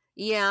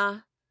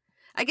 yeah,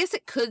 I guess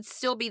it could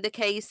still be the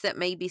case that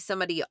maybe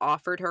somebody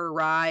offered her a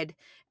ride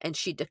and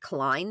she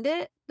declined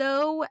it,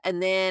 though,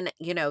 and then,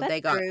 you know, That's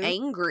they got true.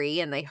 angry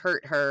and they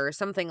hurt her,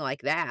 something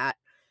like that.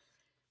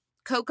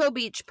 Cocoa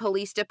Beach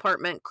Police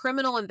Department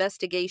Criminal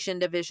Investigation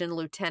Division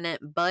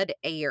Lieutenant Bud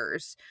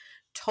Ayers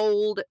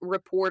told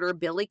reporter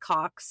Billy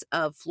Cox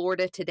of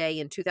Florida Today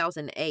in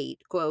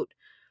 2008, quote,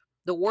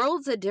 "The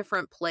world's a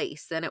different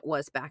place than it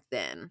was back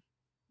then.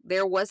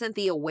 There wasn't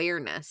the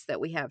awareness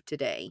that we have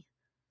today.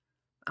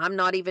 I'm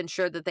not even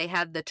sure that they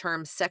had the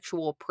term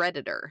sexual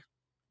predator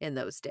in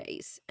those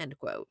days, end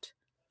quote.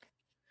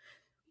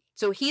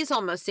 So he's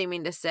almost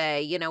seeming to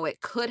say,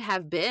 it could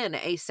have been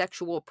a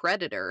sexual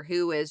predator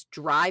who is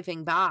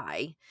driving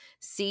by,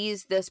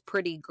 sees this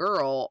pretty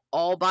girl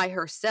all by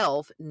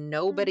herself,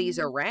 nobody's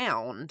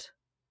around,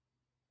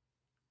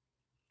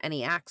 and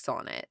he acts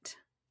on it.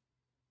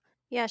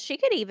 Yeah, she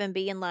could even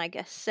be in like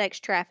a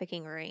sex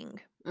trafficking ring.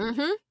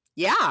 Mm-hmm.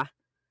 Yeah.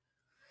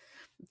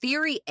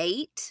 Theory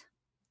 8,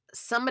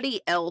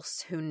 somebody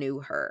else who knew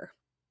her.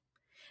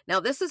 Now,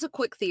 this is a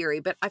quick theory,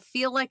 but I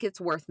feel like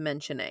it's worth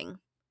mentioning.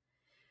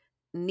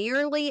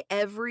 Nearly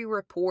every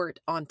report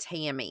on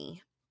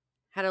Tammy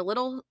had a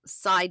little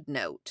side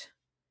note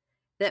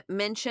that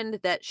mentioned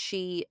that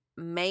she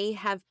may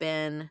have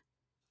been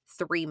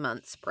 3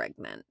 months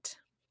pregnant.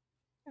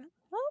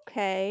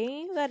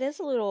 Okay, that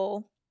is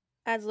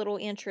adds a little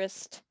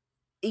interest.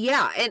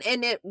 Yeah,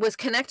 and it was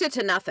connected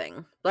to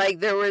nothing. Like,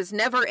 there was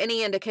never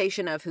any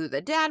indication of who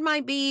the dad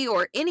might be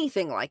or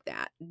anything like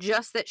that.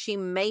 Just that she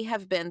may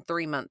have been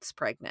 3 months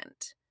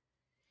pregnant.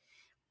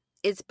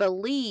 It's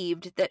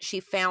believed that she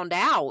found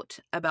out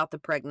about the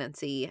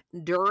pregnancy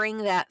during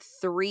that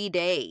 3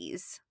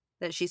 days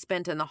that she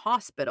spent in the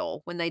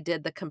hospital when they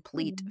did the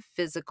complete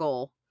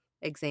physical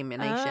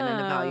examination and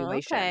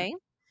evaluation. Okay.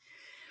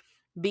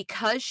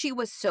 Because she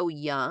was so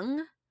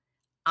young,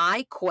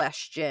 I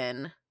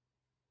question,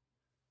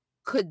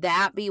 could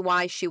that be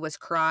why she was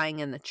crying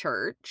in the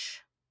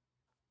church?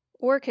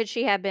 Or could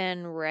she have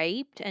been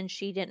raped and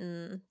she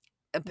didn't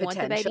want the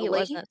baby? It Potentially.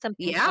 wasn't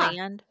something Yeah.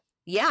 planned.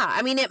 Yeah.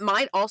 I mean, it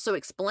might also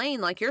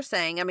explain, like you're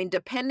saying, I mean,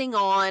 depending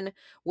on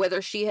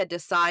whether she had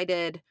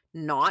decided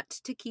not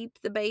to keep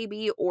the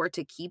baby or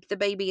to keep the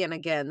baby. And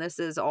again, this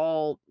is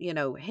all,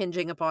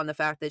 hinging upon the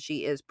fact that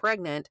she is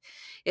pregnant.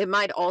 It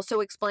might also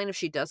explain, if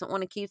she doesn't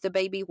want to keep the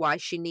baby, why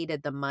she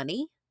needed the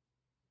money.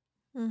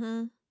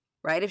 Mm-hmm.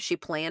 Right? If she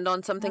planned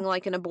on something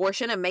like an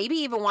abortion, and maybe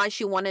even why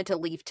she wanted to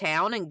leave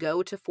town and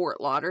go to Fort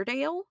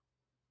Lauderdale.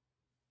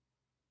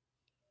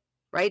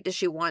 Right? Does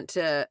she want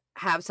to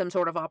have some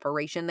sort of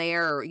operation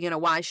there? Or,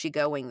 why is she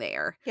going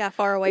there? Yeah,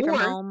 far away from Or-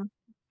 home.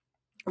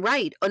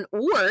 Right.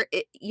 Or,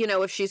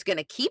 if she's going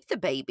to keep the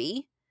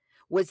baby,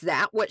 was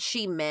that what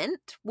she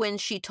meant when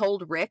she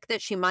told Rick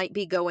that she might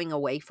be going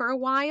away for a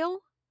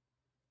while?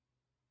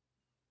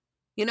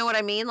 You know what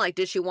I mean? Like,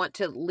 did she want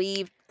to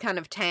leave kind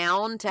of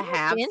town to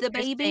have the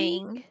baby?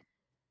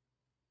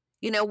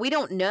 Interesting. We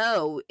don't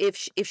know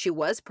if she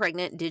was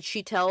pregnant. Did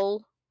she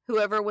tell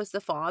whoever was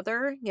the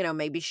father?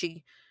 Maybe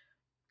she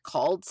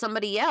called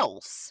somebody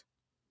else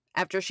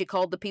after she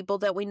called the people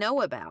that we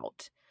know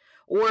about.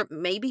 Or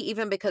maybe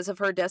even because of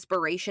her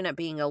desperation at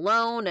being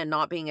alone and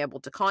not being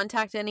able to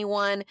contact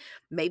anyone,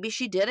 maybe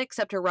she did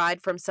accept a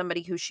ride from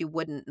somebody who she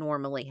wouldn't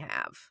normally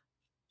have.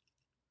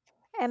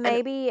 And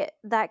maybe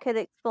that could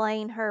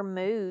explain her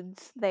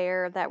moods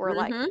there that were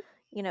like,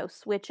 Mhm.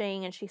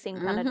 switching, and she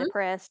seemed kind of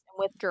depressed and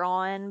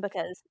withdrawn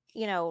because,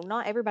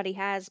 not everybody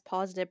has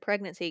positive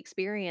pregnancy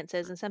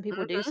experiences, and some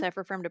people do Mhm.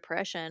 suffer from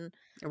depression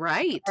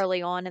Right.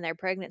 early on in their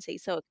pregnancy.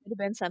 So it could have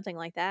been something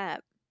like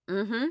that.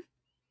 Mm-hmm.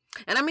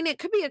 And I mean, it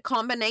could be a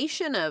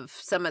combination of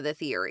some of the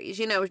theories.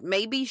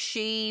 Maybe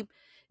she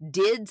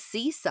did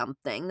see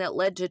something that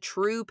led to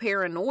true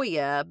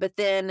paranoia, but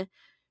then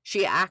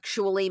she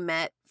actually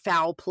met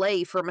foul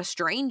play from a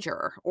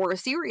stranger or a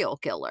serial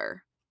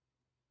killer.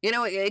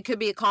 It could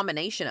be a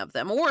combination of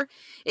them, or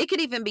it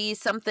could even be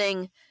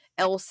something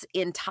else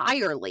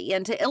entirely.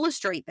 And to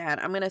illustrate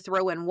that, I'm going to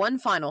throw in one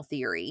final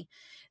theory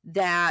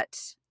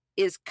that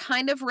is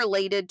kind of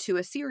related to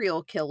a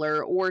serial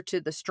killer or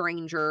to the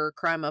stranger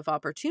crime of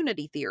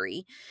opportunity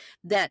theory,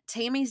 that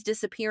Tammy's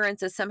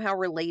disappearance is somehow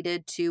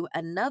related to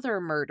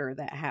another murder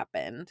that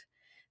happened,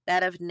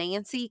 that of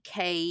Nancy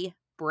K.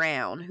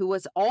 Brown, who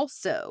was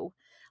also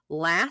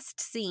last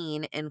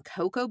seen in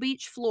Cocoa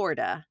Beach,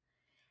 Florida,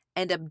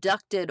 and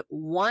abducted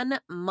 1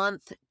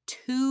 month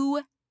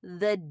to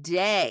the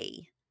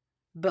day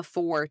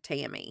before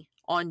Tammy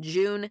on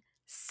June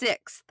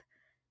 6th,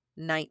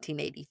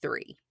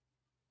 1983.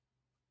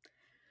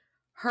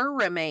 Her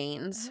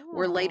remains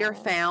were later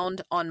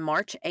found on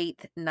March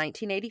 8th,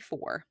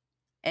 1984,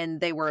 and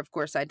they were, of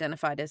course,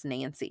 identified as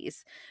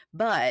Nancy's,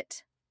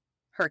 but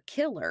her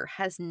killer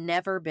has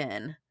never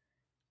been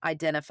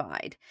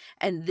identified.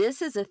 And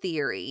this is a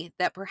theory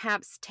that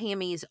perhaps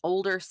Tammy's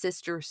older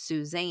sister,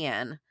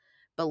 Suzanne,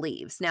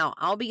 believes. Now,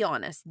 I'll be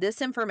honest,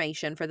 this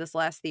information for this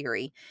last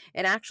theory,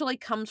 it actually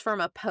comes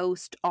from a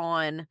post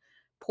on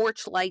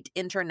Porchlight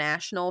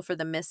International for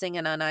the Missing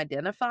and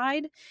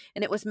Unidentified,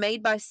 and it was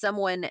made by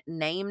someone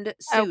named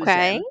Susan,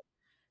 Okay.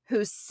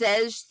 who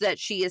says that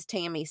she is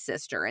Tammy's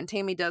sister, and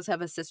Tammy does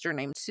have a sister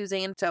named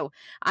Suzanne, so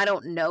I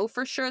don't know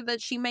for sure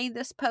that she made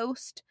this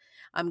post.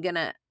 I'm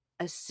gonna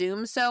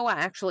assume so. I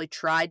actually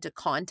tried to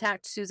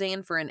contact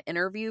Suzanne for an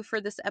interview for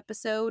this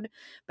episode,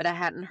 but I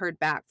hadn't heard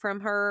back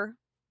from her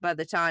by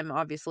the time,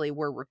 obviously,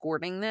 we're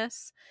recording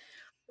this.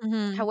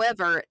 Mhm.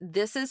 However,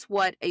 this is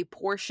what a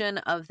portion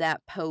of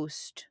that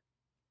post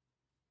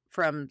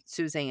from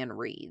Suzanne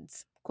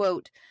reads.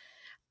 Quote,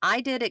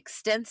 I did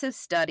extensive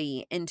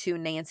study into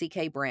Nancy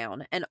K.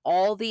 Brown and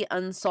all the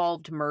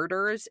unsolved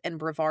murders in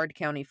Brevard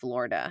County,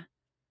 Florida.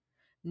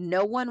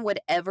 No one would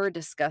ever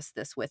discuss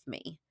this with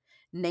me.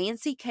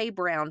 Nancy K.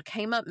 Brown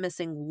came up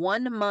missing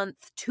 1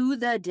 month to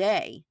the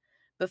day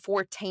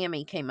before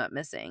Tammy came up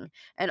missing,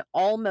 and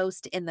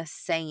almost in the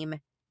same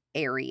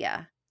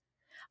area.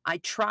 I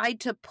tried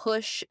to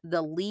push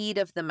the lead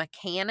of the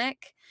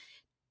mechanic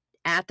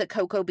at the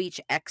Cocoa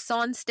Beach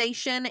Exxon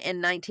station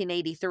in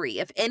 1983.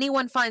 If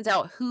anyone finds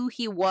out who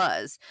he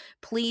was,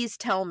 please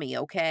tell me,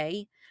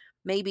 okay?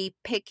 Maybe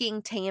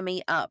picking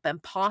Tammy up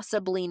and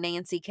possibly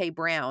Nancy K.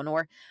 Brown,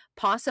 or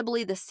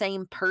possibly the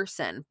same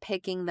person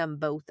picking them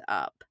both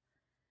up.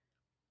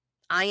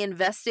 I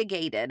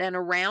investigated, and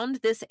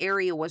around this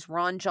area was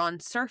Ron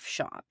John's surf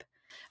shop.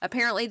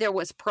 Apparently there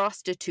was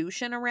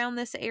prostitution around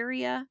this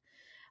area.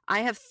 I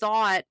have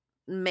thought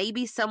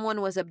maybe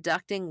someone was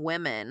abducting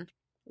women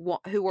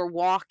who were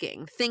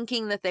walking,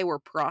 thinking that they were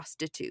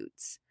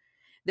prostitutes.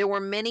 There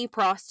were many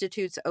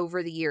prostitutes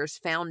over the years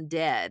found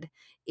dead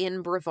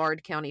in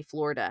Brevard County,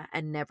 Florida,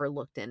 and never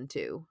looked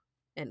into,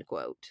 end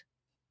quote.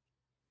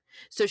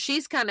 So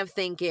she's kind of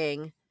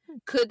thinking,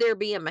 could there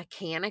be a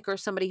mechanic or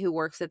somebody who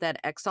works at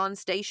that Exxon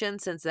station,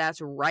 since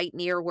that's right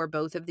near where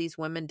both of these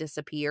women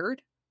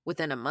disappeared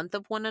within a month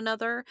of one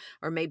another?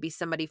 Or maybe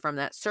somebody from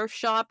that surf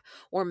shop,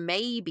 or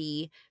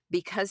maybe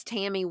because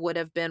Tammy would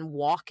have been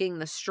walking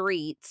the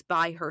streets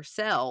by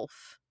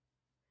herself,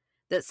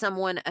 that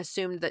someone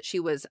assumed that she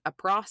was a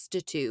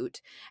prostitute,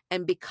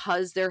 and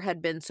because there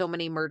had been so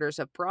many murders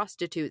of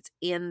prostitutes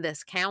in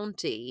this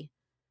county,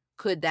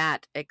 could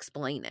that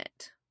explain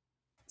it?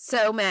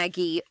 So,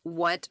 Maggie,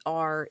 what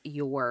are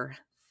your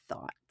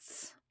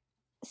thoughts?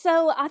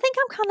 So I think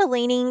I'm kind of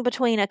leaning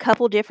between a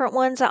couple different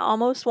ones. I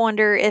almost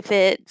wonder if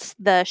it's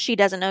the she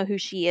doesn't know who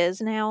she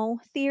is now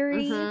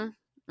theory.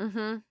 Mm-hmm.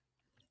 Mm-hmm.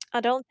 I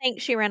don't think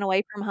she ran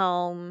away from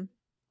home.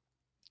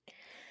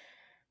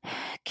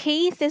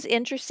 Keith is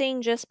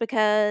interesting just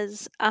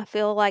because I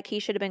feel like he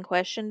should have been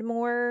questioned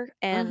more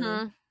and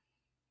Mm-hmm.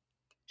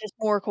 just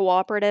more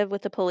cooperative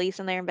with the police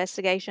in their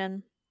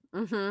investigation.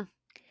 Mm-hmm.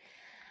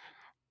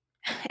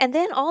 And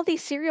then all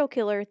these serial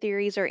killer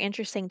theories are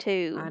interesting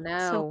too. I So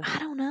know. I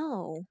don't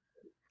know.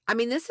 I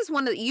mean, this is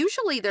one of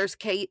usually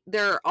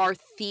there are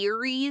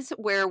theories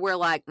where we're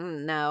like,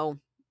 no,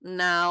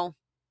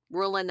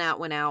 ruling that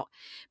one out.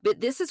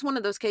 But this is one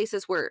of those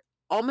cases where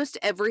almost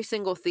every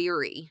single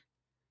theory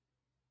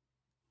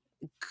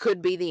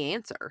could be the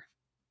answer.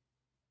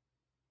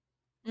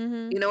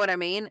 Mm-hmm. You know what I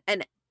mean?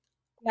 And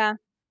Yeah.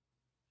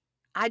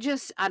 I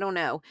don't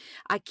know.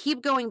 I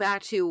keep going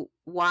back to,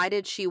 why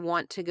did she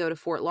want to go to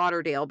Fort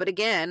Lauderdale? But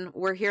again,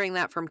 we're hearing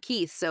that from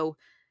Keith, so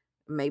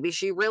maybe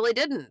she really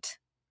didn't,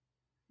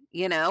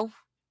 you know?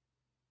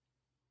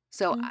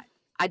 So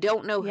I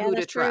don't know Yeah, who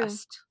to that's true.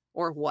 trust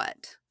or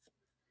what.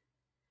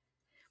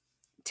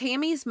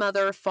 Tammy's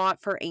mother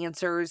fought for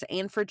answers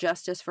and for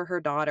justice for her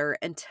daughter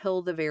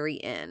until the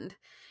very end.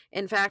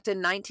 In fact, in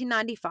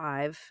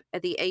 1995,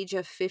 at the age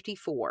of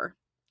 54,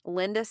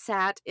 Linda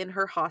sat in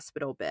her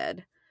hospital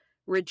bed,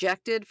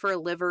 rejected for a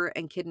liver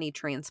and kidney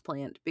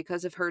transplant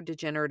because of her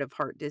degenerative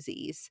heart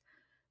disease,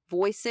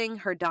 voicing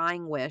her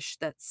dying wish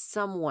that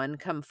someone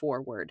come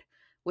forward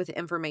with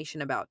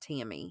information about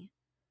Tammy.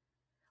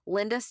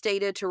 Linda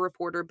stated to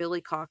reporter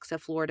Billy Cox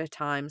of Florida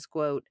Times,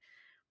 quote,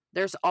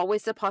 "There's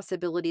always the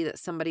possibility that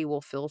somebody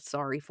will feel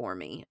sorry for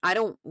me. I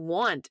don't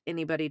want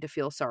anybody to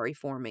feel sorry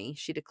for me,"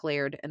 she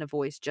declared in a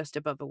voice just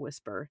above a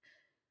whisper.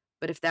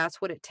 "But if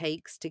that's what it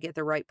takes to get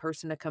the right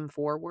person to come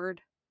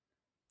forward,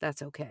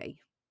 that's okay.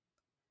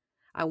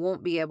 I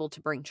won't be able to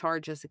bring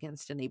charges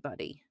against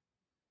anybody.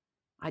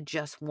 I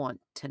just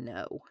want to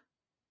know,"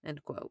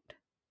 end quote.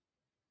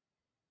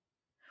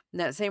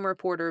 That same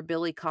reporter,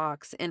 Billy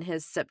Cox, in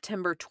his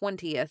September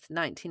 20th,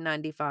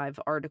 1995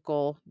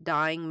 article,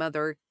 "Dying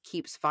Mother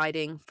Keeps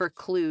Fighting for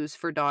Clues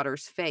for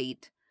Daughter's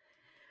Fate,"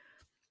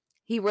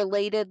 he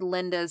related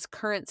Linda's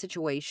current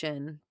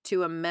situation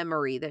to a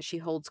memory that she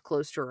holds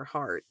close to her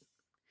heart.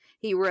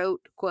 He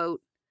wrote,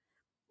 quote,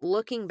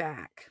 "Looking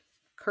back,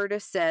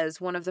 Curtis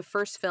says one of the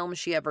first films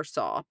she ever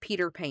saw,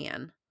 Peter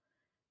Pan,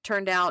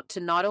 turned out to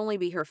not only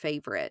be her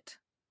favorite,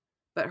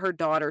 but her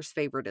daughter's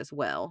favorite as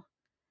well.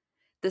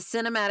 The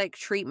cinematic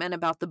treatment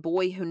about the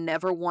boy who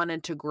never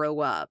wanted to grow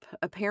up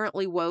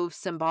apparently wove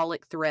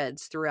symbolic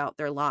threads throughout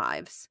their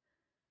lives.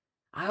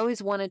 I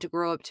always wanted to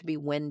grow up to be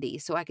Wendy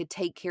so I could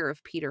take care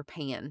of Peter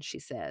Pan," she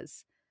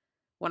says.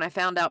 "When I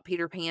found out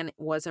Peter Pan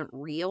wasn't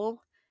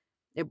real,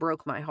 it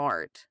broke my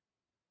heart.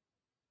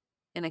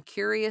 In a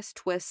curious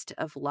twist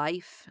of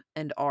life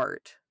and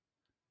art,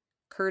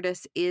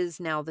 Curtis is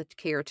now the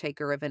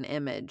caretaker of an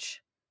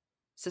image,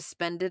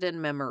 suspended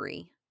in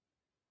memory,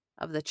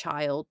 of the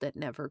child that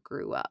never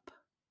grew up,"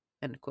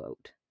 end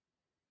quote.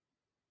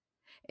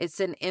 It's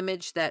an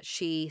image that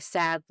she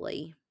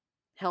sadly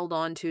held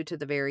on to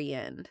the very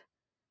end,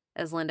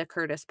 as Linda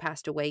Curtis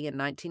passed away in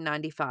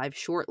 1995,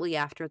 shortly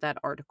after that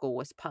article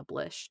was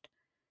published.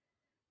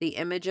 The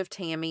image of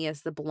Tammy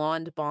as the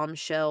blonde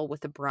bombshell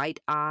with the bright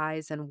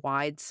eyes and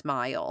wide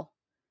smile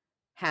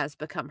has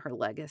become her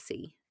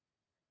legacy.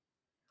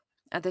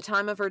 At the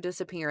time of her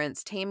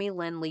disappearance, Tammy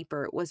Lynn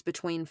Liepert was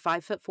between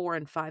 5'4"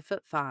 and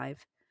 5'5",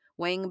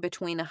 weighing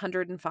between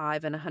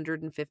 105 and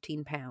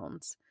 115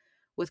 pounds,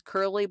 with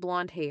curly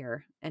blonde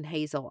hair and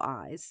hazel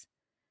eyes.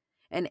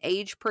 An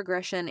age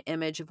progression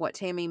image of what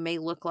Tammy may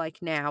look like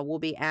now will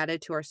be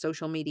added to our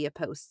social media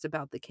posts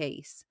about the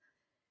case.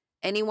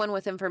 Anyone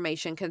with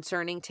information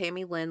concerning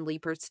Tammy Lynn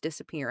Liepert's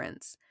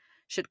disappearance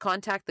should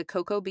contact the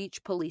Cocoa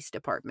Beach Police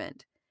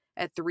Department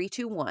at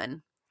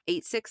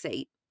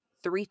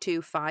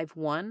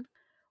 321-868-3251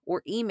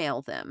 or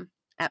email them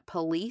at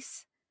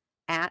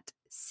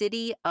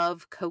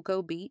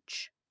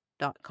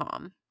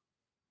police@cityofcocobeach.com.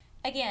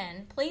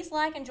 Again, please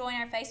like and join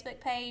our Facebook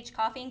page,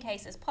 Coffee and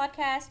Cases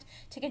Podcast,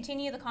 to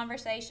continue the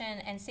conversation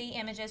and see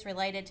images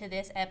related to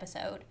this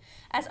episode.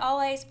 As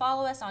always,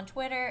 follow us on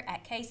Twitter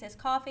at Cases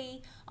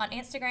Coffee, on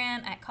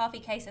Instagram at Coffee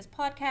Cases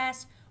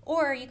Podcast,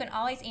 or you can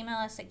always email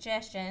us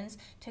suggestions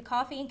to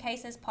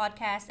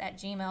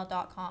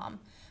coffeeandcasespodcast@gmail.com.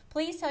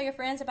 Please tell your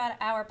friends about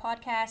our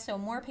podcast so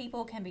more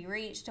people can be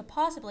reached to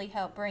possibly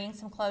help bring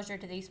some closure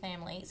to these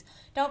families.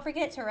 Don't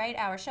forget to rate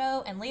our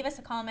show and leave us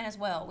a comment as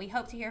well. We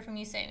hope to hear from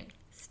you soon.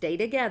 Stay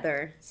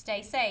together.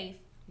 Stay safe.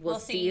 We'll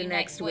see you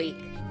next week.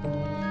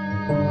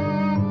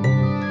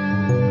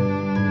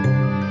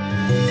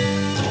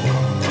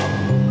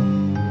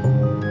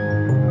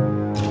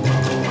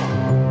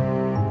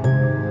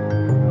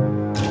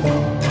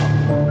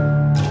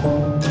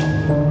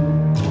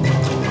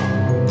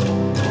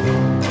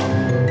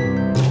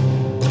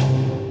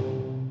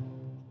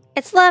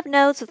 It's Love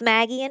Notes with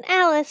Maggie and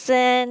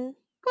Allison.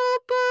 Boop,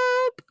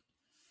 boop.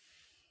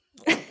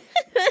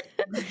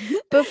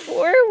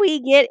 Before we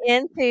get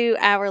into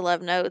our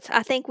love notes,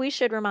 I think we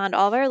should remind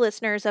all of our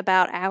listeners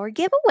about our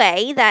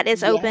giveaway that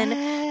is open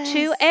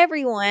to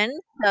everyone,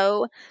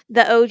 so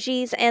the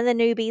OGs and the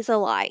newbies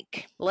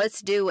alike.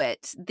 Let's do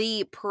it.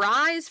 The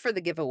prize for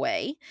the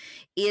giveaway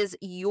is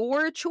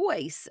your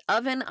choice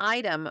of an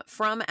item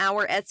from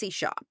our Etsy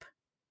shop.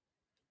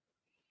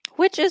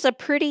 Which is a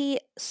pretty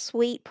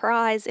sweet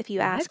prize if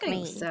you ask I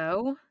think me.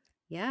 so.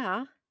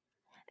 Yeah.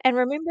 And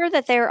remember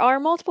that there are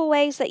multiple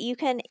ways that you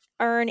can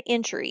earn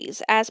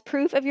entries. As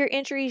proof of your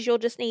entries, you'll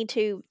just need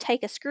to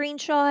take a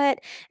screenshot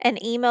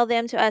and email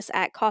them to us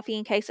at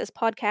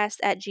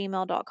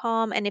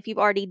coffeeandcasespodcast@gmail.com. And if you've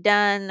already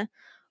done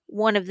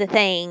one of the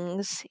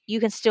things,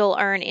 you can still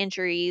earn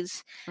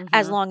entries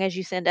as long as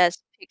you send us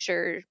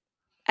picture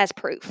as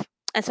proof.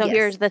 And so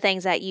here's the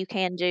things that you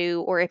can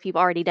do, or if you've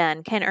already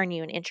done, can earn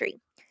you an entry.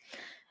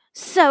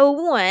 So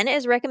one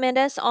is recommend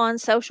us on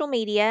social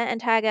media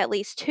and tag at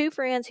least 2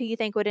 friends who you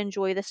think would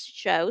enjoy this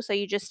show. So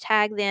you just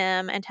tag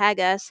them and tag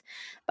us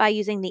by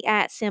using the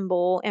 @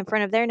 symbol in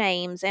front of their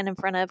names and in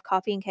front of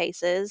Coffee and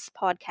Cases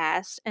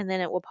Podcast, and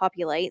then it will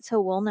populate so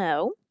we'll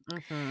know.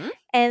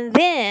 And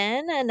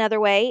then another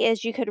way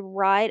is you could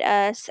write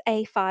us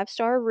a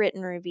 5-star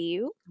written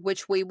review,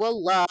 which we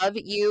will love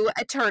you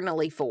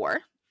eternally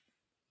for.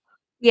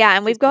 Yeah,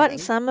 and we've gotten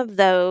some of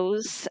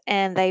those,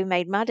 and they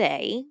made my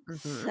day.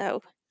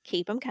 So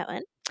keep them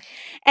coming.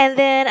 And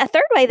then a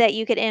third way that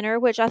you could enter,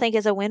 which I think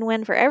is a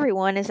win-win for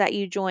everyone, is that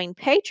you join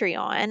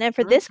Patreon. And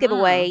for this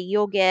giveaway,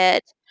 you'll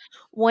get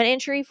 1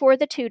 entry for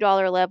the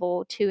 $2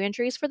 level, 2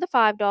 entries for the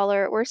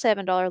 $5 or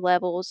 $7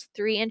 levels,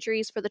 3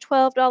 entries for the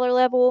 $12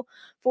 level,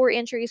 4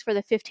 entries for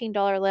the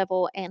 $15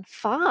 level, and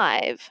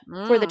 5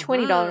 for the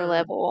 $20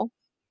 level.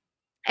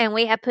 And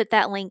we have put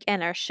that link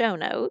in our show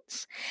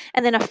notes.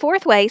 And then a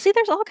 4th way, see,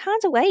 there's all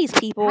kinds of ways,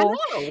 people,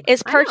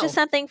 is purchase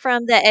something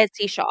from the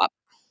Etsy shop.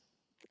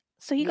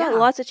 So you got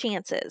lots of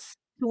chances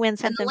to win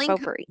something for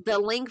free. The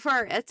link for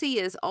our Etsy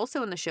is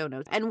also in the show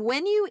notes. And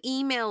when you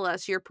email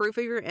us your proof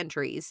of your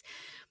entries,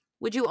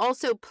 would you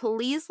also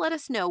please let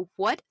us know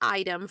what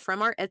item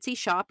from our Etsy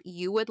shop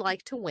you would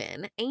like to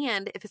win,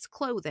 and if it's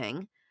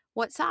clothing,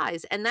 what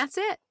size? And that's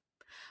it.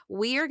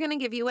 We are going to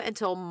give you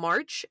until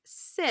March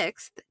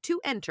 6th to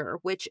enter,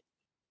 which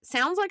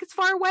sounds like it's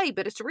far away,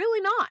 but it's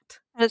really not.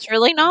 It's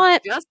really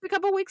not. Just a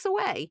couple weeks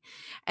away.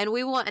 And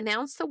we will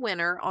announce the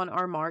winner on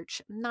our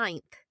March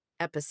 9th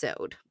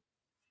episode.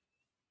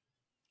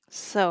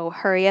 So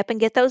hurry up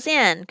and get those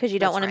in, because you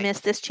don't want to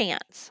miss this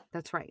chance.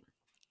 That's right.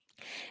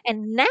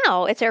 And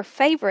now it's our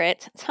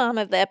favorite time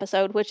of the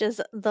episode, which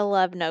is the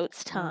love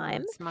notes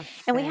time.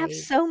 And we have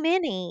so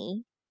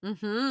many.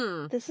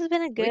 This has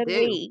been a good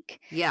week.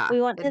 Yeah. We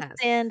want to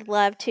send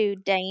love to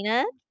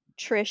Dana,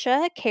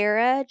 Trisha,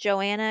 Kara,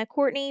 Joanna,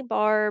 Courtney,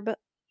 Barb,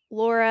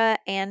 Laura,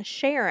 and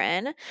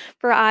Sharon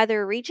for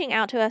either reaching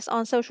out to us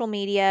on social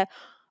media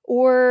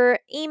or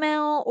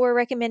email or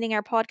recommending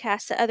our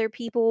podcast to other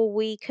people.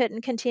 We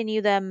couldn't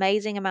continue the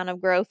amazing amount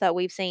of growth that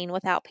we've seen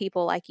without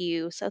people like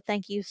you. So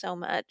thank you so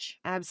much.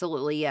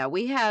 Absolutely. Yeah.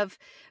 We have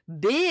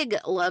big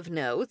love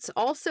notes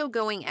also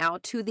going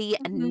out to the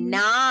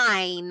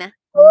 9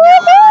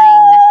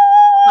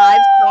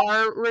 5-star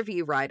are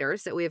review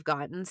writers that we have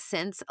gotten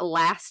since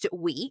last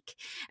week,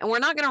 and we're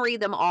not going to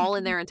read them all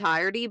in their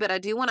entirety, but I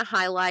do want to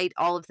highlight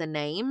all of the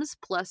names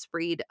plus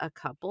read a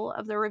couple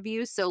of the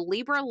reviews. So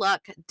Libra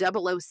Luck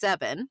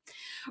 007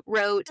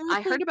 wrote,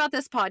 I heard about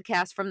this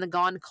podcast from the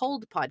Gone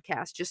Cold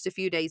podcast just a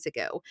few days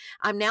ago.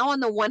 I'm now on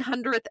the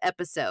 100th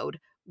episode.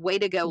 Way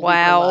to go, Libra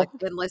Wow. Luck.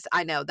 Endless.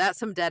 I know, that's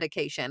some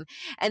dedication.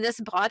 And this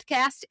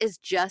podcast is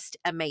just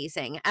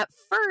amazing. At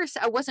first,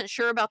 I wasn't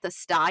sure about the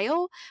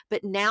style,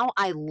 but now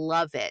I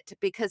love it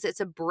because it's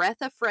a breath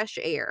of fresh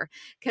air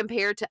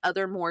compared to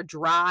other more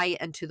dry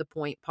and to the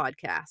point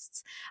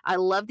podcasts. I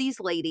love these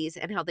ladies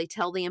and how they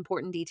tell the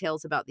important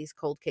details about these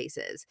cold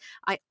cases.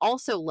 I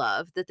also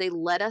love that they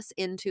let us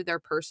into their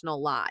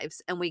personal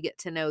lives and we get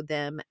to know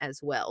them as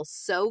well.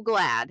 So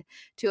glad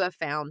to have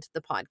found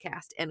the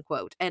podcast, end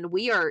quote. And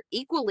we are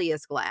equally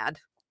as glad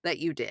that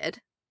you did.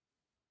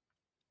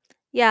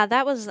 Yeah,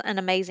 that was an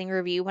amazing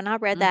review. When I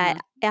read that,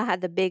 I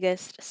had the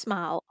biggest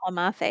smile on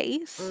my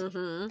face.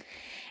 Mm-hmm.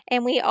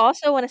 And we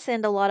also want to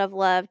send a lot of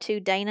love to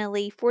Dana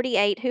Lee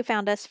 48, who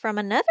found us from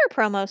another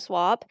promo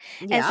swap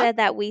and Yeah. said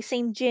that we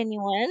seem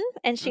genuine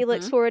and she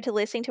looks forward to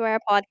listening to our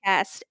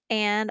podcast.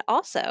 And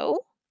also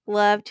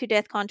love to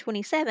DeathCon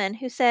 27,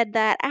 who said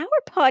that our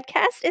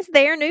podcast is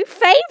their new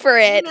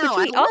favorite, No, which I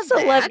we love also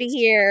love to that.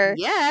 hear.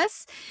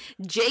 Yes.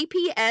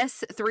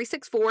 JPS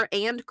 364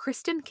 and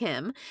Kristen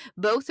Kim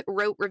both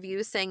wrote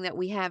reviews saying that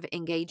we have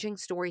engaging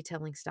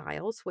storytelling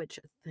styles, which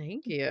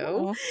thank you.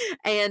 Oh,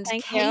 And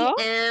thank you.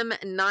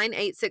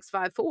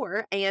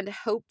 KM98654 and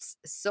Hope's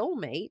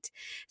Soulmate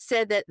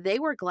said that they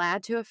were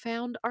glad to have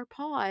found our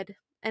pod.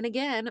 And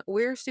again,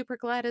 we're super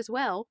glad as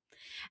well.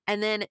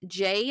 And then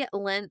Jay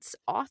Lentz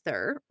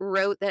author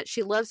wrote that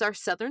she loves our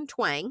Southern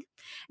twang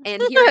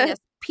and hearing us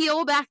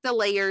peel back the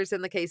layers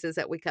in the cases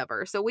that we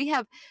cover. So we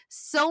have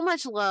so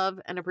much love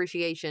and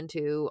appreciation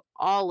to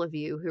all of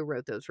you who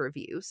wrote those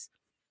reviews.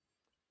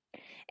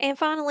 And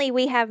finally,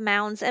 we have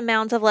mounds and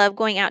mounds of love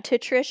going out to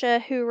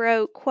Trisha, who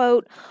wrote,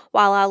 quote,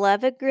 while I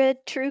love a good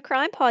true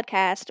crime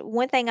podcast,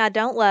 one thing I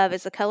don't love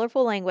is the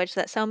colorful language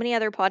that so many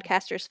other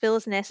podcasters feel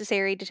is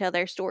necessary to tell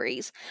their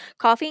stories.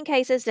 Coffee and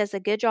Cases does a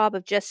good job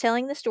of just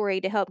telling the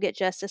story to help get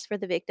justice for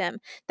the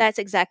victim. That's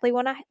exactly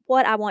what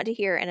I want to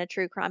hear in a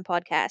true crime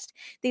podcast.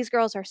 These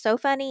girls are so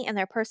funny and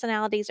their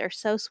personalities are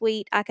so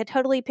sweet. I could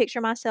totally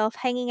picture myself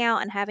hanging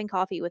out and having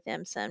coffee with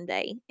them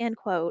someday, end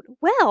quote.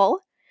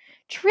 Well,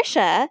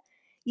 Trisha,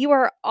 you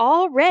are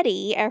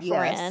already our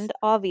friend,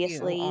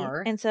 obviously.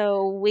 are. And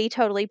so we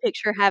totally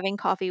picture having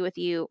coffee with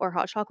you or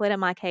hot chocolate in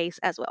my case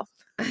as well.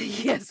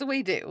 Yes,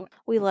 we do.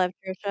 We love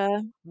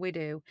Trisha. We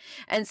do.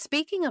 And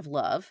speaking of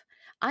love,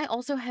 I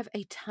also have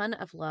a ton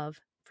of love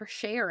for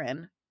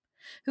Sharon,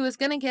 who is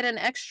going to get an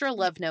extra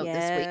love note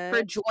this week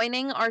for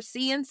joining our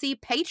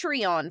CNC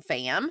Patreon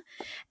fam.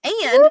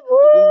 And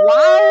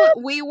while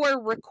we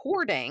were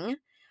recording,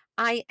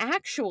 I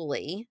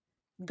actually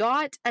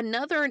got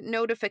another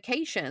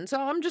notification. So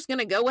I'm just going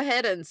to go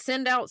ahead and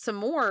send out some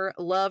more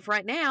love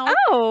right now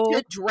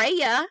to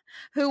Drea,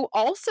 who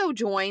also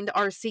joined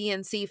our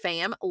CNC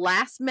fam,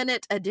 last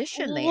minute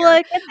addition there.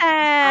 Look at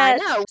that.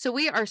 I know. So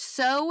we are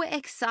so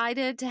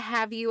excited to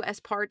have you as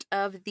part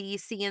of the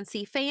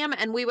CNC fam,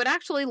 and we would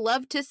actually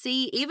love to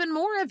see even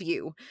more of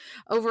you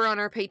over on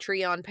our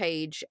Patreon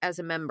page as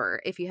a member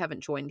if you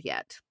haven't joined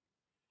yet.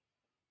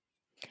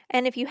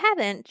 And if you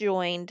haven't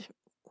joined,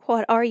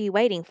 what are you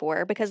waiting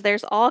for? Because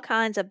there's all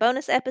kinds of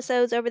bonus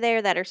episodes over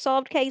there that are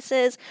solved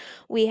cases.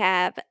 We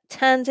have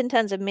tons and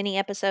tons of mini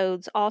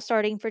episodes, all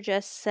starting for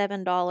just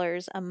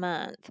 $7 a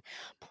month.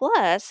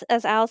 Plus,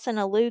 as Allison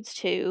alludes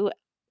to,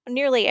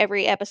 nearly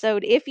every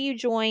episode, if you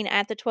join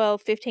at the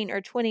 $12, $15,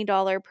 or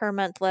 $20 per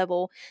month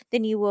level,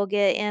 then you will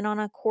get in on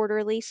a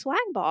quarterly swag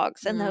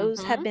box, and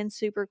those have been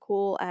super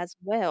cool as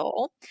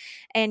well.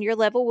 And your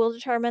level will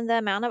determine the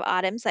amount of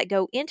items that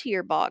go into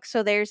your box,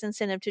 so there's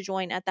incentive to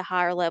join at the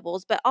higher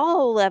levels, but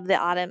all of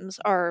the items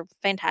are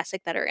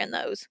fantastic that are in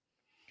those.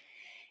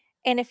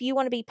 And if you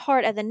want to be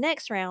part of the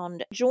next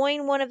round,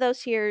 join one of those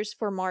tiers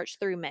for March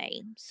through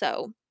May.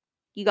 So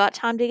you got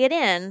time to get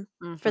in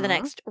for the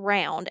next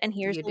round. And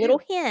here's a little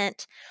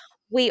hint.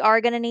 We are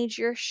going to need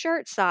your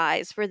shirt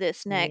size for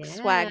this next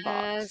swag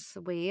box. Yes,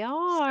 we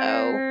are.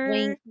 So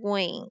wink,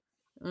 wink.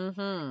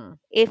 Mm-hmm.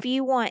 If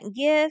you want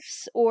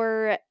gifts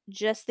or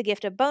just the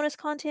gift of bonus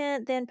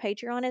content, then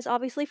Patreon is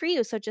obviously for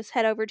you. So just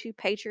head over to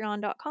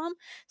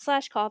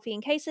patreon.com/coffee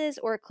and cases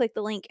or click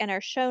the link in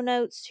our show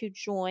notes to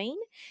join.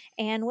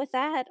 And with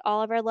that,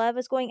 all of our love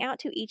is going out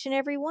to each and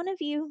every one of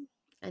you.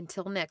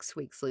 Until next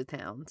week, Sleuth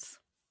Hounds.